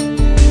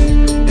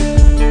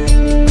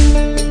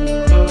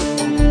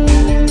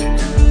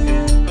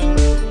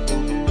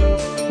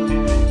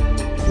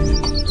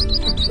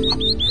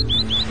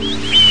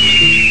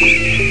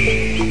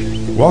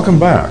 Welcome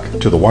back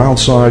to the Wild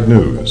Side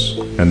News.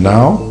 And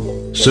now,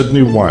 Sydney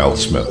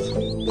Wildsmith.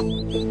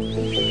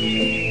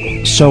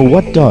 So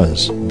what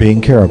does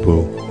being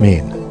Caribou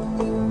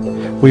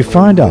mean? We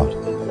find out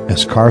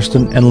as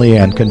Karsten and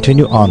Leanne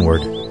continue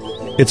onward.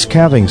 It's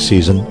calving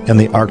season in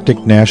the Arctic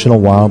National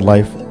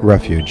Wildlife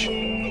Refuge,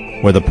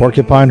 where the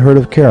porcupine herd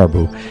of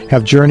caribou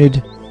have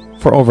journeyed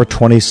for over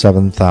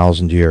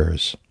 27,000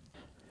 years.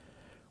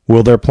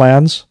 Will their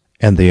plans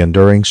and the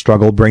enduring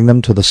struggle bring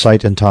them to the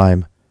site in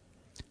time?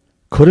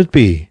 Could it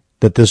be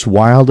that this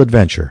wild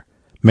adventure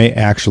may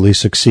actually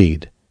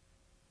succeed?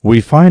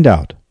 We find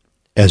out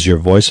as your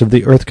Voice of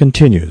the Earth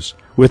continues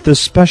with this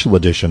special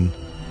edition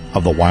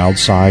of the Wild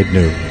Side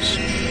News.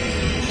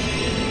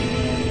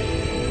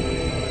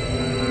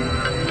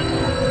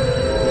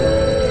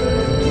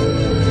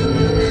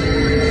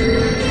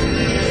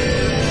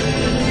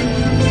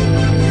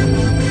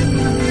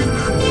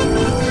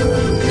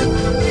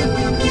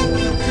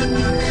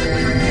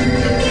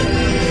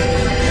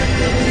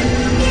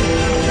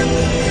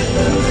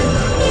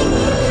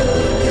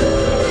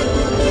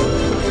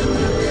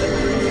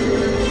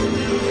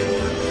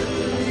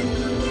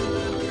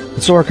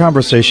 So our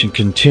conversation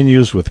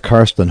continues with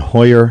Karsten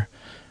Hoyer,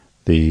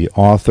 the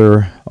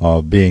author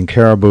of Being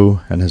Caribou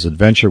and his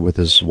adventure with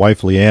his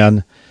wife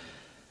Leanne,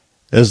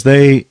 as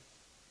they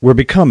were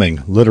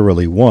becoming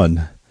literally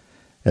one,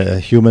 a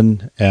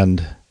human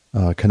and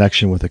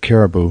connection with a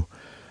caribou,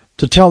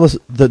 to tell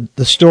the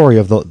story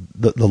of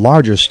the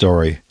larger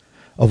story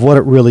of what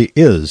it really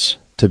is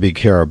to be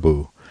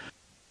caribou.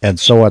 And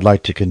so I'd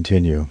like to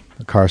continue.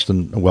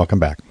 Karsten, welcome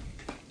back.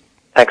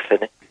 Thanks,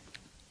 Sydney.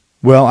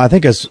 Well, I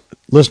think as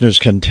listeners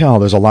can tell,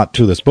 there's a lot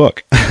to this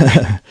book.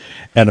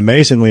 And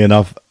amazingly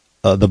enough,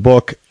 the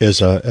book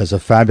is a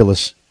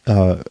fabulous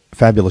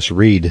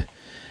read.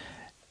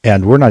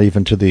 And we're not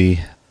even to the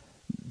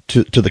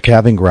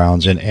calving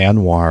grounds in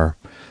ANWR.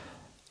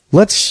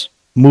 Let's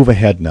move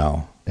ahead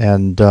now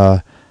and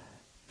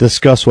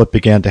discuss what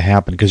began to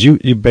happen, because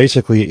you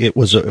basically it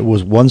was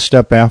one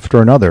step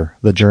after another.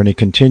 The journey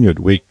continued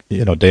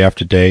day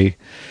after day,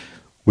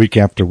 week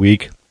after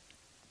week,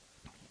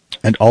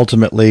 and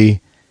ultimately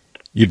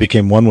you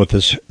became one with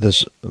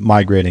this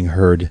migrating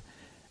herd.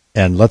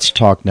 And let's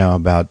talk now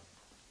about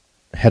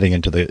heading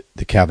into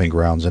the calving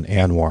grounds in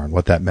ANWR and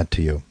what that meant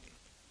to you.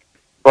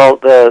 Well,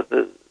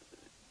 the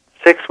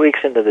 6 weeks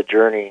into the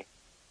journey,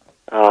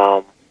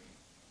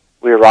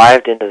 we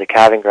arrived into the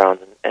calving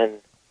grounds, and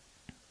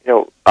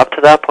up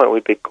to that point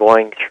we'd been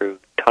going through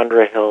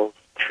tundra hills,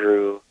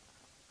 through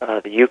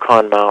the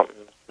Yukon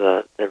Mountains,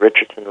 the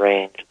Richardson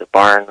Range, the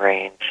Barn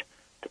Range,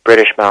 the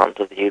British Mountains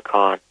of the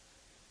Yukon,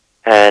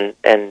 and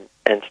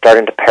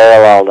starting to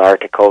parallel the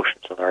Arctic Ocean.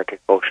 So the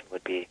Arctic Ocean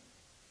would be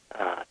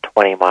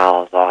 20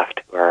 miles off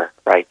to our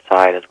right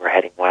side as we're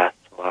heading west,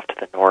 so off to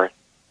the north.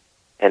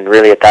 And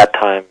really at that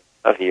time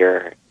of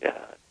year,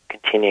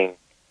 continuing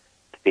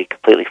to be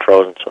completely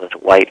frozen, so this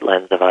white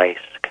lens of ice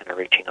kind of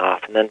reaching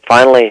off. And then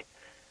finally,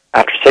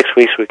 after 6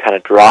 weeks, we kind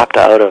of dropped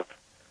out of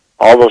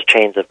all those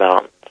chains of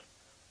mountains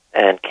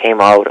and came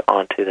out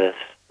onto this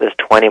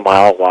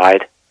 20-mile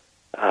wide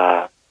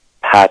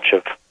patch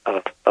of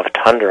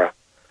tundra,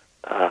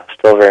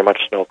 still very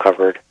much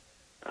snow-covered.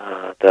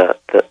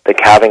 The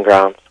calving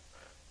grounds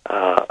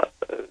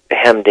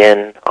hemmed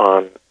in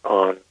on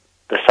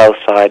the south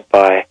side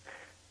by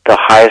the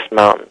highest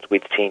mountains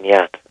we'd seen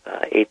yet,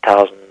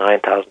 8,000,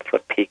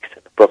 9,000-foot peaks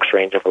in the Brooks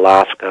Range of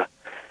Alaska,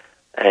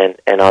 and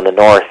on the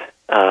north,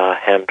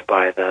 hemmed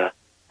by the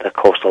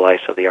coastal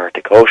ice of the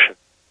Arctic Ocean.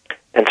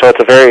 And so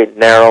it's a very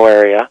narrow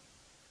area,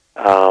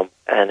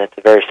 and it's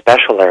a very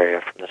special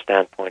area from the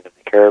standpoint of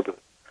the caribou.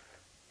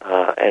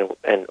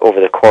 And over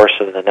the course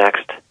of the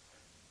next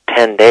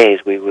 10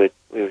 days, we would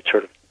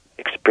sort of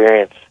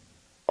experience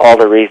all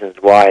the reasons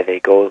why they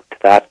go to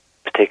that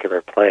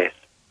particular place.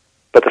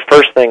 But the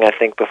first thing, I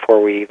think,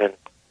 before we even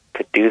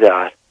could do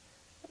that,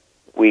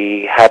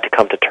 we had to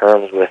come to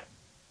terms with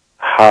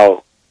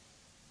how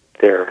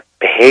their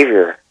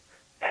behavior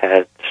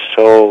had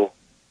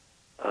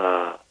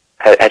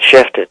had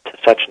shifted to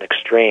such an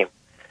extreme.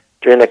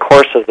 During the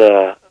course of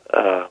the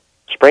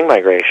spring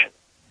migration,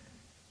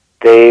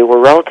 they were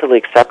relatively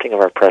accepting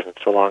of our presence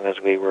so long as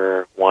we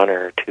were 100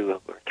 or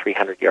 200 or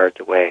 300 yards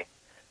away.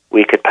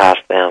 We could pass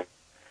them,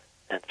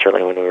 and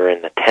certainly when we were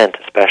in the tent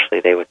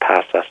especially, they would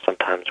pass us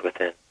sometimes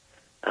within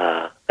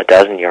a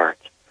dozen yards.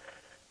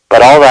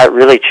 But all that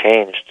really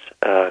changed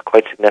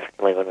quite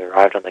significantly when we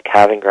arrived on the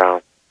calving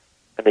ground,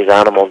 and these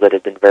animals that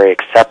had been very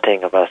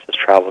accepting of us as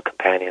travel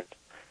companions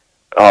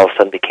all of a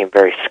sudden became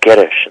very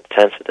skittish and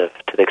sensitive,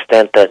 to the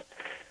extent that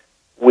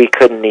we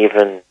couldn't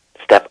even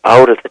step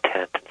out of the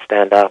tent and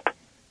stand up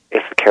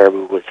if the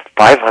caribou was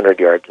 500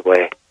 yards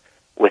away,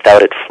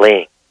 without it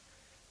fleeing.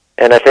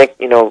 And I think,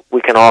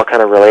 we can all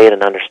kind of relate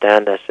and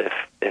understand this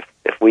if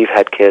we've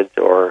had kids,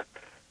 or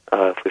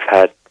if we've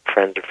had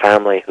friends or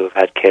family who have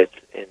had kids,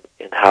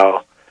 in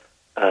how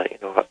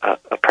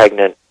a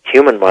pregnant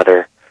human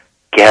mother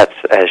gets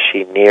as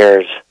she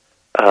nears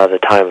the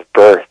time of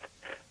birth.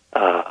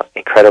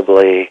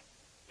 Incredibly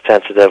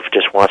sensitive,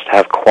 just wants to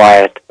have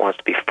quiet, wants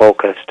to be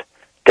focused,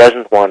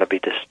 doesn't want to be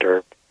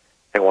disturbed,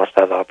 and wants to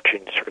have the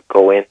opportunity to sort of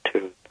go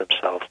into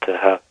themselves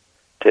to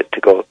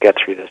go get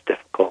through this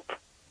difficult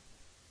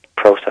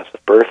process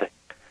of birthing.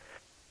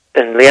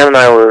 And Leanne and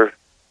I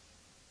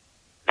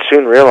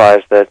soon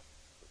realized that,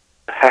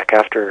 heck,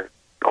 after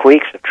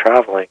weeks of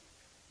traveling,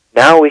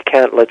 now we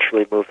can't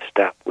literally move a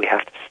step. We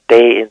have to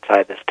stay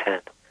inside this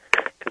tent,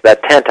 because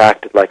that tent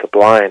acted like a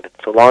blind. And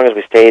so long as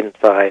we stayed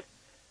inside,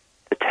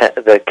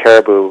 the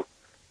caribou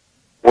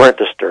weren't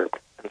disturbed.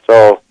 And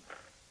so,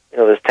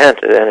 this tent,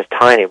 and it's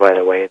tiny, by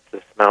the way. It's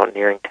this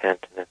mountaineering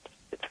tent, and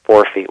it's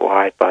 4 feet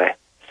wide by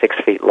 6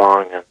 feet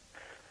long, and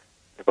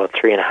about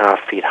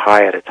 3.5 feet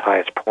high at its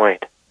highest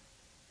point.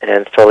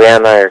 And so Leanne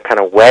and I are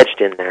kind of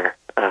wedged in there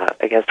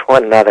against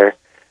one another,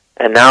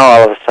 and now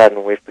all of a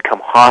sudden we've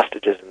become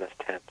hostages in this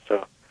tent.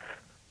 So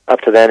up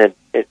to then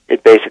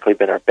it basically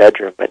been our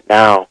bedroom, but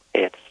now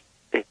it's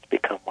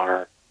become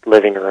our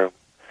living room,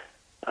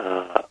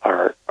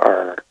 our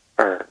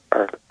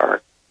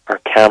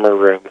camera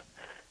room,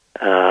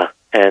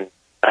 and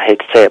I hate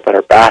to say it, but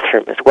our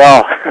bathroom as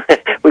well.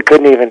 We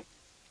couldn't even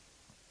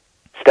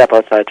step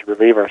outside to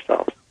relieve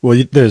ourselves.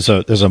 Well, there's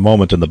a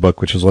moment in the book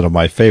which is one of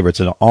my favorites,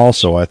 and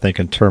also I think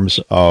in terms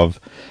of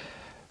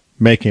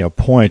making a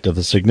point of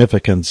the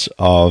significance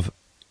of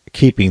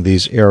keeping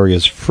these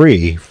areas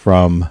free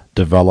from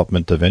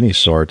development of any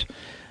sort,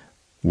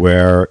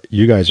 where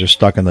you guys are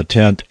stuck in the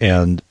tent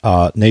and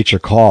nature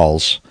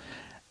calls,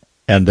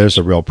 and there's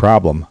a real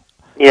problem.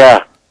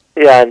 Yeah,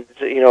 and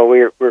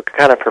we're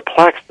kind of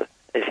perplexed,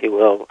 if you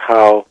will,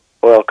 how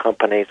oil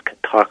companies can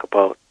talk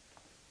about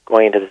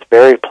going into this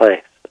very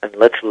place, and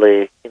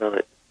literally,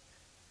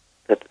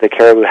 the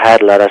caribou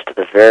had led us to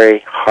the very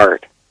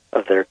heart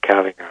of their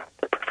calving ground,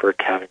 their preferred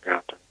calving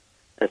ground.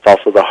 And it's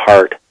also the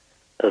heart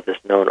of this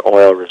known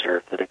oil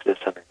reserve that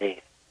exists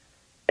underneath.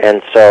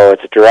 And so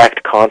it's a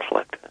direct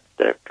conflict,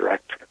 a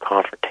direct sort of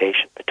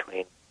confrontation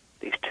between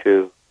these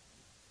two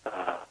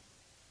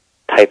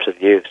types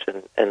of use.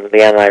 And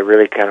Leanne and I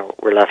really kind of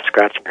were left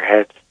scratching our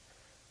heads,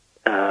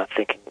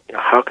 thinking,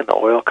 how can the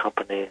oil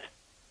companies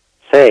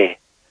say,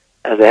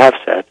 as they have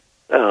said,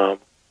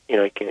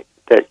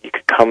 that you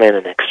could come in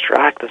and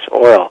extract this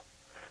oil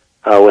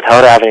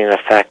without having an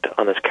effect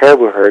on this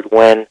caribou herd,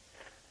 when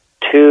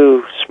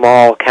two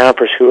small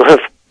campers who have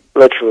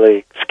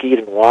literally skied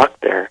and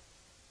walked there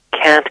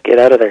can't get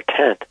out of their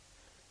tent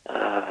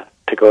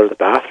to go to the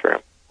bathroom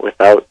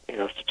without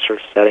sort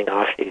of setting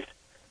off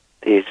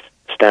these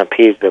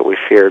stampedes that we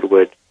feared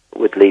would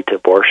lead to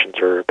abortions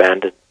or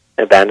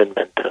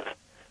abandonment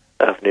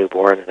of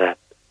newborn, and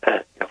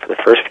that for the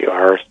first few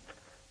hours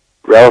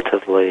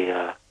relatively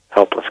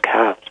helpless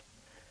calves.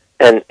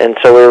 And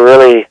so we were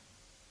really,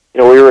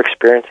 we were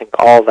experiencing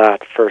all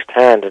that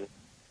firsthand,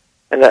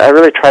 and I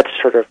really tried to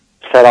sort of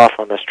set off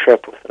on this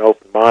trip with an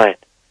open mind,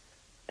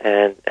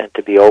 and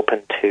to be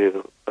open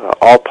to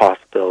all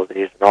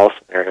possibilities and all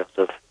scenarios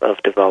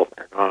of development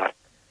or not.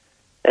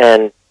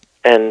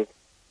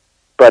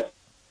 But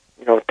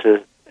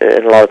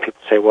and a lot of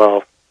people say,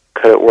 well,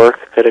 could it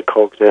work? Could it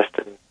coexist?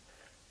 And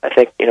I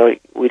think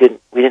we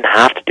didn't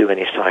have to do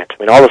any science. I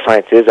mean, all the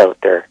science is out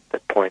there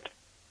that points,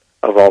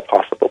 of all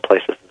possible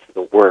places, this is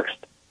the worst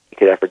you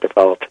could ever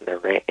develop in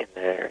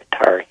their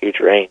entire huge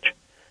range.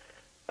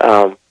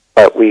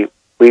 But we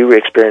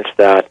experienced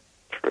that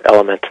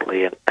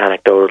elementally and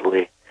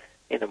anecdotally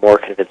in a more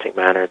convincing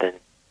manner than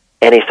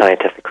any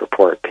scientific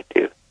report could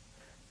do.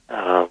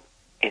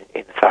 In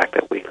the fact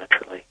that we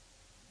literally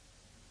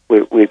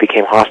we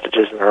became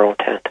hostages in our own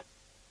tent.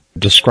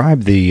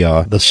 Describe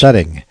the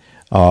setting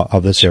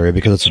of this area,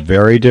 because it's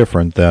very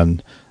different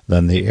than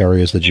the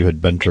areas that you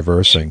had been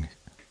traversing.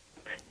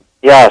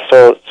 Yeah,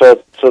 so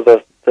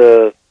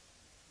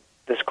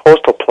this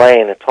coastal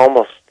plain, it's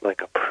almost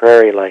like a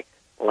prairie-like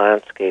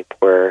landscape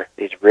where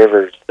these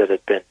rivers that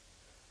had been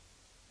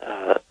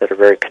that are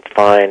very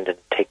confined and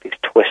take these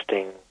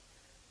twisting,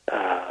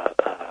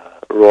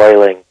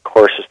 roiling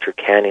courses through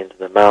canyons in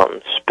the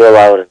mountains, spill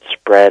out and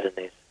spread in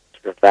these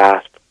sort of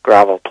vast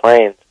gravel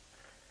plains.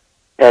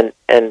 And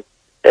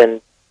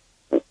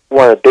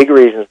one of the big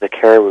reasons the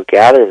caribou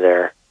gather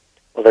there,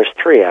 well, there's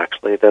three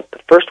actually. The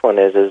first one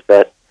is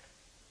that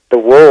the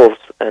wolves,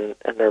 and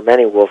there are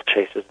many wolf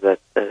chases that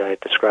I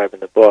describe in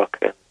the book,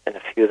 and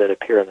a few that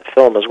appear in the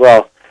film as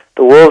well.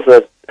 The wolves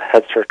that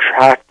had sort of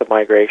tracked the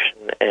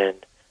migration and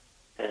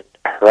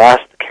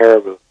harassed the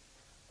caribou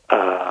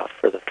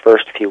for the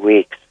first few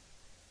weeks,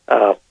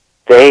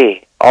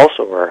 they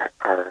also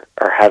are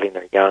having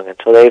their young, and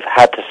so they've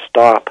had to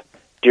stop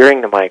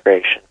during the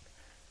migration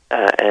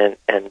and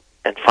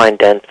find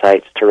den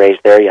sites to raise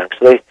their young.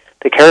 So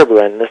the caribou,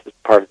 and this is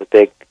part of the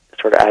big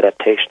sort of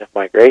adaptation of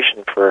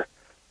migration for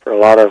a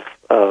lot of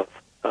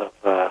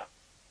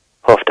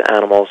hoofed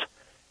animals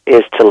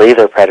is to leave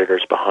their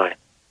predators behind.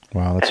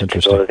 Wow, that's and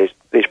interesting. to go to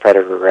these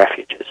predator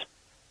refuges.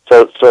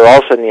 So all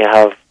of a sudden you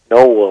have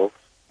no wolves,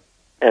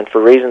 and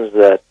for reasons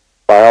that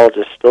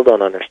biologists still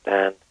don't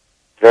understand,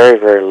 very,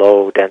 very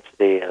low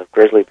density of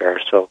grizzly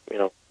bears. So,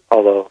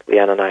 although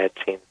Leanne and I had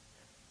seen,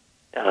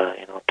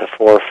 up to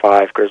 4 or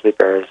 5 grizzly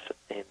bears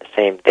in the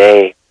same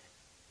day,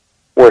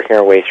 working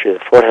our way through the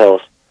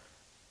foothills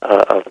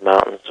of the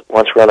mountains,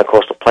 once we're on the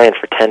coastal plain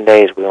for 10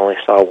 days, we only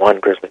saw 1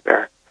 grizzly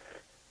bear.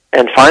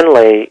 And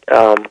finally,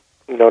 now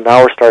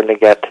we're starting to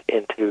get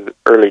into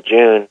early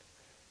June,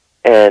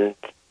 and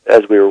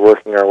as we were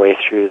working our way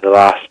through the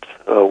last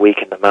week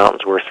in the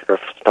mountains, we're sort of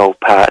snow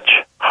patch,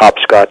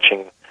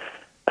 hopscotching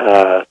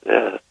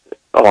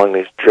along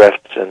these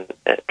drifts and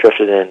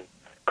drifted in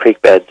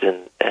creek beds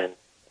and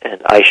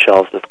ice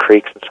shelves of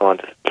creeks and so on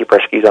to keep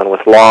our skis on,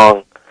 with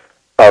long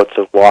bouts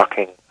of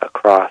walking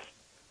across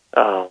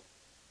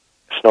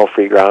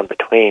snow-free ground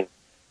between.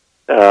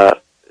 And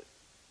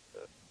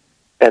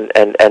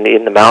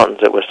in the mountains,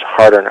 it was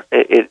harder.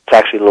 It's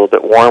actually a little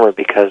bit warmer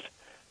because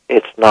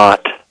it's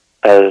not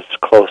as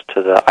close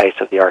to the ice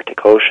of the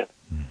Arctic Ocean.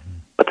 Mm-hmm.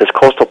 But this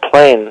coastal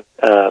plain,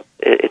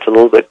 it's a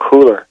little bit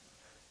cooler,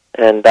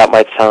 and that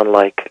might sound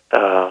like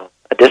a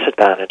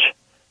disadvantage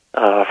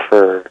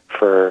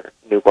for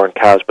newborn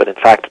cows, but in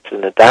fact it's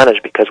an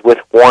advantage, because with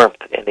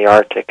warmth in the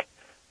Arctic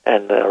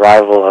and the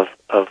arrival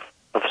of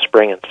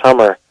spring and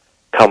summer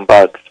come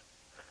bugs,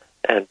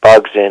 and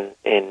bugs in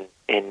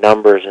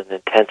numbers and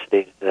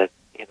intensities that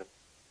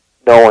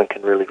no one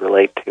can really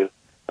relate to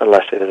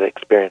unless they've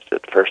experienced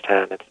it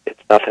firsthand.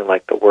 It's nothing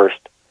like the worst.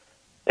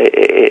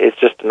 It's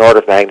just an order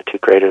of magnitude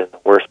greater than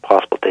the worst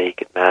possible day you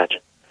could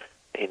imagine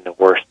in the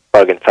worst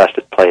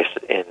bug-infested place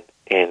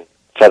in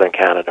southern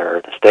Canada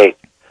or the States.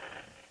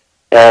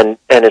 And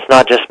it's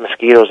not just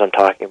mosquitoes I'm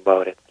talking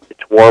about.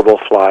 It's warble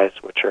flies,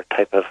 which are a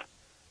type of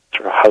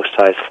sort of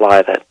house-sized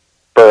fly that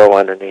burrow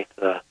underneath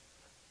the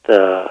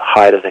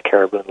hide of the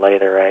caribou and lay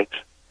their eggs.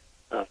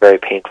 Very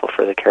painful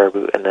for the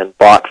caribou. And then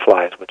bot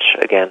flies, which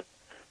again,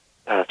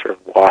 sort of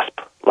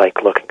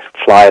wasp-like looking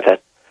fly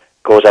that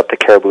goes up the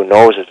caribou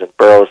noses and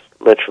burrows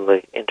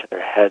literally into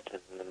their heads,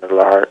 and then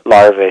the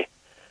larvae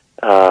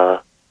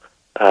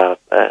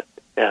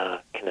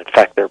can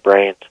infect their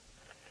brains.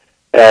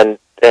 And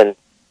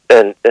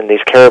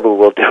these caribou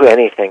will do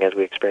anything, as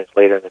we experienced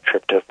later in the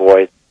trip, to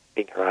avoid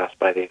being harassed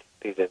by these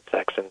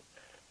insects. And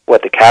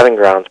what the calving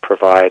grounds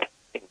provide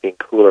in being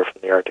cooler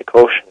from the Arctic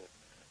Ocean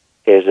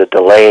is a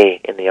delay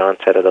in the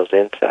onset of those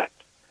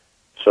insects,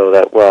 so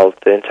that while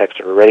the insects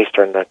are already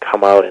starting to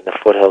come out in the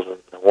foothills and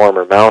the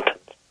warmer mountains,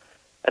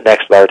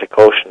 next to the Arctic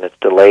Ocean, it's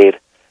delayed.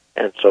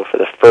 And so for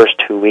the first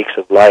 2 weeks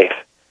of life,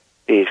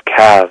 these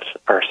calves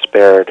are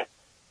spared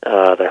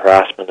the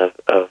harassment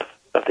of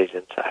these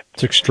insects.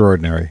 It's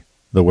extraordinary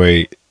the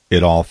way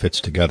it all fits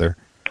together.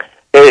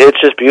 It's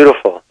just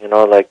beautiful,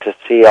 like to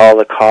see all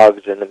the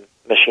cogs in the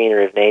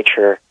machinery of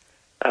nature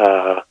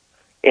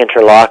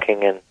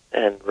interlocking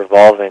and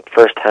revolving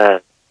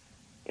firsthand,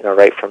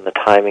 right from the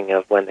timing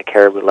of when the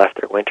caribou left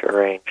their winter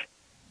range,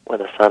 when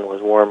the sun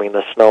was warming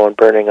the snow and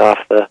burning off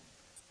the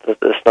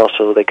snow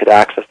so they could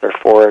access their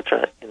forage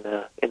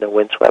in the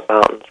windswept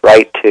mountains,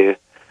 right to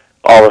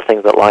all the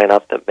things that line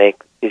up that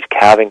make these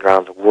calving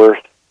grounds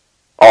worth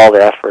all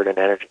the effort and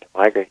energy to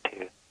migrate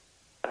to.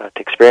 To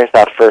experience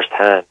that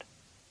firsthand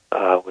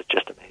was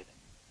just amazing.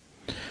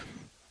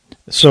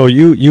 So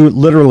you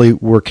literally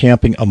were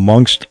camping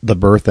amongst the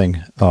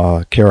birthing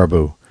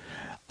caribou.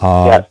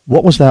 Yes.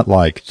 What was that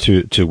like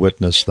to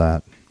witness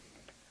that?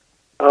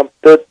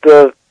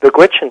 The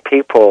Gwich'in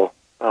people,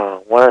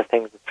 one of the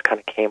things that kind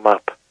of came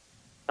up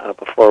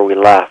before we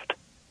left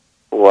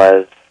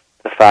was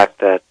the fact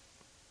that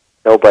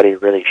nobody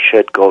really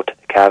should go to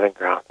the calving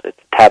grounds. It's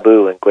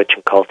taboo in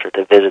Gwich'in culture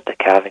to visit the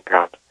calving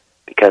grounds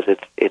because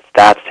it's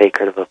that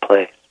sacred of a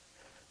place.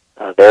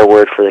 Their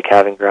word for the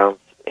calving grounds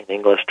in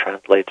English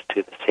translates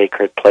to the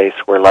sacred place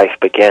where life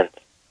begins.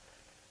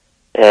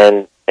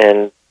 And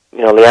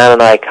Leanne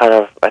and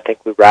I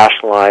think we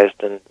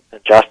rationalized and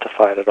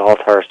justified it all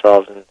to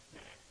ourselves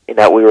in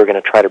that we were going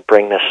to try to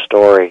bring this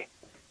story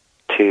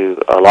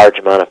to a large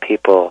amount of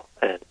people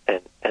and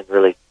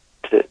really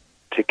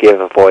to give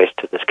a voice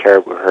to this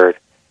caribou herd.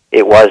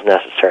 It was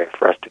necessary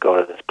for us to go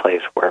to this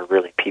place where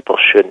really people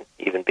shouldn't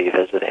even be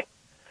visiting.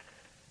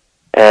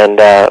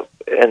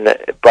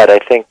 But I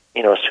think,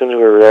 as soon as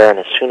we were there and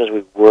as soon as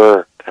we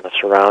were kind of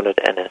surrounded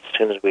and as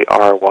soon as we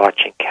are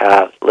watching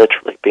calves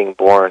literally being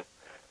born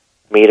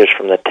meters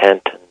from the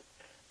tent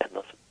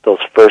and those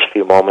first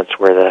few moments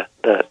where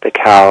the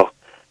cow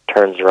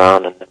turns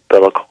around and the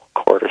umbilical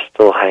cord is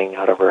still hanging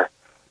out of her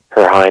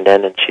hind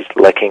end and she's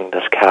licking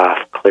this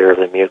calf clear of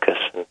the mucus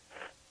and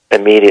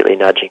immediately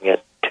nudging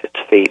it to its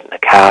feet, and the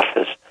calf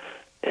is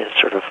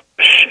sort of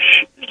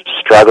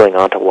struggling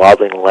onto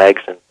wobbling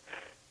legs and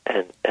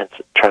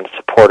trying to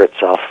support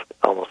itself,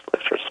 almost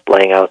like sort of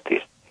splaying out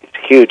these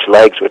huge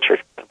legs which are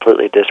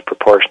completely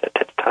disproportionate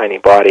to its tiny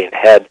body and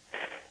head,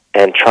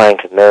 and trying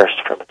to nurse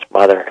from its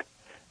mother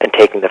and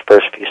taking the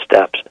first few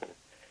steps.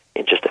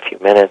 in just a few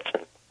minutes,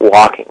 and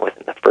walking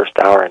within the first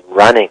hour, and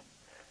running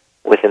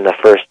within the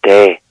first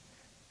day,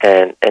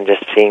 and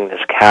just seeing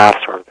this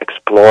calf sort of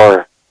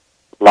explore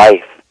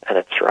life and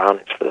its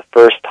surroundings for the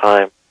first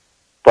time,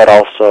 but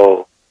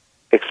also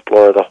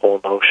explore the whole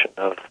notion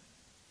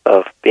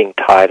of being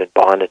tied and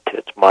bonded to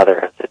its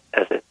mother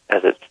as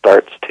it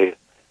starts to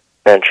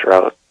venture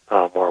out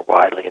more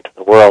widely into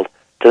the world.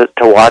 To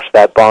watch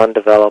that bond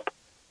develop,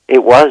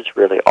 it was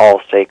really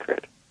all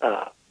sacred.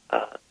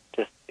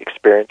 Just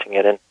experiencing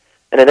it, and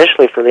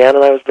initially for Leanne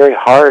and I, it was very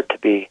hard to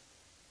be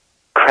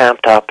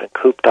cramped up and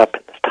cooped up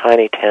in this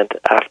tiny tent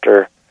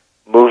after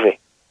moving,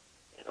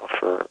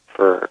 for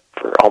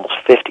almost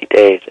 50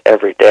 days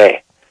every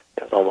day.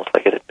 It was almost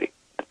like it'd be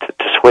to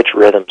switch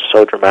rhythms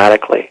so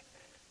dramatically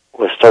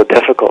was so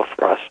difficult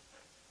for us.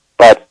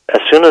 But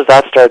as soon as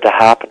that started to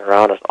happen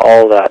around us,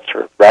 all that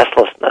sort of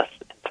restlessness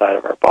inside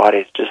of our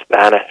bodies just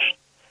vanished,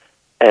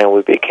 and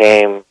we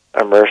became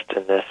immersed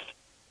in this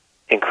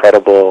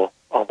incredible,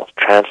 almost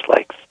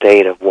trance-like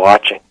state of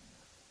watching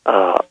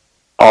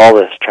all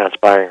this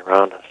transpiring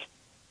around us,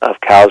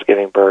 of cows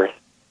giving birth.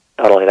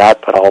 Not only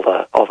that, but all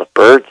the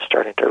birds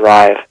starting to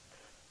arrive.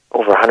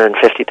 Over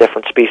 150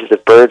 different species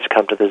of birds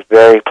come to this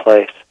very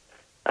place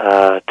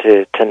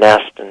to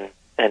nest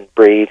and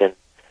breed and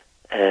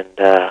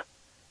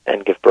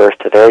give birth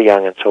to their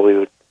young. And so we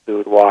would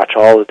watch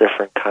all the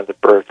different kinds of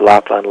birds: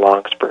 Lapland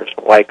longspurs,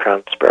 and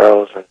white-crowned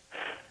sparrows,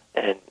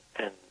 and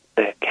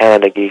the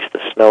Canada geese,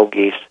 the snow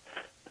geese,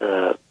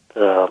 the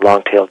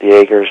long-tailed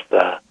Jaegers,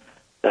 the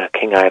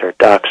king-eider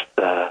ducks,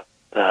 the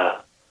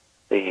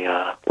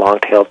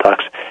long-tailed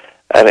ducks.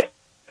 And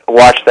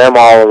watch them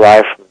all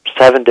arrive from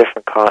 7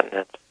 different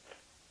continents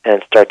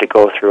and start to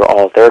go through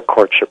all their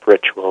courtship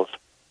rituals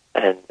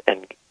and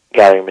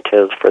gathering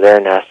materials for their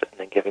nests and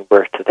then giving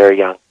birth to their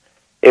young.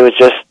 It was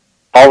just,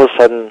 all of a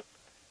sudden,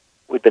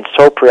 we'd been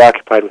so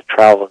preoccupied with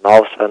travel, and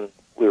all of a sudden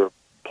we were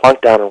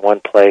plunked down in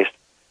one place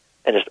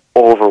and just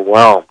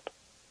overwhelmed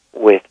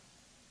with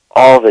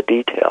all the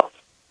details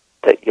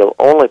that you'll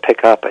only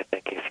pick up, I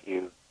think, if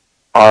you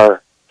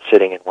are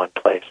sitting in one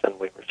place. And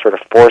we were sort of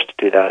forced to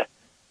do that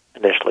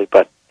initially,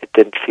 but it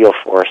didn't feel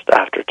forced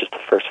after just the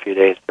first few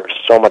days. There was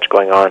so much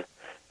going on,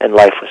 and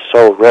life was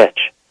so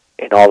rich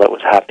in all that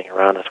was happening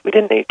around us. We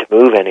didn't need to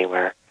move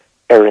anywhere.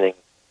 Everything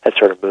had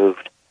sort of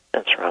moved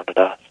and surrounded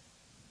us.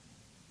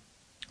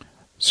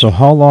 So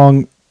how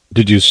long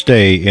did you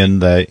stay in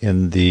that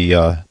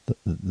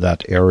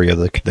area,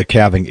 the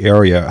calving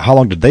area? How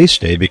long did they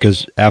stay?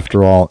 Because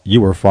after all,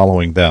 you were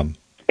following them.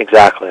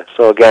 Exactly.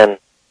 So again,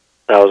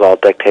 that was all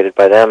dictated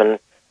by them, and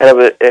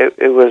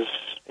it was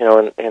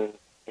in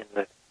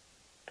the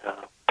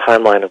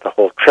timeline of the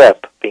whole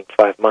trip being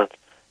 5 months.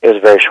 It was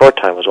a very short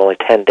time. It was only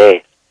 10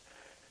 days.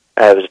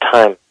 It was a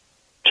time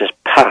just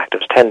packed. It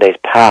was 10 days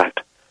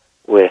packed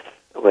with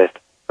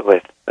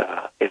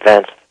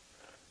events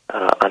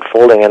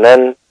unfolding, and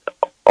then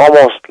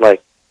almost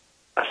like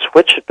a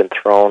switch had been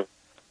thrown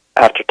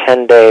after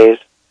 10 days,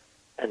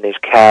 and these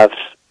calves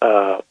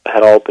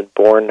had all been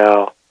born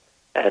now,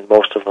 and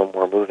most of them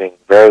were moving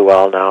very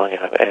well now.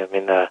 I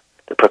mean, the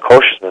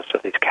precociousness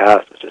of these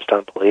calves was just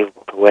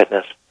unbelievable to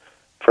witness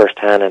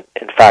firsthand. And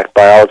in fact,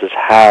 biologists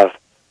have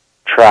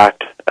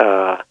tracked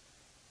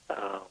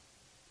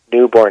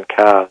newborn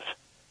calves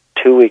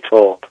 2 weeks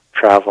old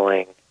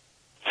traveling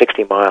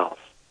 60 miles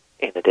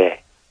in a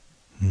day.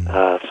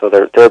 So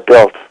they're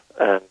built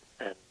and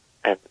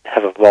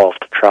have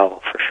evolved to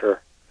travel for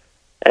sure.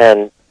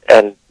 And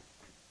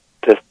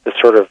this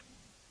sort of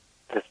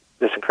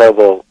this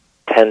incredible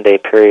 10-day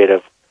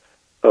period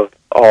of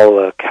all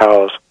the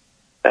cows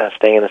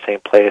staying in the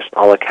same place, and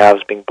all the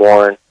calves being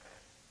born,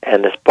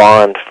 and this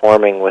bond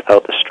forming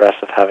without the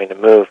stress of having to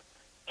move,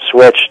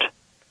 switched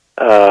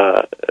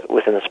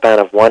within the span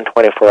of one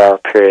 24-hour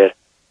period,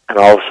 and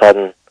all of a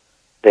sudden,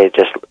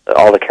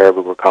 all the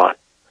caribou were gone.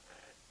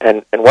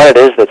 And what it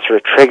is that sort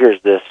of triggers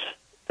this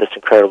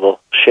incredible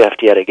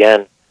shift yet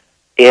again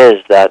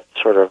is that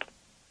sort of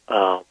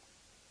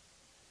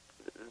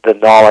the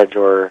knowledge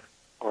or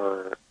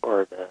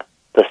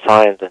the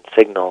signs and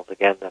signals,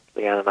 again, that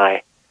Leanne and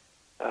I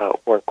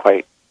weren't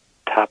quite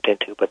tapped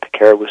into, but the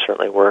caribou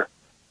certainly were,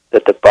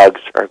 that the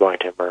bugs are going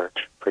to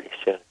emerge pretty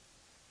soon.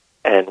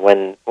 And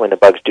when the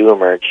bugs do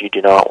emerge, you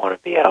do not want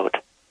to be out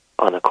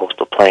on the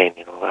coastal plain,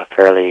 a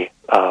fairly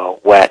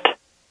wet,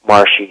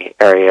 marshy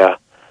area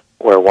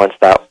where once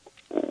that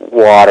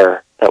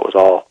water that was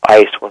all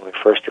ice when we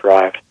first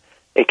arrived,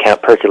 it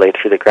can't percolate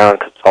through the ground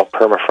because it's all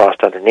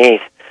permafrost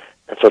underneath.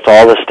 And so it's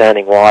all this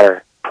standing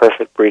water,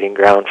 perfect breeding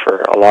ground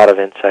for a lot of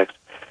insects.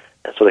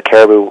 And so the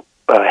caribou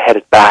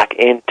headed back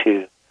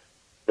into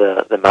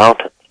the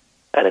mountains,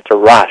 and it's a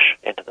rush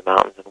into the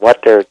mountains. And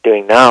what they're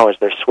doing now is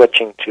they're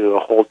switching to a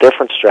whole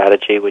different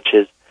strategy, which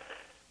is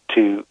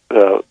to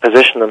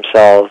position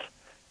themselves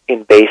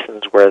in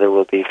basins where there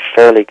will be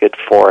fairly good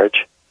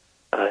forage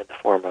in the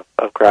form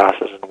of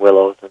grasses and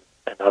willows and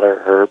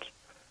other herbs,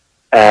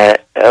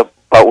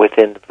 but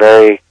within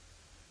very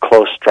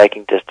close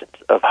striking distance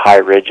of high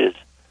ridges,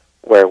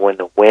 where when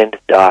the wind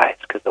dies,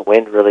 because the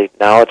wind really,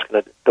 now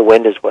the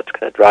wind is what's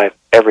going to drive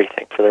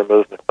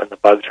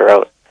bugs are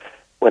out.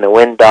 When the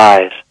wind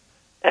dies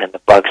and the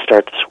bugs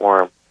start to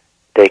swarm,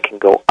 they can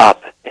go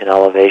up in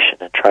elevation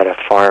and try to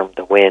farm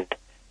the wind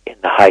in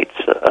the heights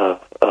of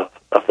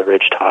the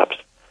ridge tops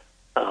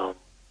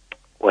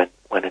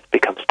when it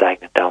becomes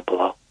stagnant down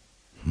below.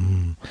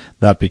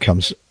 That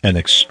becomes an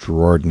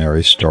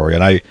extraordinary story.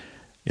 And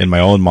in my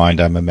own mind,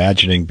 I'm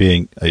imagining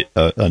being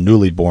a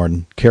newly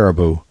born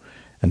caribou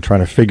and trying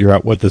to figure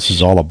out what this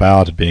is all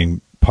about,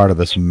 being part of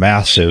this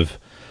massive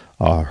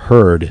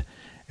herd,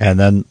 and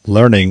then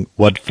learning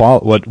what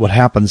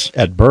happens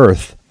at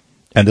birth,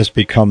 and this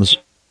becomes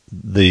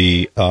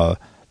the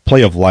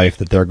play of life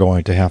that they're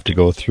going to have to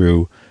go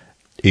through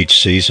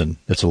each season.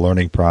 It's a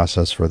learning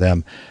process for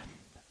them.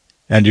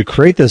 And you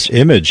create this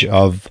image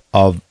of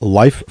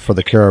life for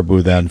the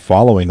caribou then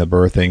following the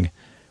birthing,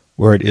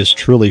 where it is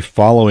truly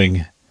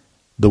following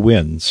the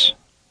winds.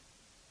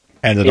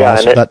 And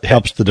that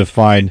helps to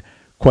define,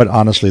 quite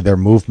honestly, their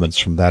movements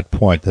from that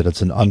point, that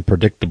it's an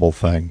unpredictable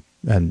thing.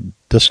 And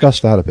discuss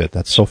that a bit.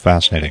 That's so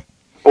fascinating.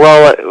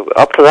 Well,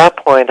 up to that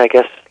point, I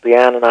guess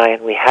Leanne and I,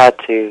 we had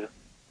to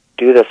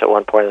do this at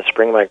one point in the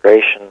spring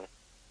migration.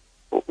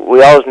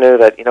 We always knew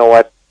that, you know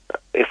what,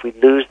 if we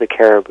lose the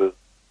caribou,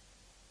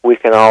 we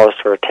can always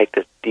sort of take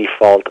the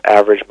default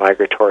average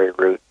migratory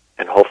route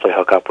and hopefully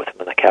hook up with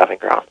them in the calving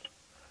grounds.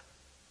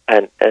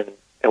 And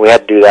we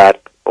had to do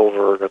that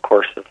over the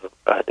course of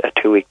a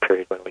 2-week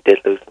period when we did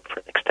lose them for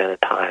an extended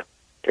time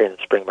during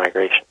the spring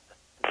migration.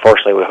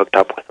 Unfortunately, we hooked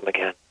up with them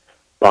again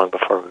long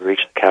before we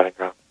reached the calving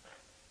ground.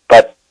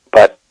 But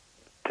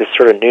this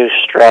sort of new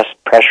stress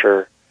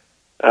pressure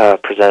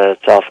presented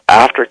itself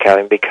after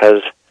calving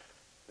because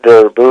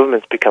their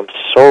movements become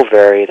so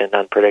varied and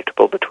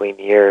unpredictable between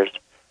years,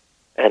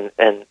 and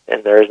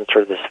there isn't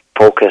sort of this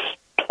focused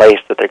place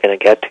that they're going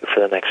to get to for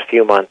the next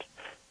few months,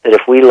 that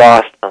if we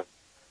lost them,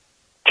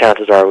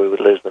 chances are we would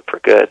lose them for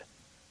good.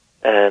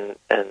 And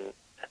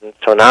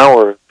so now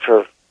we're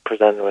sort of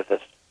presented with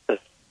this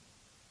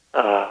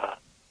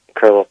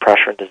incredible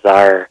pressure and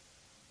desire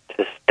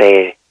to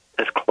stay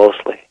as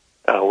closely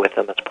with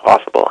them as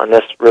possible. And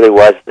this really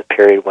was the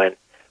period when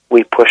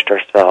we pushed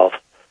ourselves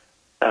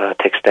to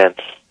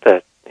extents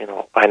that, you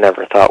know, I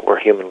never thought were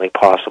humanly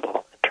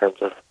possible in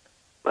terms of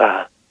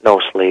no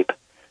sleep,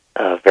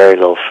 very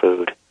little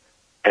food,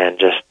 and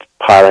just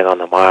piling on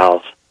the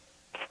miles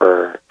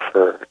for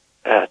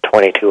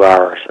 22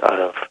 hours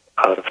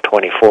out of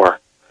 24.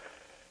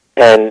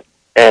 And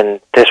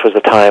this was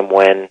a time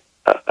when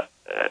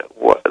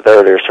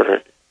their sort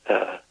of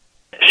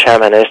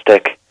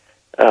shamanistic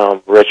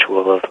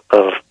ritual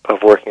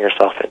of working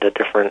yourself into a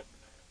different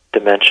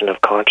dimension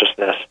of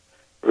consciousness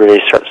really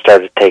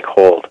started to take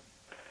hold.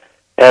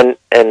 And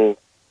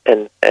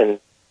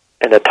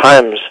at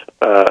times,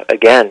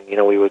 again, you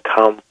know, we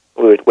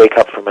would wake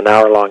up from an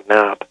hour-long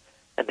nap,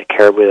 and the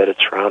caribou that had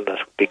surrounded us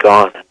would be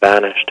gone and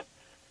vanished.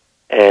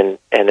 And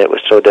it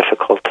was so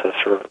difficult to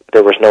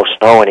there was no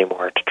snow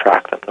anymore to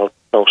track them,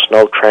 no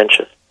snow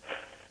trenches.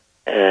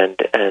 And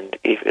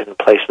even in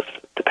places,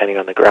 depending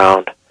on the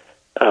ground,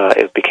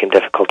 it became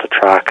difficult to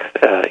track,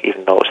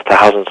 even though it was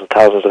thousands and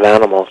thousands of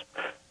animals.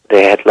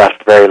 They had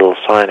left very little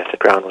sign if the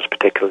ground was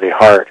particularly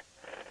hard.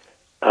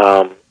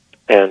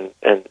 And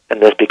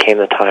this became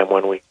the time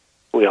when we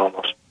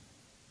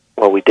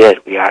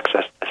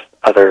accessed this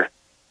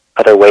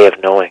other way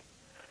of knowing,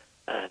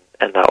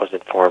 and that was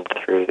informed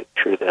through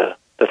the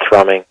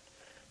thrumming,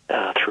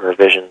 through our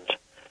visions,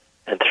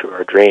 and through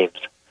our dreams.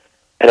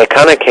 And it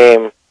kind of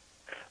came,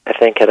 I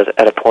think,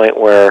 at a point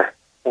where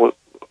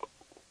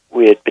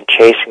we had been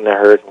chasing the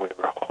herd, and we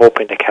were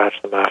hoping to catch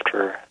them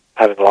after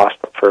having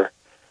lost them for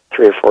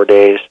 3 or 4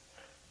 days,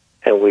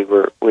 and we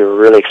were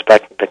really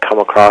expecting to come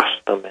across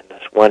them in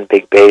this one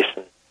big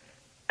basin,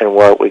 and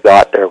what we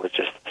got there was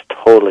just this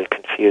totally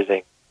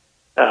confusing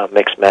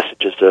mixed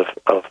messages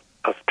of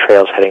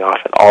trails heading off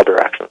in all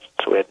directions.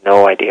 So we had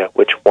no idea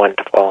which one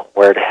to follow,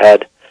 where to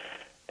head,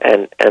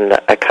 and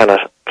I kind of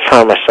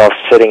found myself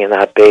sitting in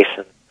that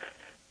basin,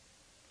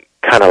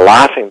 kind of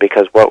laughing,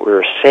 because what we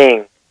were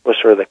seeing was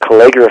sort of the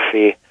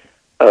calligraphy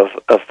of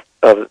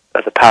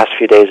the past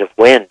few days of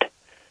wind,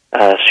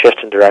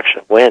 shift in direction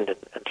of wind,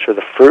 and sort of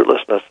the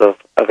fruitlessness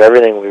of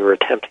everything we were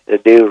attempting to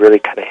do really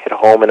kind of hit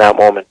home in that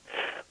moment,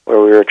 where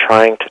we were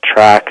trying to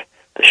track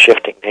the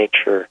shifting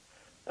nature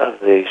of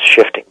these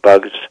shifting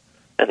bugs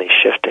and these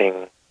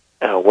shifting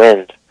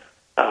winds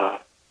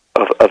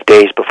of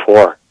days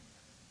before.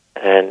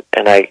 And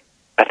I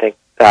think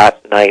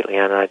that night,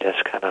 Leanne and I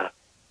just kind of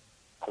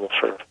almost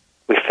sort of,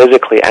 we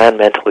physically and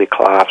mentally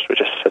collapsed. We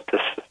just said,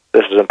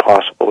 this is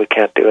impossible. We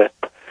can't do it.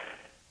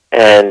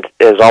 And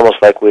it was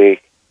almost like we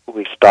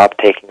stopped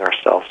taking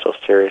ourselves so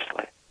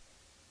seriously.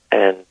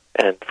 And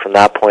from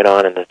that point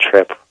on in the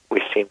trip,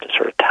 we seemed to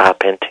sort of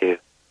tap into,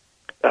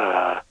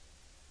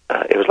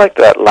 it was like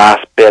that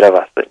last bit of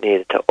us that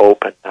needed to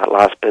open, that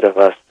last bit of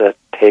us that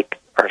take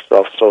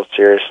ourselves so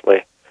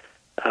seriously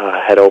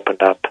had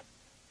opened up.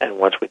 And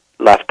once we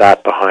left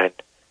that behind,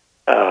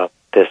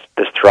 this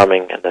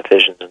thrumming and the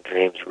visions and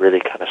dreams really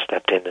kind of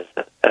stepped in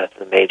as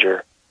the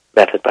major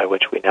method by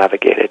which we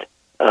navigated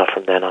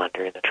from then on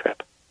during the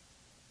trip.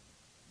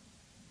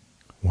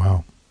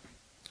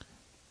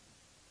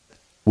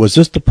 Was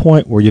this the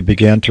point where you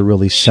began to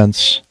really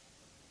sense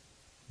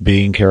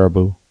being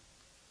caribou?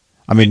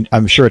 I mean,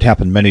 I'm sure it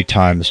happened many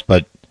times,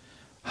 but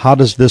how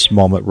does this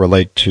moment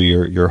relate to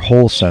your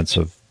whole sense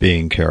of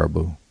being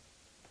caribou?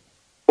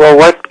 Well,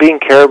 what being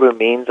caribou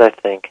means, I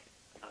think,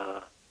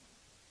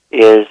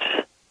 is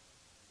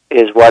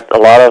what a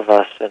lot of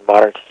us in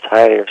modern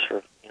society are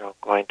sort of,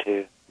 going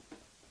to,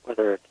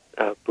 whether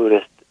it's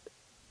Buddhist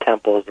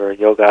temples or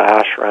yoga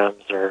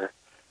ashrams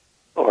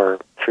or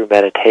through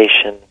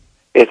meditation.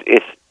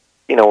 It's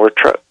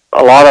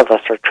a lot of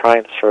us are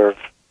trying to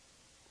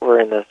we're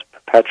in this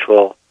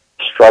perpetual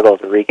struggle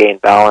to regain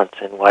balance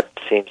in what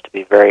seems to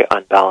be very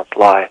unbalanced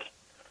lives.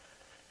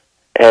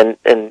 And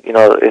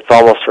it's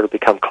almost sort of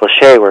become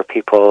cliche where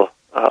people,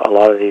 a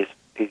lot of these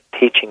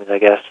teachings, I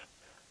guess,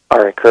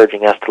 are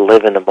encouraging us to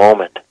live in the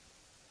moment.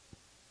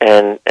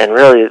 And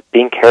really,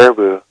 being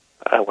caribou,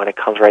 when it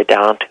comes right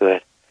down to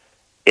it,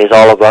 is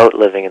all about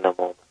living in the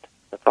moment.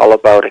 It's all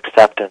about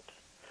acceptance,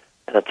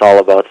 and it's all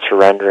about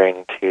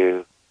surrendering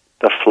to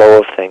the flow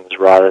of things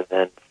rather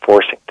than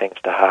forcing things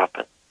to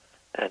happen,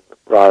 and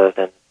rather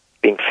than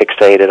being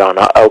fixated on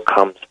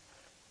outcomes,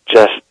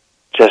 just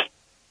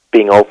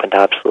being open to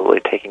absolutely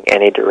taking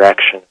any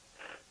direction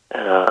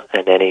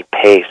and any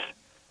pace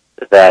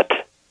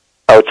that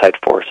outside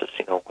forces,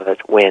 whether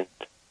it's wind,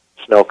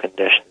 snow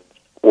conditions,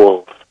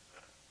 wolves,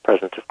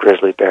 presence of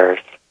grizzly bears,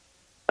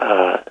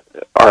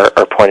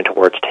 are pointing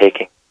towards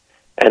taking,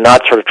 and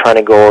not sort of trying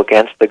to go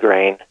against the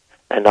grain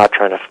and not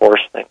trying to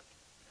force things.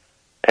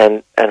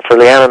 And for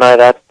Leanne and I,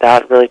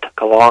 that really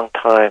took a long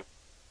time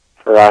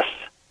for us,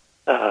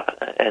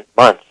 and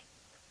months.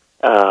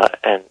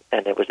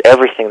 And it was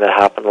everything that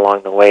happened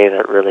along the way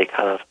that really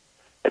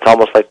it's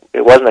almost like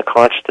it wasn't a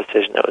conscious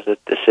decision. It was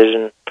a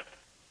decision,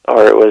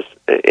 or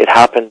it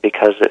happened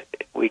because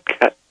we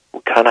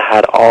kind of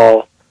had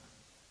all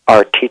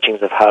our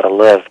teachings of how to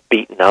live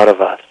beaten out of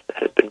us. It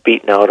had been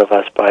beaten out of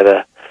us by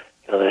the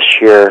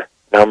sheer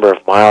number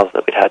of miles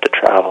that we'd had to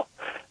travel,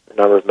 the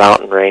number of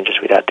mountain ranges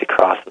we'd had to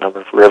cross, the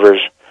number of rivers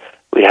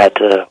we had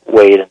to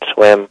wade and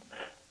swim,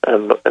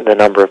 and the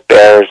number of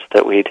bears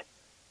that we'd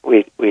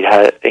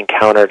had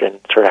encountered and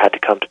sort of had to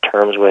come to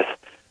terms with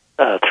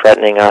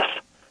threatening us,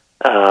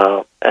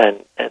 and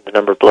the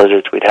number of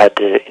blizzards we'd had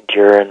to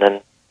endure, and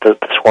then the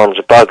swarms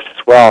of bugs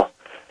as well.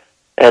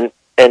 And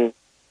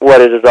what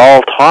it has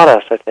all taught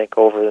us, I think,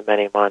 over the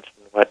many months,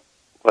 and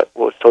what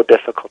was so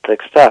difficult to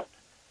accept,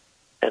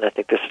 and I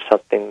think this is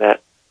something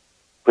that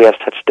we have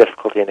such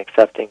difficulty in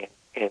accepting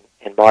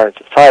in modern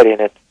society,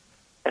 and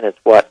it's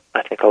what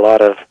I think a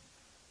lot of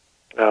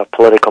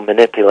political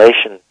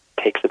manipulation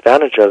takes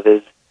advantage of,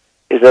 is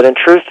that in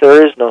truth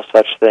there is no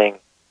such thing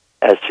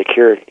as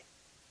security.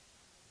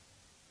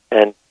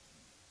 And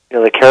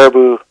the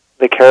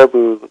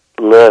caribou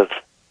live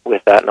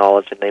with that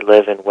knowledge, and they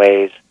live in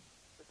ways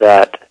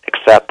that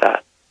accept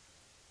that.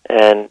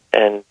 And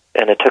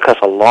it took us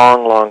a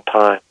long, long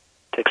time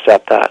to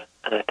accept that.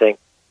 And I think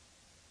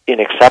in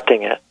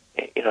accepting it,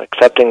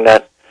 accepting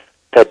that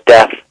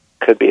death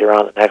could be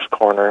around the next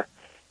corner,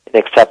 and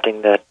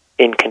accepting that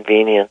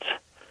inconvenience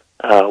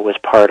was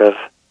part of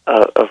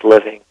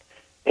living,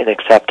 in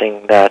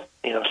accepting that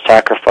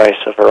sacrifice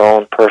of our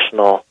own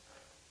personal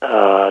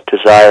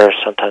desires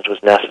sometimes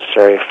was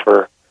necessary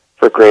for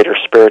greater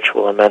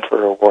spiritual and mental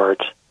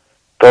rewards.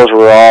 Those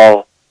were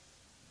all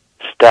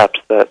steps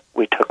that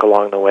we took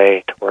along the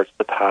way towards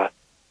the path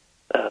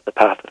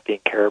of being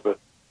caribou,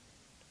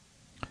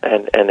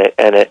 and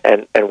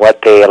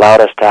what they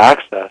allowed us to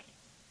access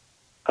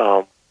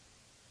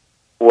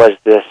was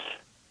this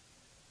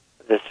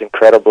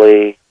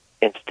incredibly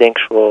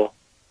instinctual,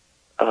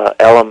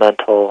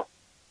 elemental,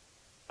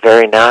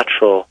 very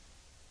natural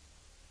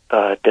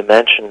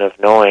dimension of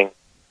knowing,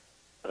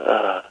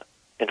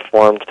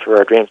 informed through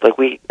our dreams.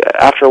 Like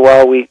after a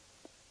while, we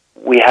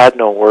had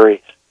no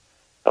worries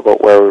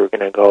about where we were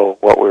going to go,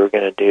 what we were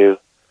going to do,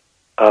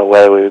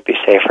 whether we would be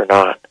safe or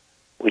not.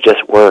 We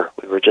just were.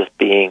 We were just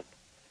being,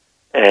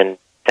 and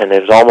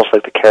it was almost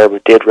like the caribou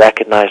did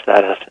recognize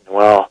that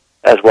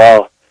as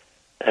well.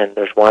 And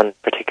there's one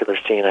particular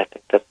scene I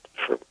think that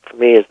for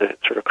me is the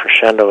sort of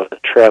crescendo of the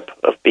trip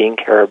of being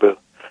caribou.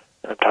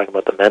 And I'm talking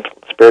about the mental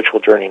and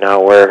spiritual journey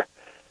now, where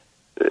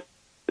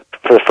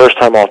for the first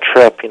time all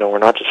trip, we're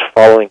not just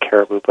following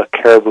caribou, but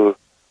caribou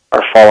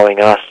are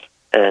following us.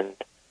 And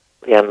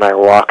Leanne and I are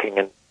walking,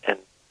 and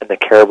the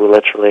caribou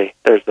literally,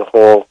 there's the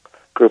whole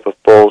group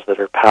of bulls that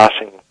are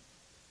passing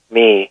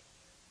me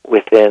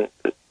within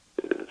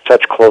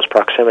such close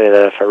proximity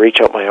that if I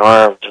reach out my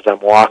arms as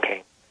I'm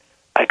walking,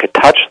 I could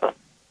touch them.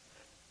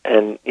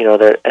 And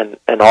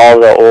and all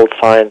the old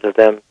signs of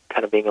them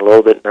kind of being a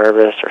little bit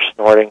nervous or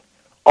snorting,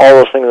 all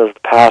those things of the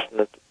past,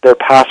 and they're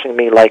passing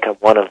me like I'm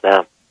one of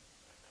them.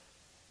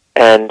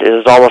 And it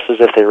was almost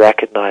as if they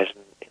recognized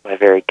in my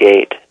very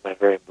gait, in my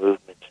very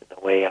movements, in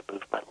the way I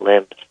move my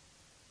limbs,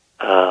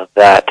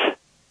 that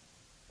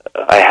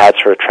I had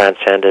sort of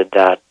transcended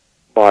that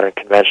modern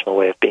conventional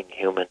way of being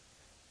human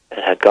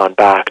and had gone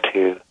back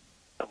to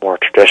a more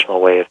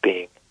traditional way of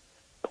being,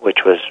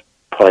 which was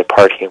probably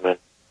part human,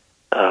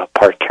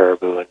 part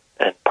caribou,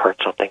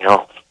 part something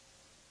else.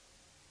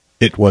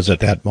 It was at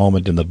that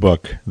moment in the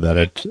book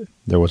that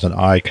there was an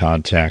eye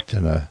contact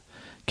and a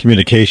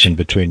communication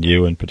between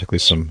you and particularly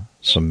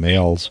some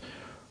males,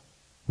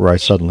 where I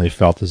suddenly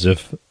felt as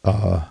if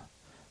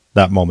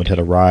that moment had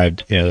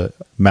arrived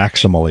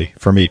maximally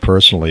for me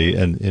personally,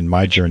 and in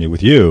my journey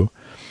with you,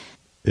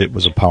 it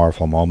was a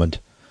powerful moment,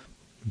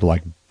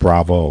 like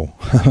bravo.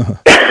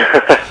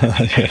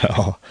 You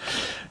know.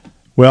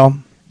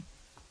 Well,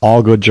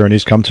 all good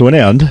journeys come to an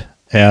end,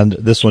 and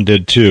this one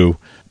did too.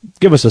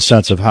 Give us a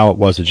sense of how it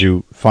was that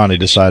you finally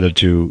decided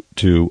to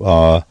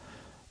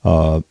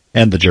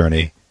end the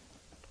journey.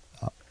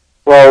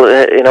 Well,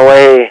 in a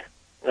way,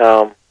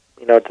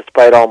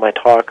 despite all my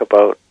talk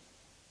about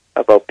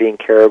being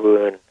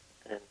caribou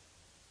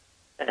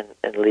and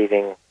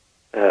leaving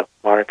the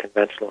modern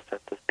conventional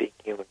sense of being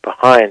human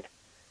behind,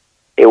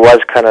 it was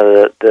kind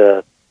of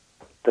the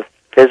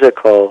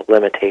physical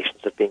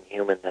limitations of being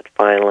human that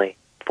finally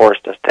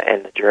forced us to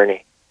end the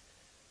journey.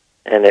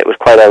 And it was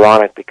quite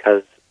ironic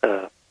because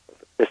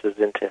this is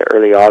into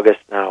early August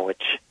now,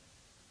 which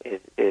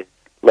is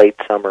late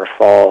summer,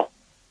 fall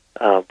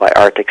by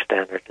Arctic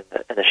standards,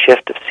 and the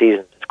shift of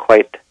seasons is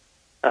quite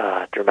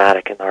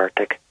dramatic in the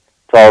Arctic.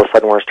 So all of a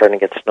sudden we're starting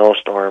to get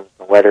snowstorms,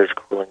 the weather's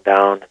cooling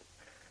down, and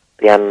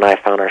Leanne and I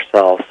found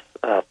ourselves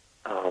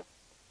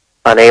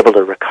unable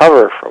to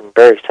recover from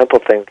very simple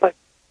things like,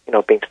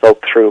 being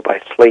soaked through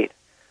by sleet.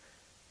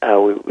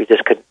 We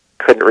just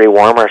couldn't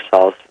rewarm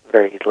ourselves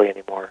very easily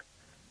anymore.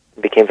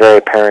 It became very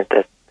apparent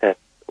that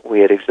we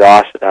had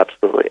exhausted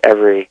absolutely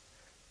every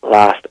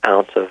last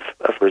ounce of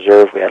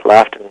reserve we had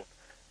left,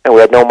 and we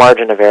had no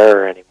margin of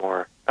error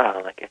anymore.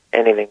 Like if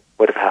anything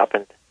would have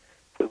happened,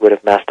 we would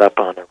have messed up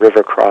on a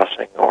river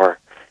crossing, or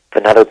if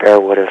another bear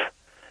would have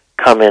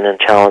come in and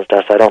challenged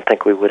us, I don't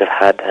think we would have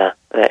had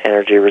the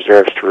energy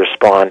reserves to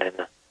respond in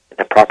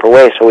a proper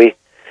way. So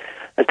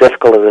as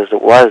difficult as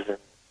it was, and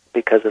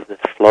because of this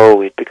flow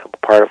we'd become a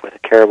part of with the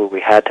caribou,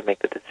 we had to make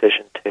the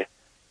decision to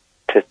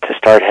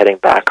start heading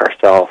back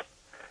ourselves,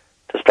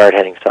 to start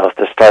heading south,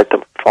 to start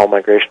the fall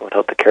migration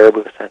without the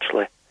caribou,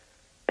 essentially.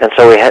 And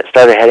so we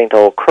started heading to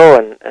Old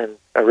Crow, and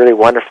a really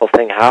wonderful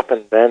thing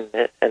happened then.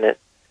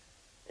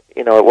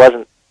 It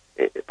wasn't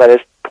by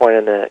this point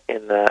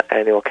in the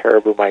annual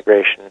caribou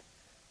migration,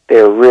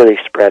 they were really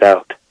spread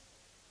out.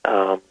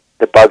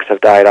 The bugs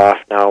have died off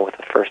now with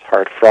the first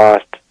hard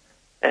frost,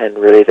 and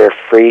really they're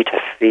free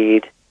to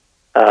feed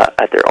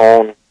at their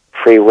own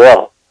free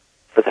will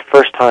for the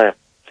first time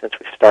since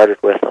we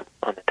started with them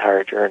on the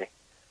entire journey.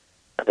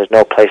 And there's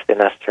no place they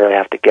necessarily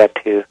have to get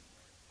to,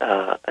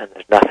 and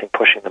there's nothing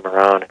pushing them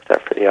around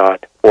except for the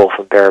odd wolf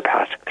and bear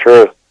passing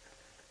through.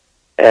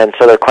 And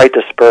so they're quite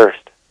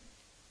dispersed.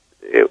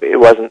 It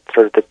wasn't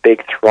sort of the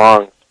big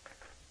throngs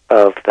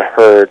of the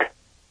herd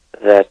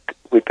that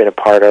we'd been a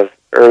part of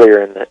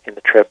earlier in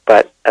the trip,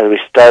 but as we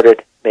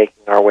started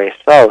making our way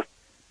south,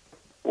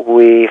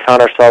 we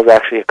found ourselves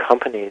actually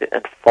accompanied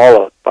and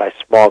followed by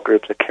small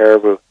groups of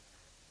caribou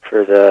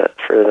for the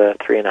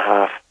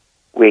 3.5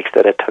 weeks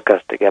that it took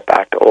us to get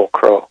back to Old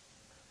Crow.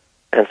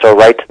 And so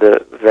right to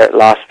the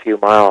last few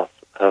miles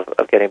of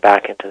getting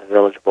back into the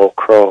village of Old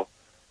Crow,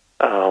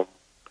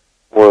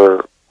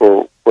 we're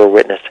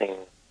witnessing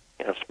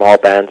small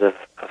bands of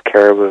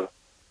caribou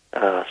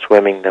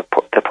swimming the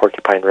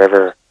Porcupine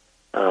River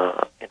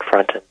in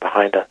front and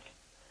behind us.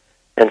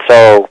 And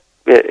so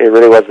it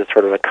really was a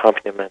sort of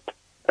accompaniment,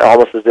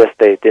 almost as if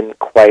they didn't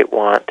quite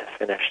want to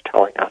finish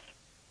telling us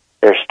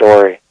their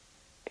story,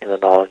 in the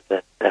knowledge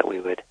that we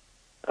would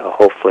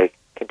hopefully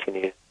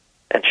continue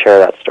and share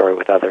that story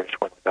with others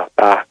when we got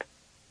back.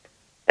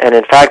 And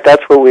in fact,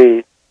 that's what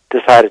we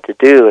decided to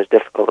do, as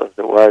difficult as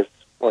it was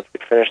once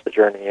we'd finished the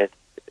journey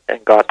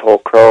and got to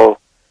Old Crow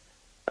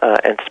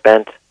and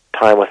spent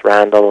time with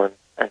Randall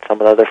and some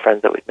of the other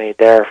friends that we'd made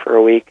there for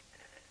a week,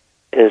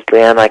 is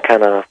Leanne and I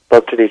kind of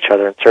looked at each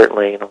other, and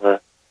certainly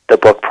the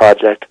book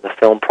project and the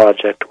film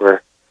project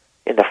were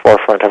in the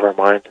forefront of our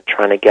minds and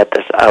trying to get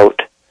this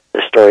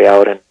story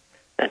out and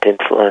to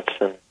influence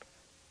and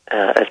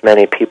as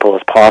many people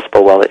as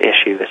possible while the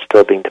issue is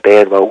still being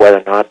debated about whether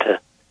or not to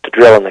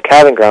drill in the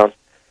calving grounds.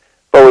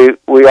 But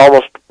we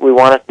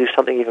wanted to do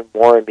something even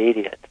more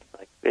immediate.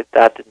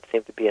 That didn't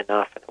seem to be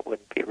enough, and it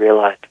wouldn't be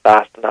realized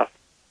fast enough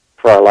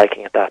for our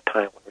liking at that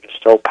time. We were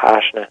just so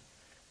passionate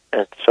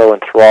and so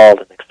enthralled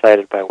and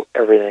excited by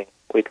everything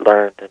we'd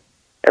learned and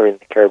everything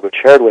the caribou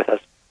shared with us.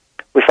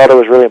 We felt it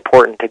was really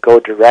important to go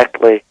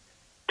directly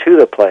to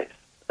the place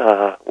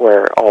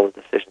where all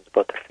the decisions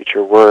about their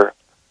future were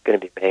going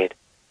to be made,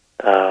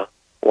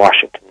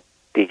 Washington,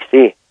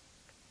 D.C.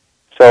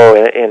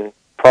 So in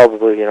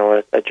probably,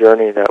 a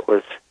journey that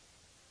was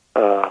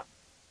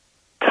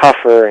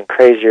tougher and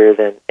crazier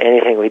than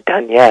anything we'd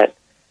done yet,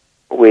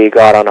 we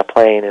got on a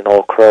plane in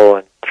Old Crow,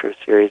 and through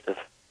a series of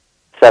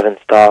 7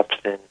 stops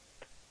in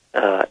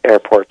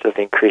airports of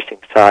increasing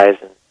size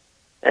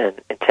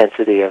and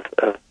intensity of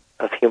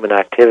human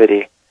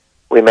activity,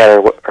 we made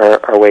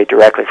our way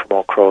directly from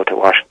Old Crow to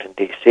Washington,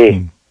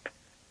 D.C.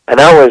 And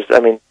that was,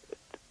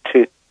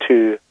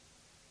 to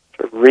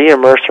sort of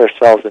re-immerse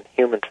ourselves in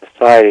human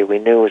society, we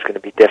knew it was going to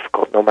be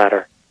difficult no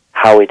matter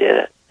how we did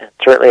it. And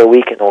certainly a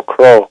week in Old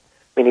Crow, I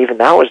mean, even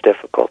that was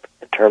difficult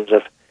in terms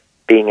of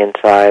being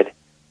inside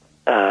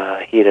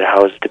heated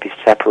houses, to be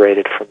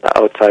separated from the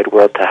outside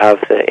world, to have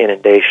the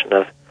inundation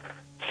of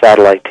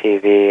satellite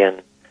TV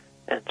and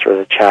sort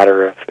of the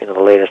chatter of the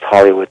latest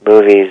Hollywood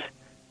movies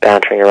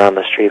bantering around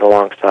the street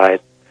alongside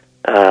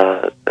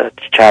the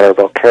chatter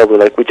about caribou.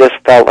 Like, we just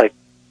felt like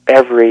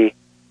every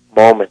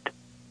moment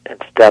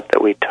and step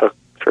that we took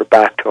sort of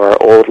back to our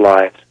old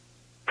lives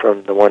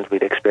from the ones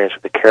we'd experienced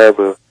with the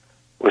caribou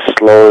was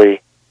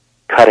slowly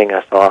cutting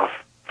us off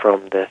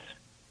from this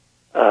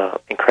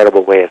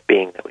incredible way of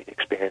being that we'd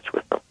experienced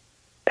with them,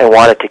 and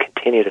wanted to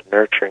continue to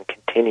nurture and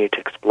continue to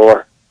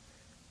explore.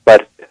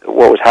 But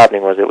what was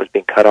happening was it was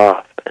being cut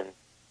off, and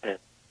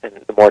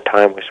the more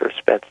time we sort of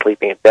spent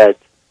sleeping in beds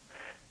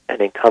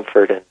and in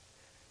comfort and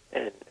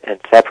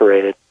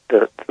separated,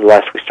 the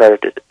less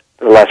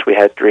we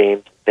had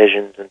dreams,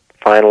 visions, and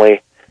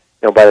finally,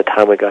 by the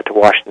time we got to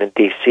Washington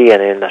D.C.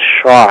 and in the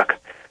shock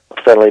of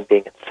suddenly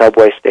being in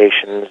subway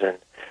stations and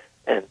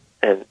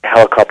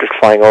helicopters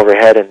flying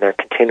overhead and their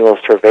continual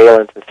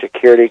surveillance and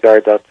security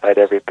guards outside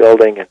every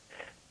building and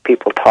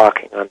people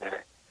talking on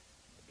their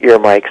ear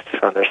mics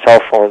on their cell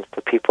phones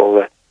to people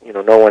that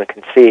no one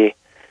can see,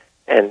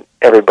 and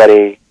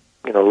everybody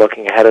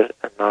looking ahead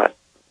and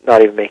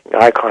not even making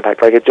eye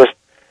contact. Like, it just,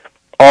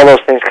 all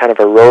those things kind of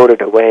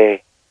eroded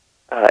away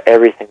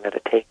everything that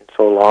had taken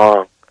so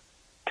long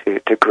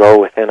to grow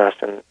within us,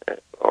 and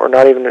or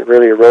not even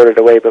really eroded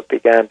away, but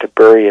began to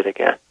bury it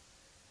again.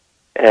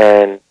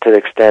 And to the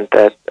extent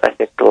that I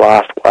think the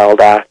last wild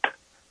act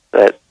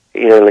that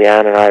either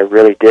Leanne and I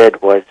really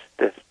did was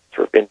this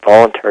sort of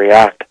involuntary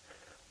act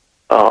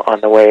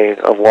on the way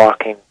of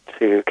walking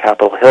to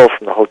Capitol Hill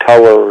from the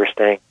hotel where we were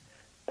staying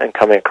and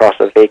coming across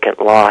a vacant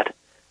lot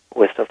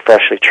with some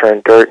freshly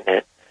churned dirt in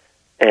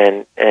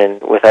it,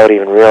 and without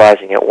even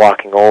realizing it,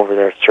 walking over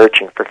there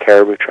searching for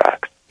caribou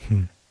tracks. I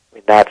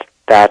mean,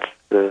 that's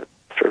the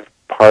sort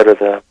of part of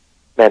the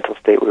mental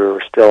state we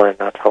were still in.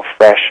 That's how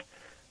fresh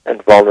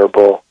and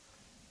vulnerable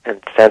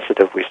and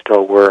sensitive we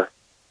still were.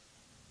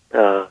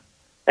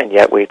 And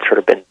yet we'd sort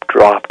of been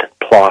dropped and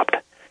plopped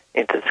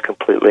into this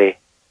completely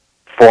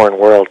foreign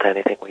world to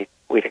anything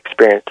we'd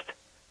experienced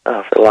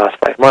for the last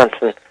 5 months.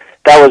 And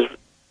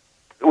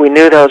we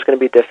knew that was going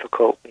to be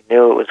difficult. We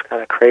knew it was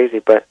kind of crazy,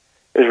 but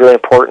it was really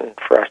important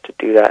for us to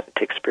do that and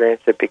to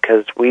experience it,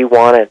 because we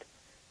wanted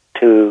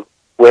to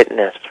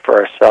witness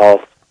for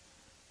ourselves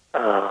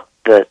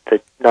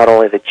the not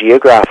only the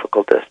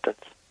geographical distance,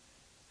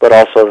 but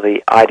also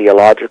the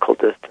ideological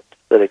distance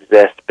that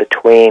exists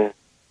between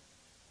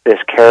this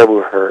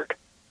caribou herd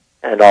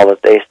and all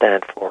that they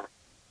stand for,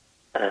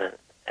 and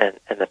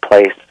the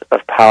place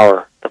of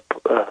power,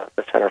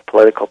 the center of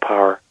political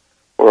power,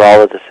 where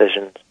all the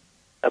decisions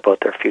about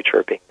their future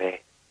are being made.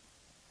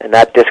 And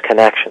that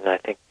disconnection, I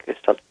think, is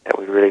something that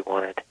we really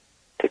wanted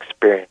to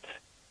experience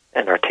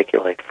and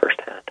articulate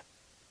firsthand.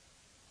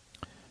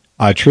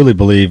 I truly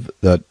believe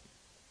that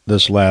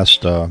this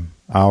last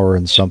hour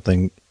and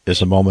something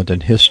is a moment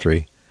in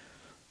history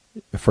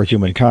for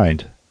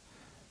humankind,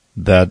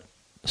 that,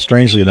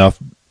 strangely enough,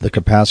 the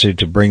capacity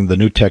to bring the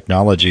new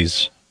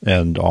technologies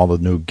and all the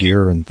new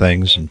gear and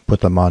things and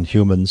put them on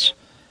humans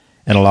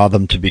and allow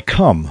them to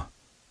become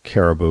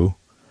caribou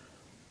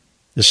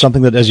is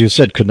something that, as you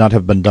said, could not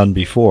have been done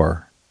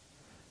before.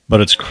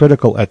 But it's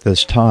critical at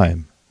this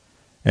time.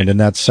 And in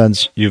that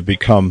sense, you've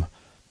become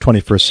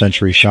 21st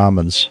century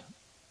shamans.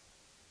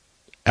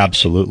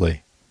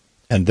 Absolutely.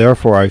 And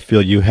therefore, I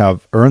feel you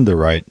have earned the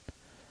right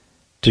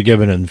to give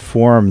an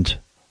informed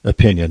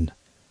opinion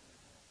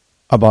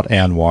about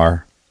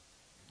ANWR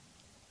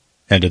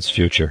and its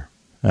future.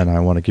 And I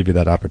want to give you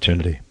that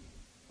opportunity.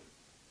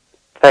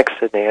 Thanks,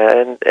 Sidney.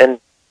 And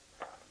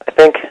I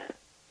think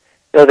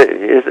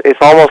it's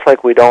almost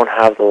like we don't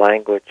have the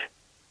language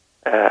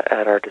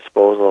at our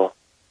disposal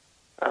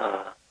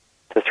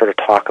to sort of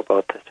talk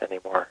about this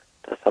anymore,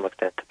 to some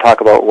extent, to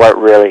talk about what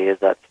really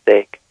is at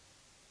stake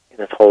in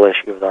this whole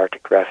issue of the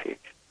Arctic refuge.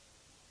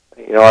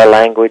 Our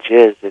language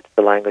it's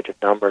the language of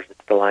numbers,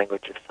 it's the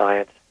language of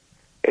science,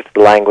 it's the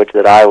language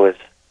that I was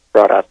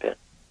brought up in,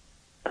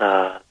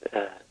 that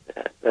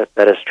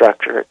has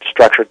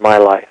structured my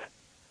life.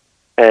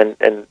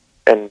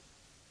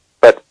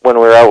 But when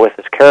we were out with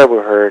this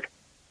caribou herd,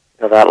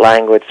 that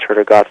language sort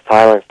of got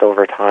silenced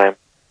over time,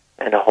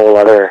 and a whole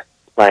other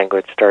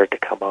language started to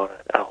come out,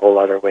 a whole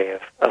other way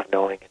of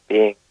knowing and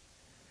being.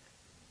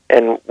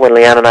 And when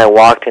Leanne and I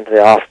walked into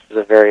the offices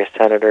of various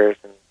senators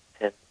and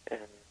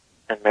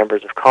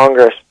members of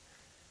Congress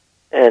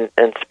and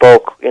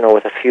spoke,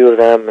 with a few of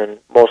them and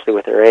mostly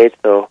with their aides,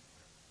 though,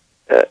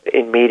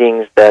 in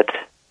meetings that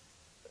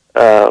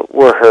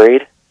were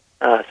hurried,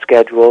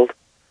 scheduled,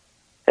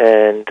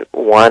 and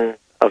one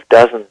of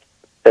dozens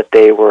that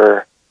they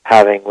were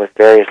having with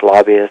various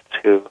lobbyists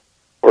who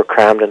were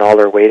crammed in all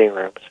their waiting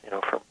rooms,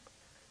 from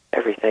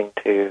everything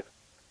to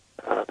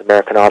the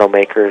American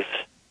Automakers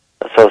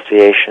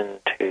Association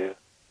to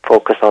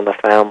Focus on the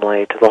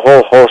Family to the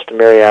whole host,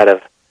 myriad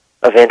of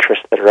of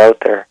interest that are out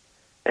there.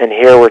 And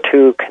here were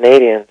two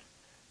Canadians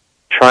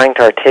trying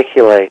to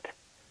articulate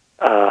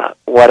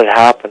what had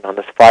happened on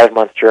this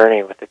 5-month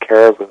journey with the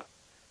caribou.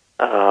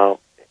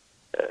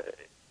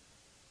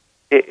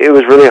 It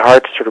was really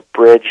hard to sort of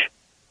bridge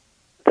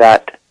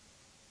that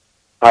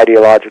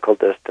ideological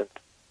distance,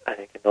 I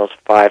think, in those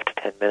 5 to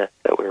 10 minutes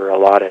that we were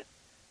allotted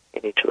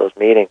in each of those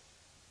meetings.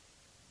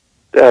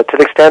 To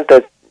the extent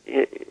that,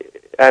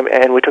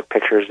 and we took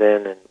pictures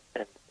in,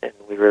 and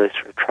we really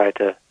sort of tried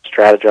to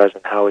strategize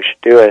on how we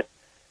should do it.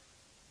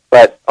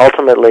 But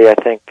ultimately, I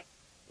think,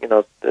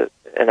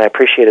 and I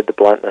appreciated the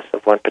bluntness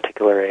of one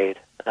particular aide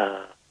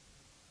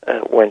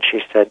when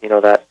she said,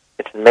 that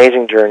it's an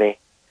amazing journey,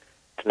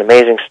 it's an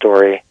amazing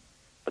story,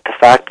 but the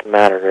fact of the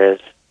matter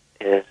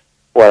is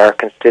what our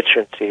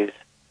constituents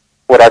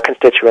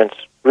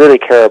really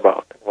care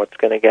about, and what's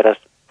going to get us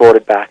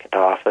voted back into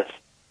office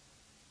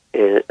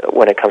is,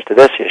 when it comes to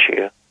this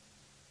issue,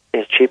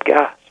 is cheap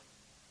gas.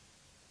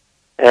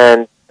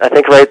 And I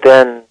think right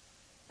then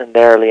and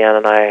there, Leanne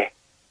and I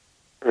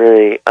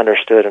really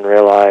understood and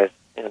realized,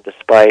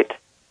 despite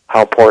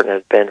how important it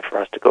had been for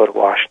us to go to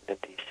Washington,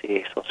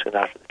 D.C. so soon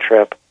after the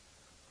trip,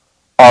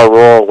 our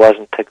role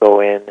wasn't to go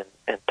in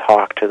and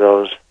talk to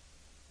those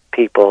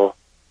people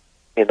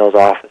in those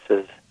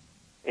offices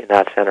in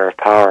that center of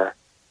power.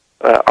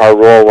 Our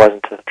role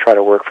wasn't to try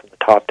to work from the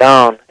top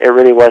down. It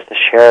really was to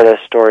share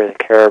this story of the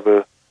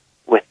caribou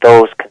with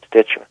those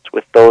constituents,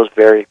 with those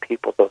very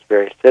people, those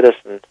very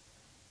citizens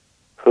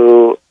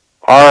who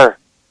are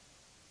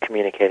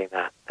communicating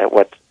that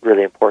what's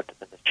really important to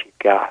them is cheap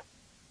gas.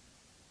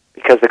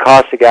 Because the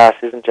cost of gas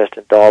isn't just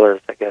in dollars,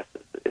 I guess,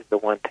 is the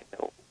one thing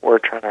that we're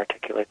trying to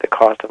articulate. The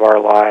cost of our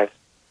lives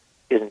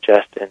isn't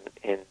just in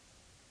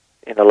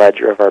the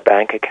ledger of our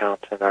bank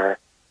accounts and our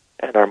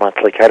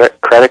monthly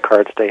credit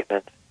card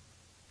statements.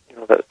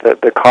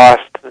 The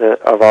cost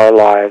of our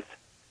lives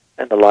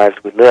and the lives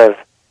we live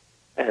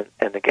and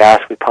the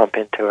gas we pump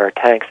into our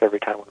tanks every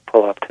time we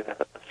pull up to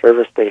the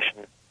service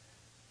station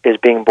is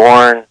being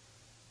borne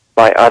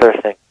by other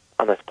things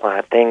on this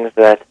planet, things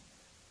that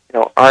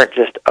aren't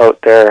just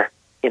out there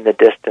in the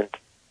distance,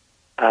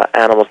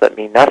 animals that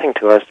mean nothing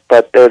to us,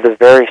 but they're the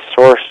very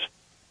source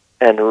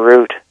and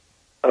root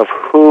of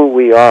who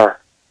we are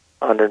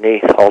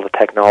underneath all the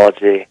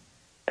technology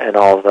and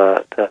all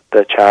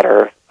the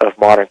chatter of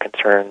modern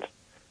concerns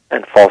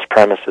and false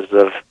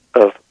premises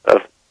of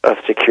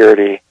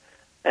security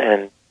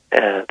and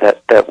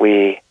that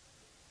we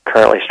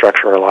currently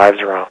structure our lives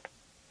around.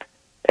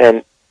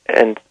 And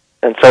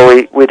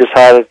so we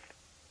decided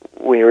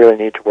we really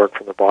need to work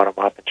from the bottom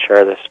up and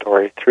share this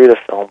story through the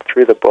film,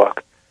 through the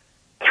book,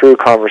 through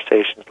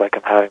conversations like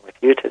I'm having with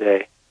you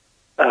today,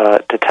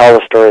 to tell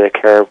the story of the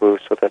caribou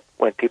so that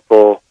when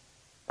people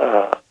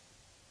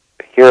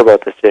hear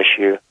about this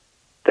issue,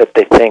 that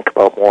they think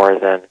about more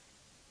than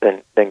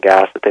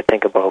gas, that they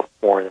think about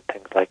more than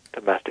things like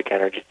domestic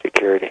energy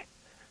security,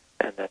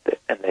 and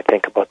they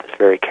think about this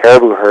very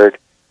caribou herd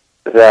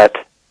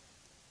that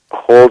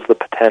holds the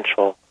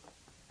potential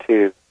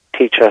to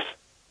teach us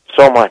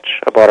so much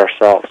about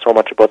ourselves, so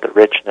much about the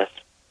richness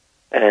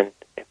and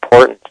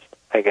importance,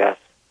 I guess,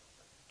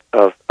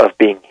 of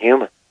being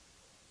human.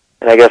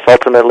 And I guess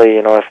ultimately,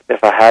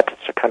 if I had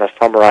to kind of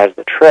summarize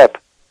the trip,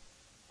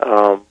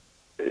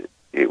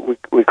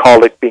 we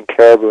called it being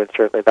caribou, and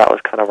certainly that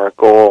was kind of our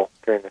goal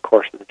during the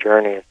course of the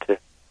journey,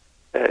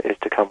 is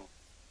to come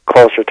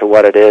closer to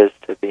what it is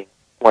to be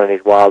one of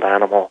these wild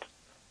animals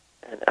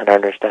and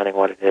understanding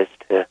what it is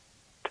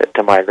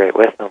to migrate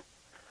with them.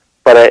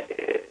 But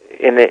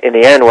in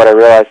the end, what I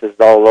realized is,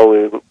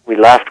 although we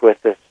left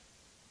with this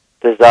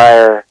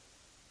desire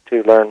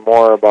to learn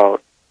more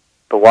about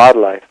the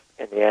wildlife,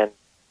 in the end,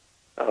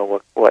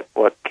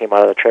 what came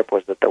out of the trip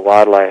was that the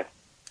wildlife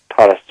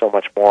taught us so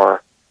much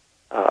more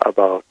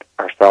about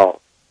ourselves.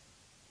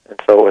 And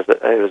so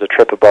it was a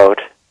trip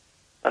about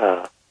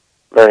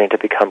learning to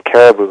become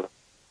caribou.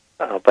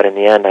 But in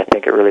the end, I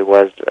think it really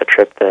was a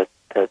trip that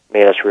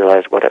made us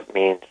realize what it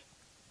means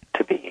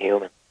to be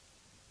human.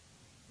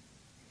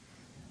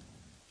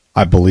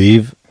 I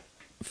believe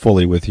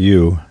fully with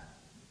you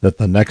that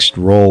the next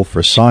role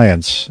for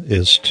science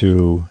is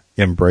to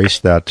embrace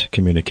that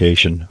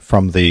communication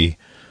from the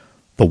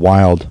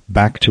wild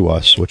back to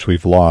us, which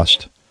we've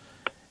lost.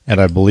 And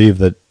I believe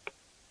that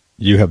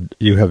you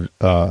have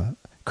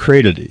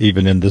created,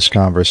 even in this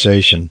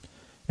conversation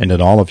and in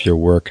all of your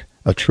work,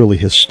 a truly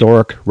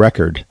historic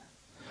record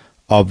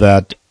of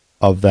the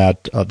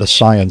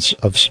science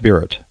of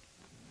spirit.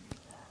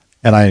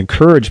 And I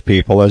encourage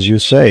people, as you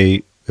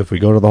say, if we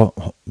go to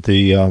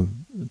the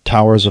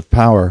towers of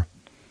power,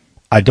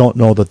 I don't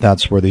know that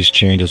that's where these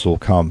changes will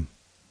come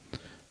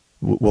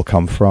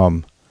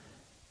from.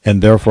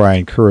 And therefore I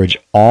encourage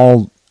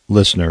all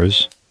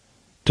listeners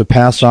to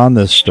pass on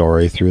this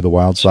story through the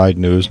Wildside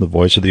News and the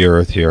Voice of the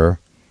Earth here,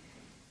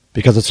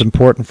 because it's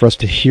important for us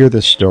to hear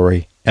this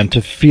story and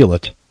to feel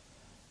it,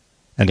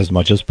 and as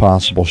much as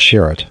possible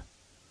share it.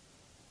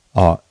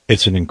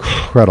 It's an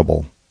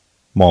incredible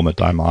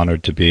moment. I'm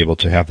honored to be able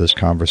to have this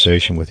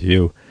conversation with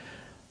you.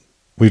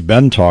 We've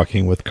been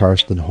talking with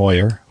Karsten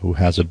Hoyer, who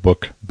has a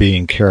book,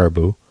 Being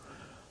Caribou,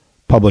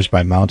 published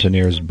by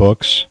Mountaineers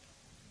Books.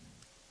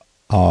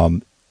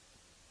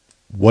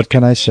 What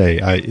can I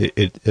say? I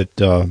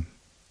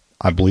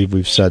believe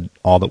we've said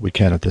all that we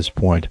can at this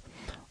point.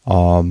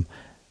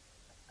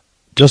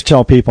 Just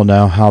tell people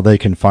now how they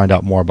can find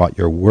out more about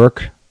your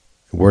work.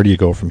 Where do you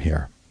go from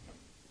here?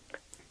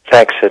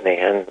 Thanks, Sidney,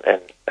 and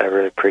I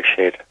really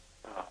appreciate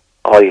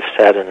all you've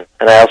said, and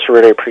I also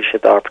really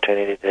appreciate the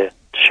opportunity to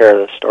share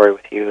this story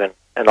with you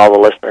and all the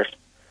listeners.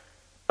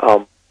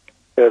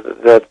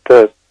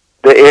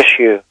 The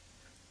issue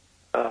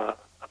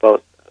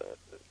about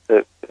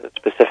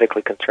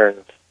specifically concerns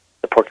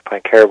the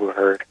porcupine caribou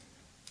herd,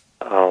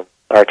 the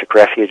Arctic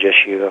refuge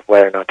issue of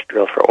whether or not to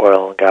drill for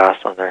oil and gas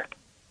on their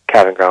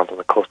calving grounds on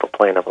the coastal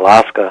plain of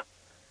Alaska.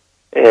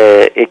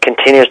 It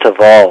continues to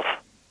evolve,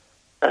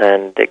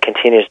 and it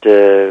continues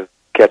to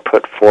get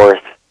put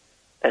forth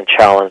and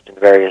challenged in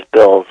various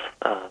bills.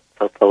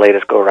 The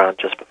latest go-around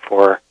just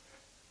before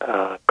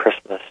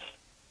Christmas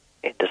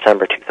in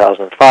December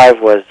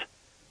 2005 was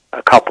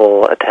a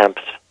couple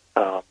attempts.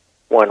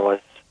 One was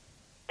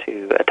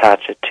to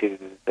attach it to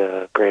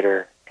the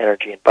greater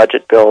energy and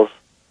budget bills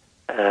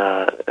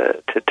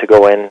to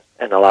go in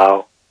and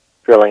allow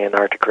drilling in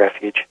Arctic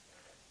refuge,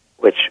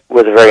 which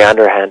was a very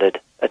underhanded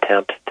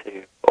attempt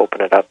to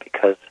open it up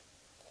because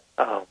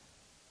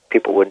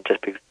people wouldn't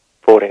just be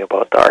voting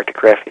about the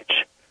Arctic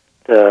refuge.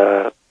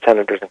 The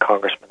senators and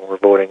congressmen were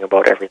voting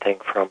about everything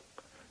from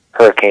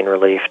hurricane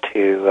relief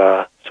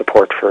to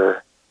support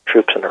for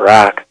troops in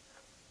Iraq,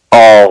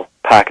 all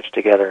packaged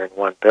together in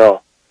one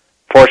bill.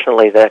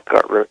 Fortunately, the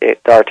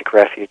Arctic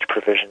refuge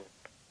provision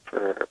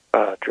for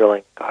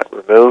drilling got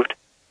removed.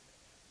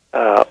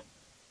 No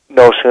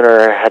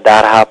sooner had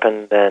that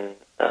happened than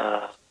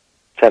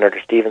Senator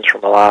Stevens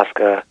from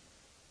Alaska,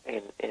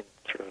 in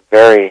sort of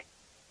very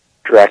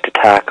direct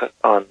attack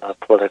on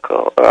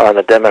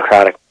the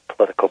Democratic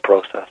political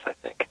process, I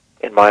think,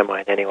 in my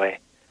mind anyway,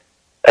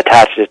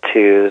 attached it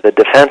to the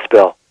defense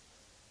bill,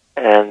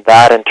 and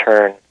that in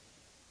turn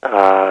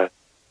got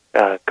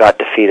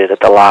defeated at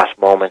the last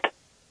moment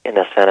in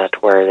the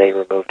Senate, where they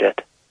removed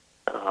it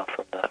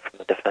from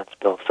the defense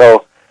bill.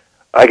 So,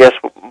 I guess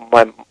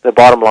the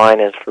bottom line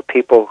is, for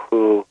people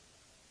who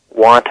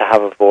want to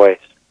have a voice,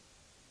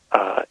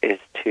 is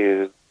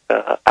to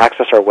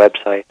access our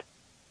website,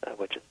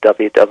 which is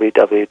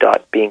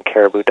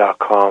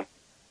www.beingcaribou.com,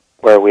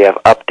 where we have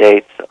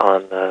updates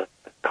on the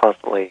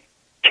constantly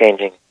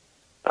changing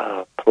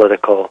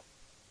political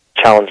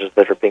challenges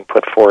that are being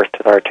put forth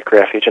to the Arctic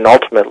refuge. And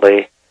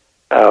ultimately,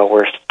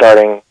 we're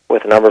starting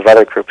with a number of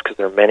other groups, because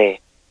there are many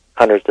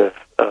hundreds of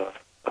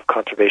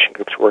conservation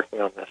groups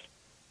working on this,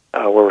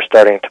 where we're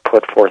starting to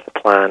put forth a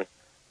plan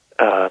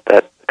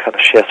that kind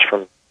of shifts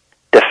from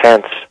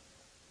defense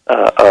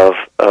of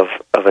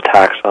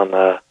attacks on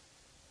the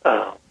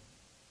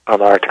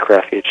Arctic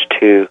refuge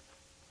to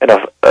an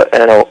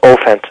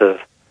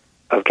offensive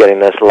of getting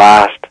this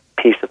last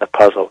piece of the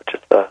puzzle, which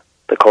is the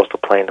coastal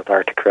plain of the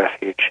Arctic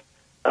refuge,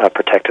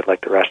 protected like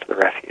the rest of the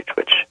refuge,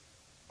 which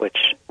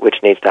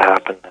needs to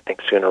happen, I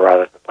think, sooner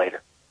rather than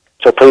later.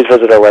 So please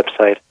visit our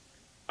website.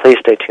 Please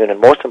stay tuned, and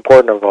most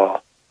important of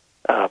all,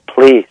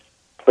 please,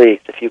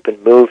 if you've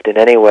been moved in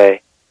any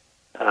way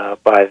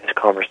by this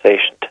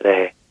conversation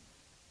today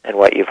and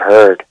what you've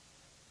heard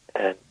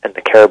and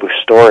the caribou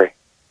story,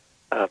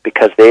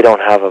 because they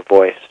don't have a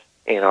voice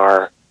in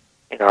our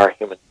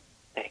human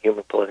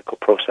political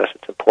process,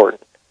 it's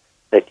important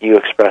that you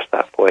express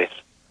that voice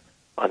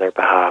on their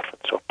behalf.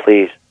 And so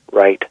please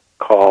write,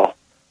 call,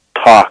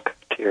 talk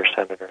to your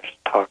senators,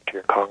 talk to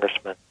your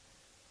congressmen.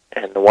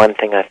 And the one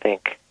thing I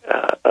think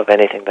of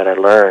anything that I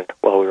learned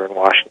while we were in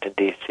Washington,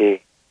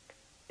 D.C.,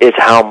 is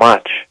how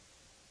much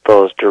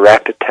those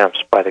direct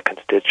attempts by the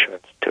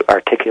constituents to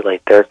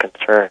articulate their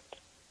concerns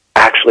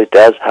actually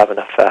does have an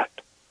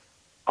effect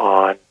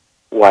on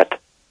what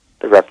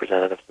the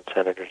representatives and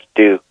senators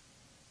do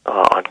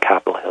on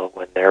Capitol Hill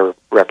when they're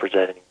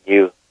representing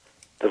you,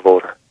 the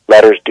voter.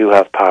 Letters do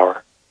have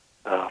power.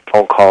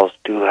 Phone calls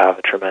do have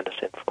a tremendous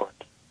influence.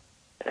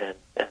 And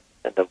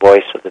the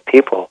voice of the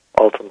people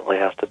ultimately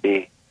has to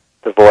be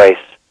the voice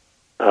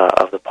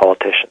of the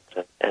politicians.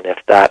 And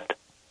if that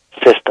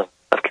system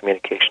of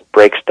communication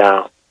breaks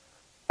down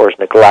or is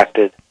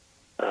neglected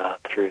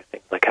through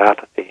things like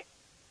apathy,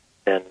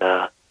 then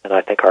I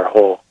think our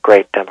whole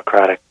great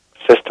democratic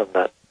system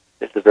that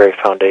is the very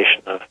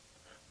foundation of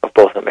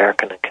both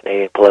American and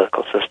Canadian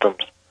political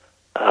systems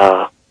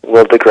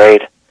will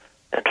degrade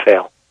and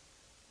fail.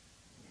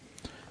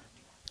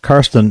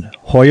 Karsten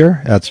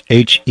Hoyer, that's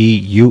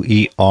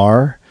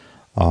Heuer.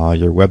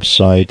 Your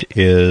website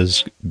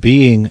is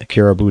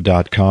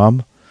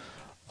beingcaribou.com.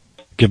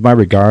 Give my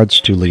regards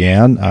to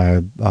Leanne.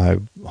 I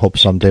hope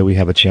someday we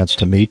have a chance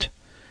to meet.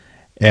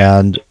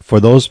 And for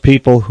those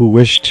people who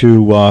wish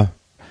to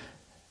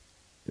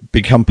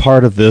become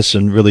part of this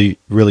and really,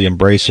 really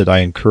embrace it, I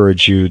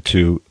encourage you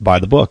to buy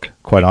the book,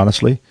 quite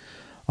honestly.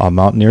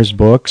 Mountaineers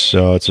Books.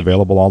 It's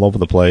available all over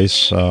the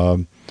place.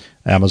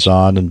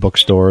 Amazon and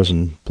bookstores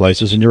and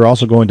places. And you're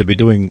also going to be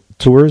doing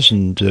tours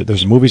and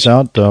there's movies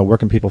out. Where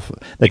can people?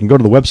 They can go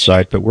to the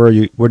website, but where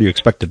do you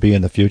expect to be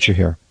in the future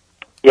here?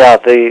 Yeah,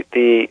 the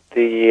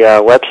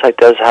website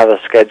does have a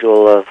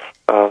schedule of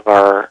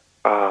our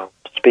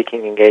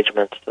speaking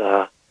engagements.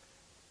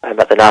 I'm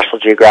at the National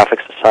Geographic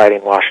Society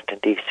in Washington,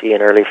 D.C.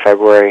 in early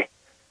February,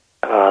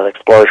 the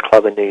Explorers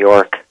Club in New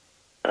York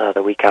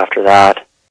the week after that,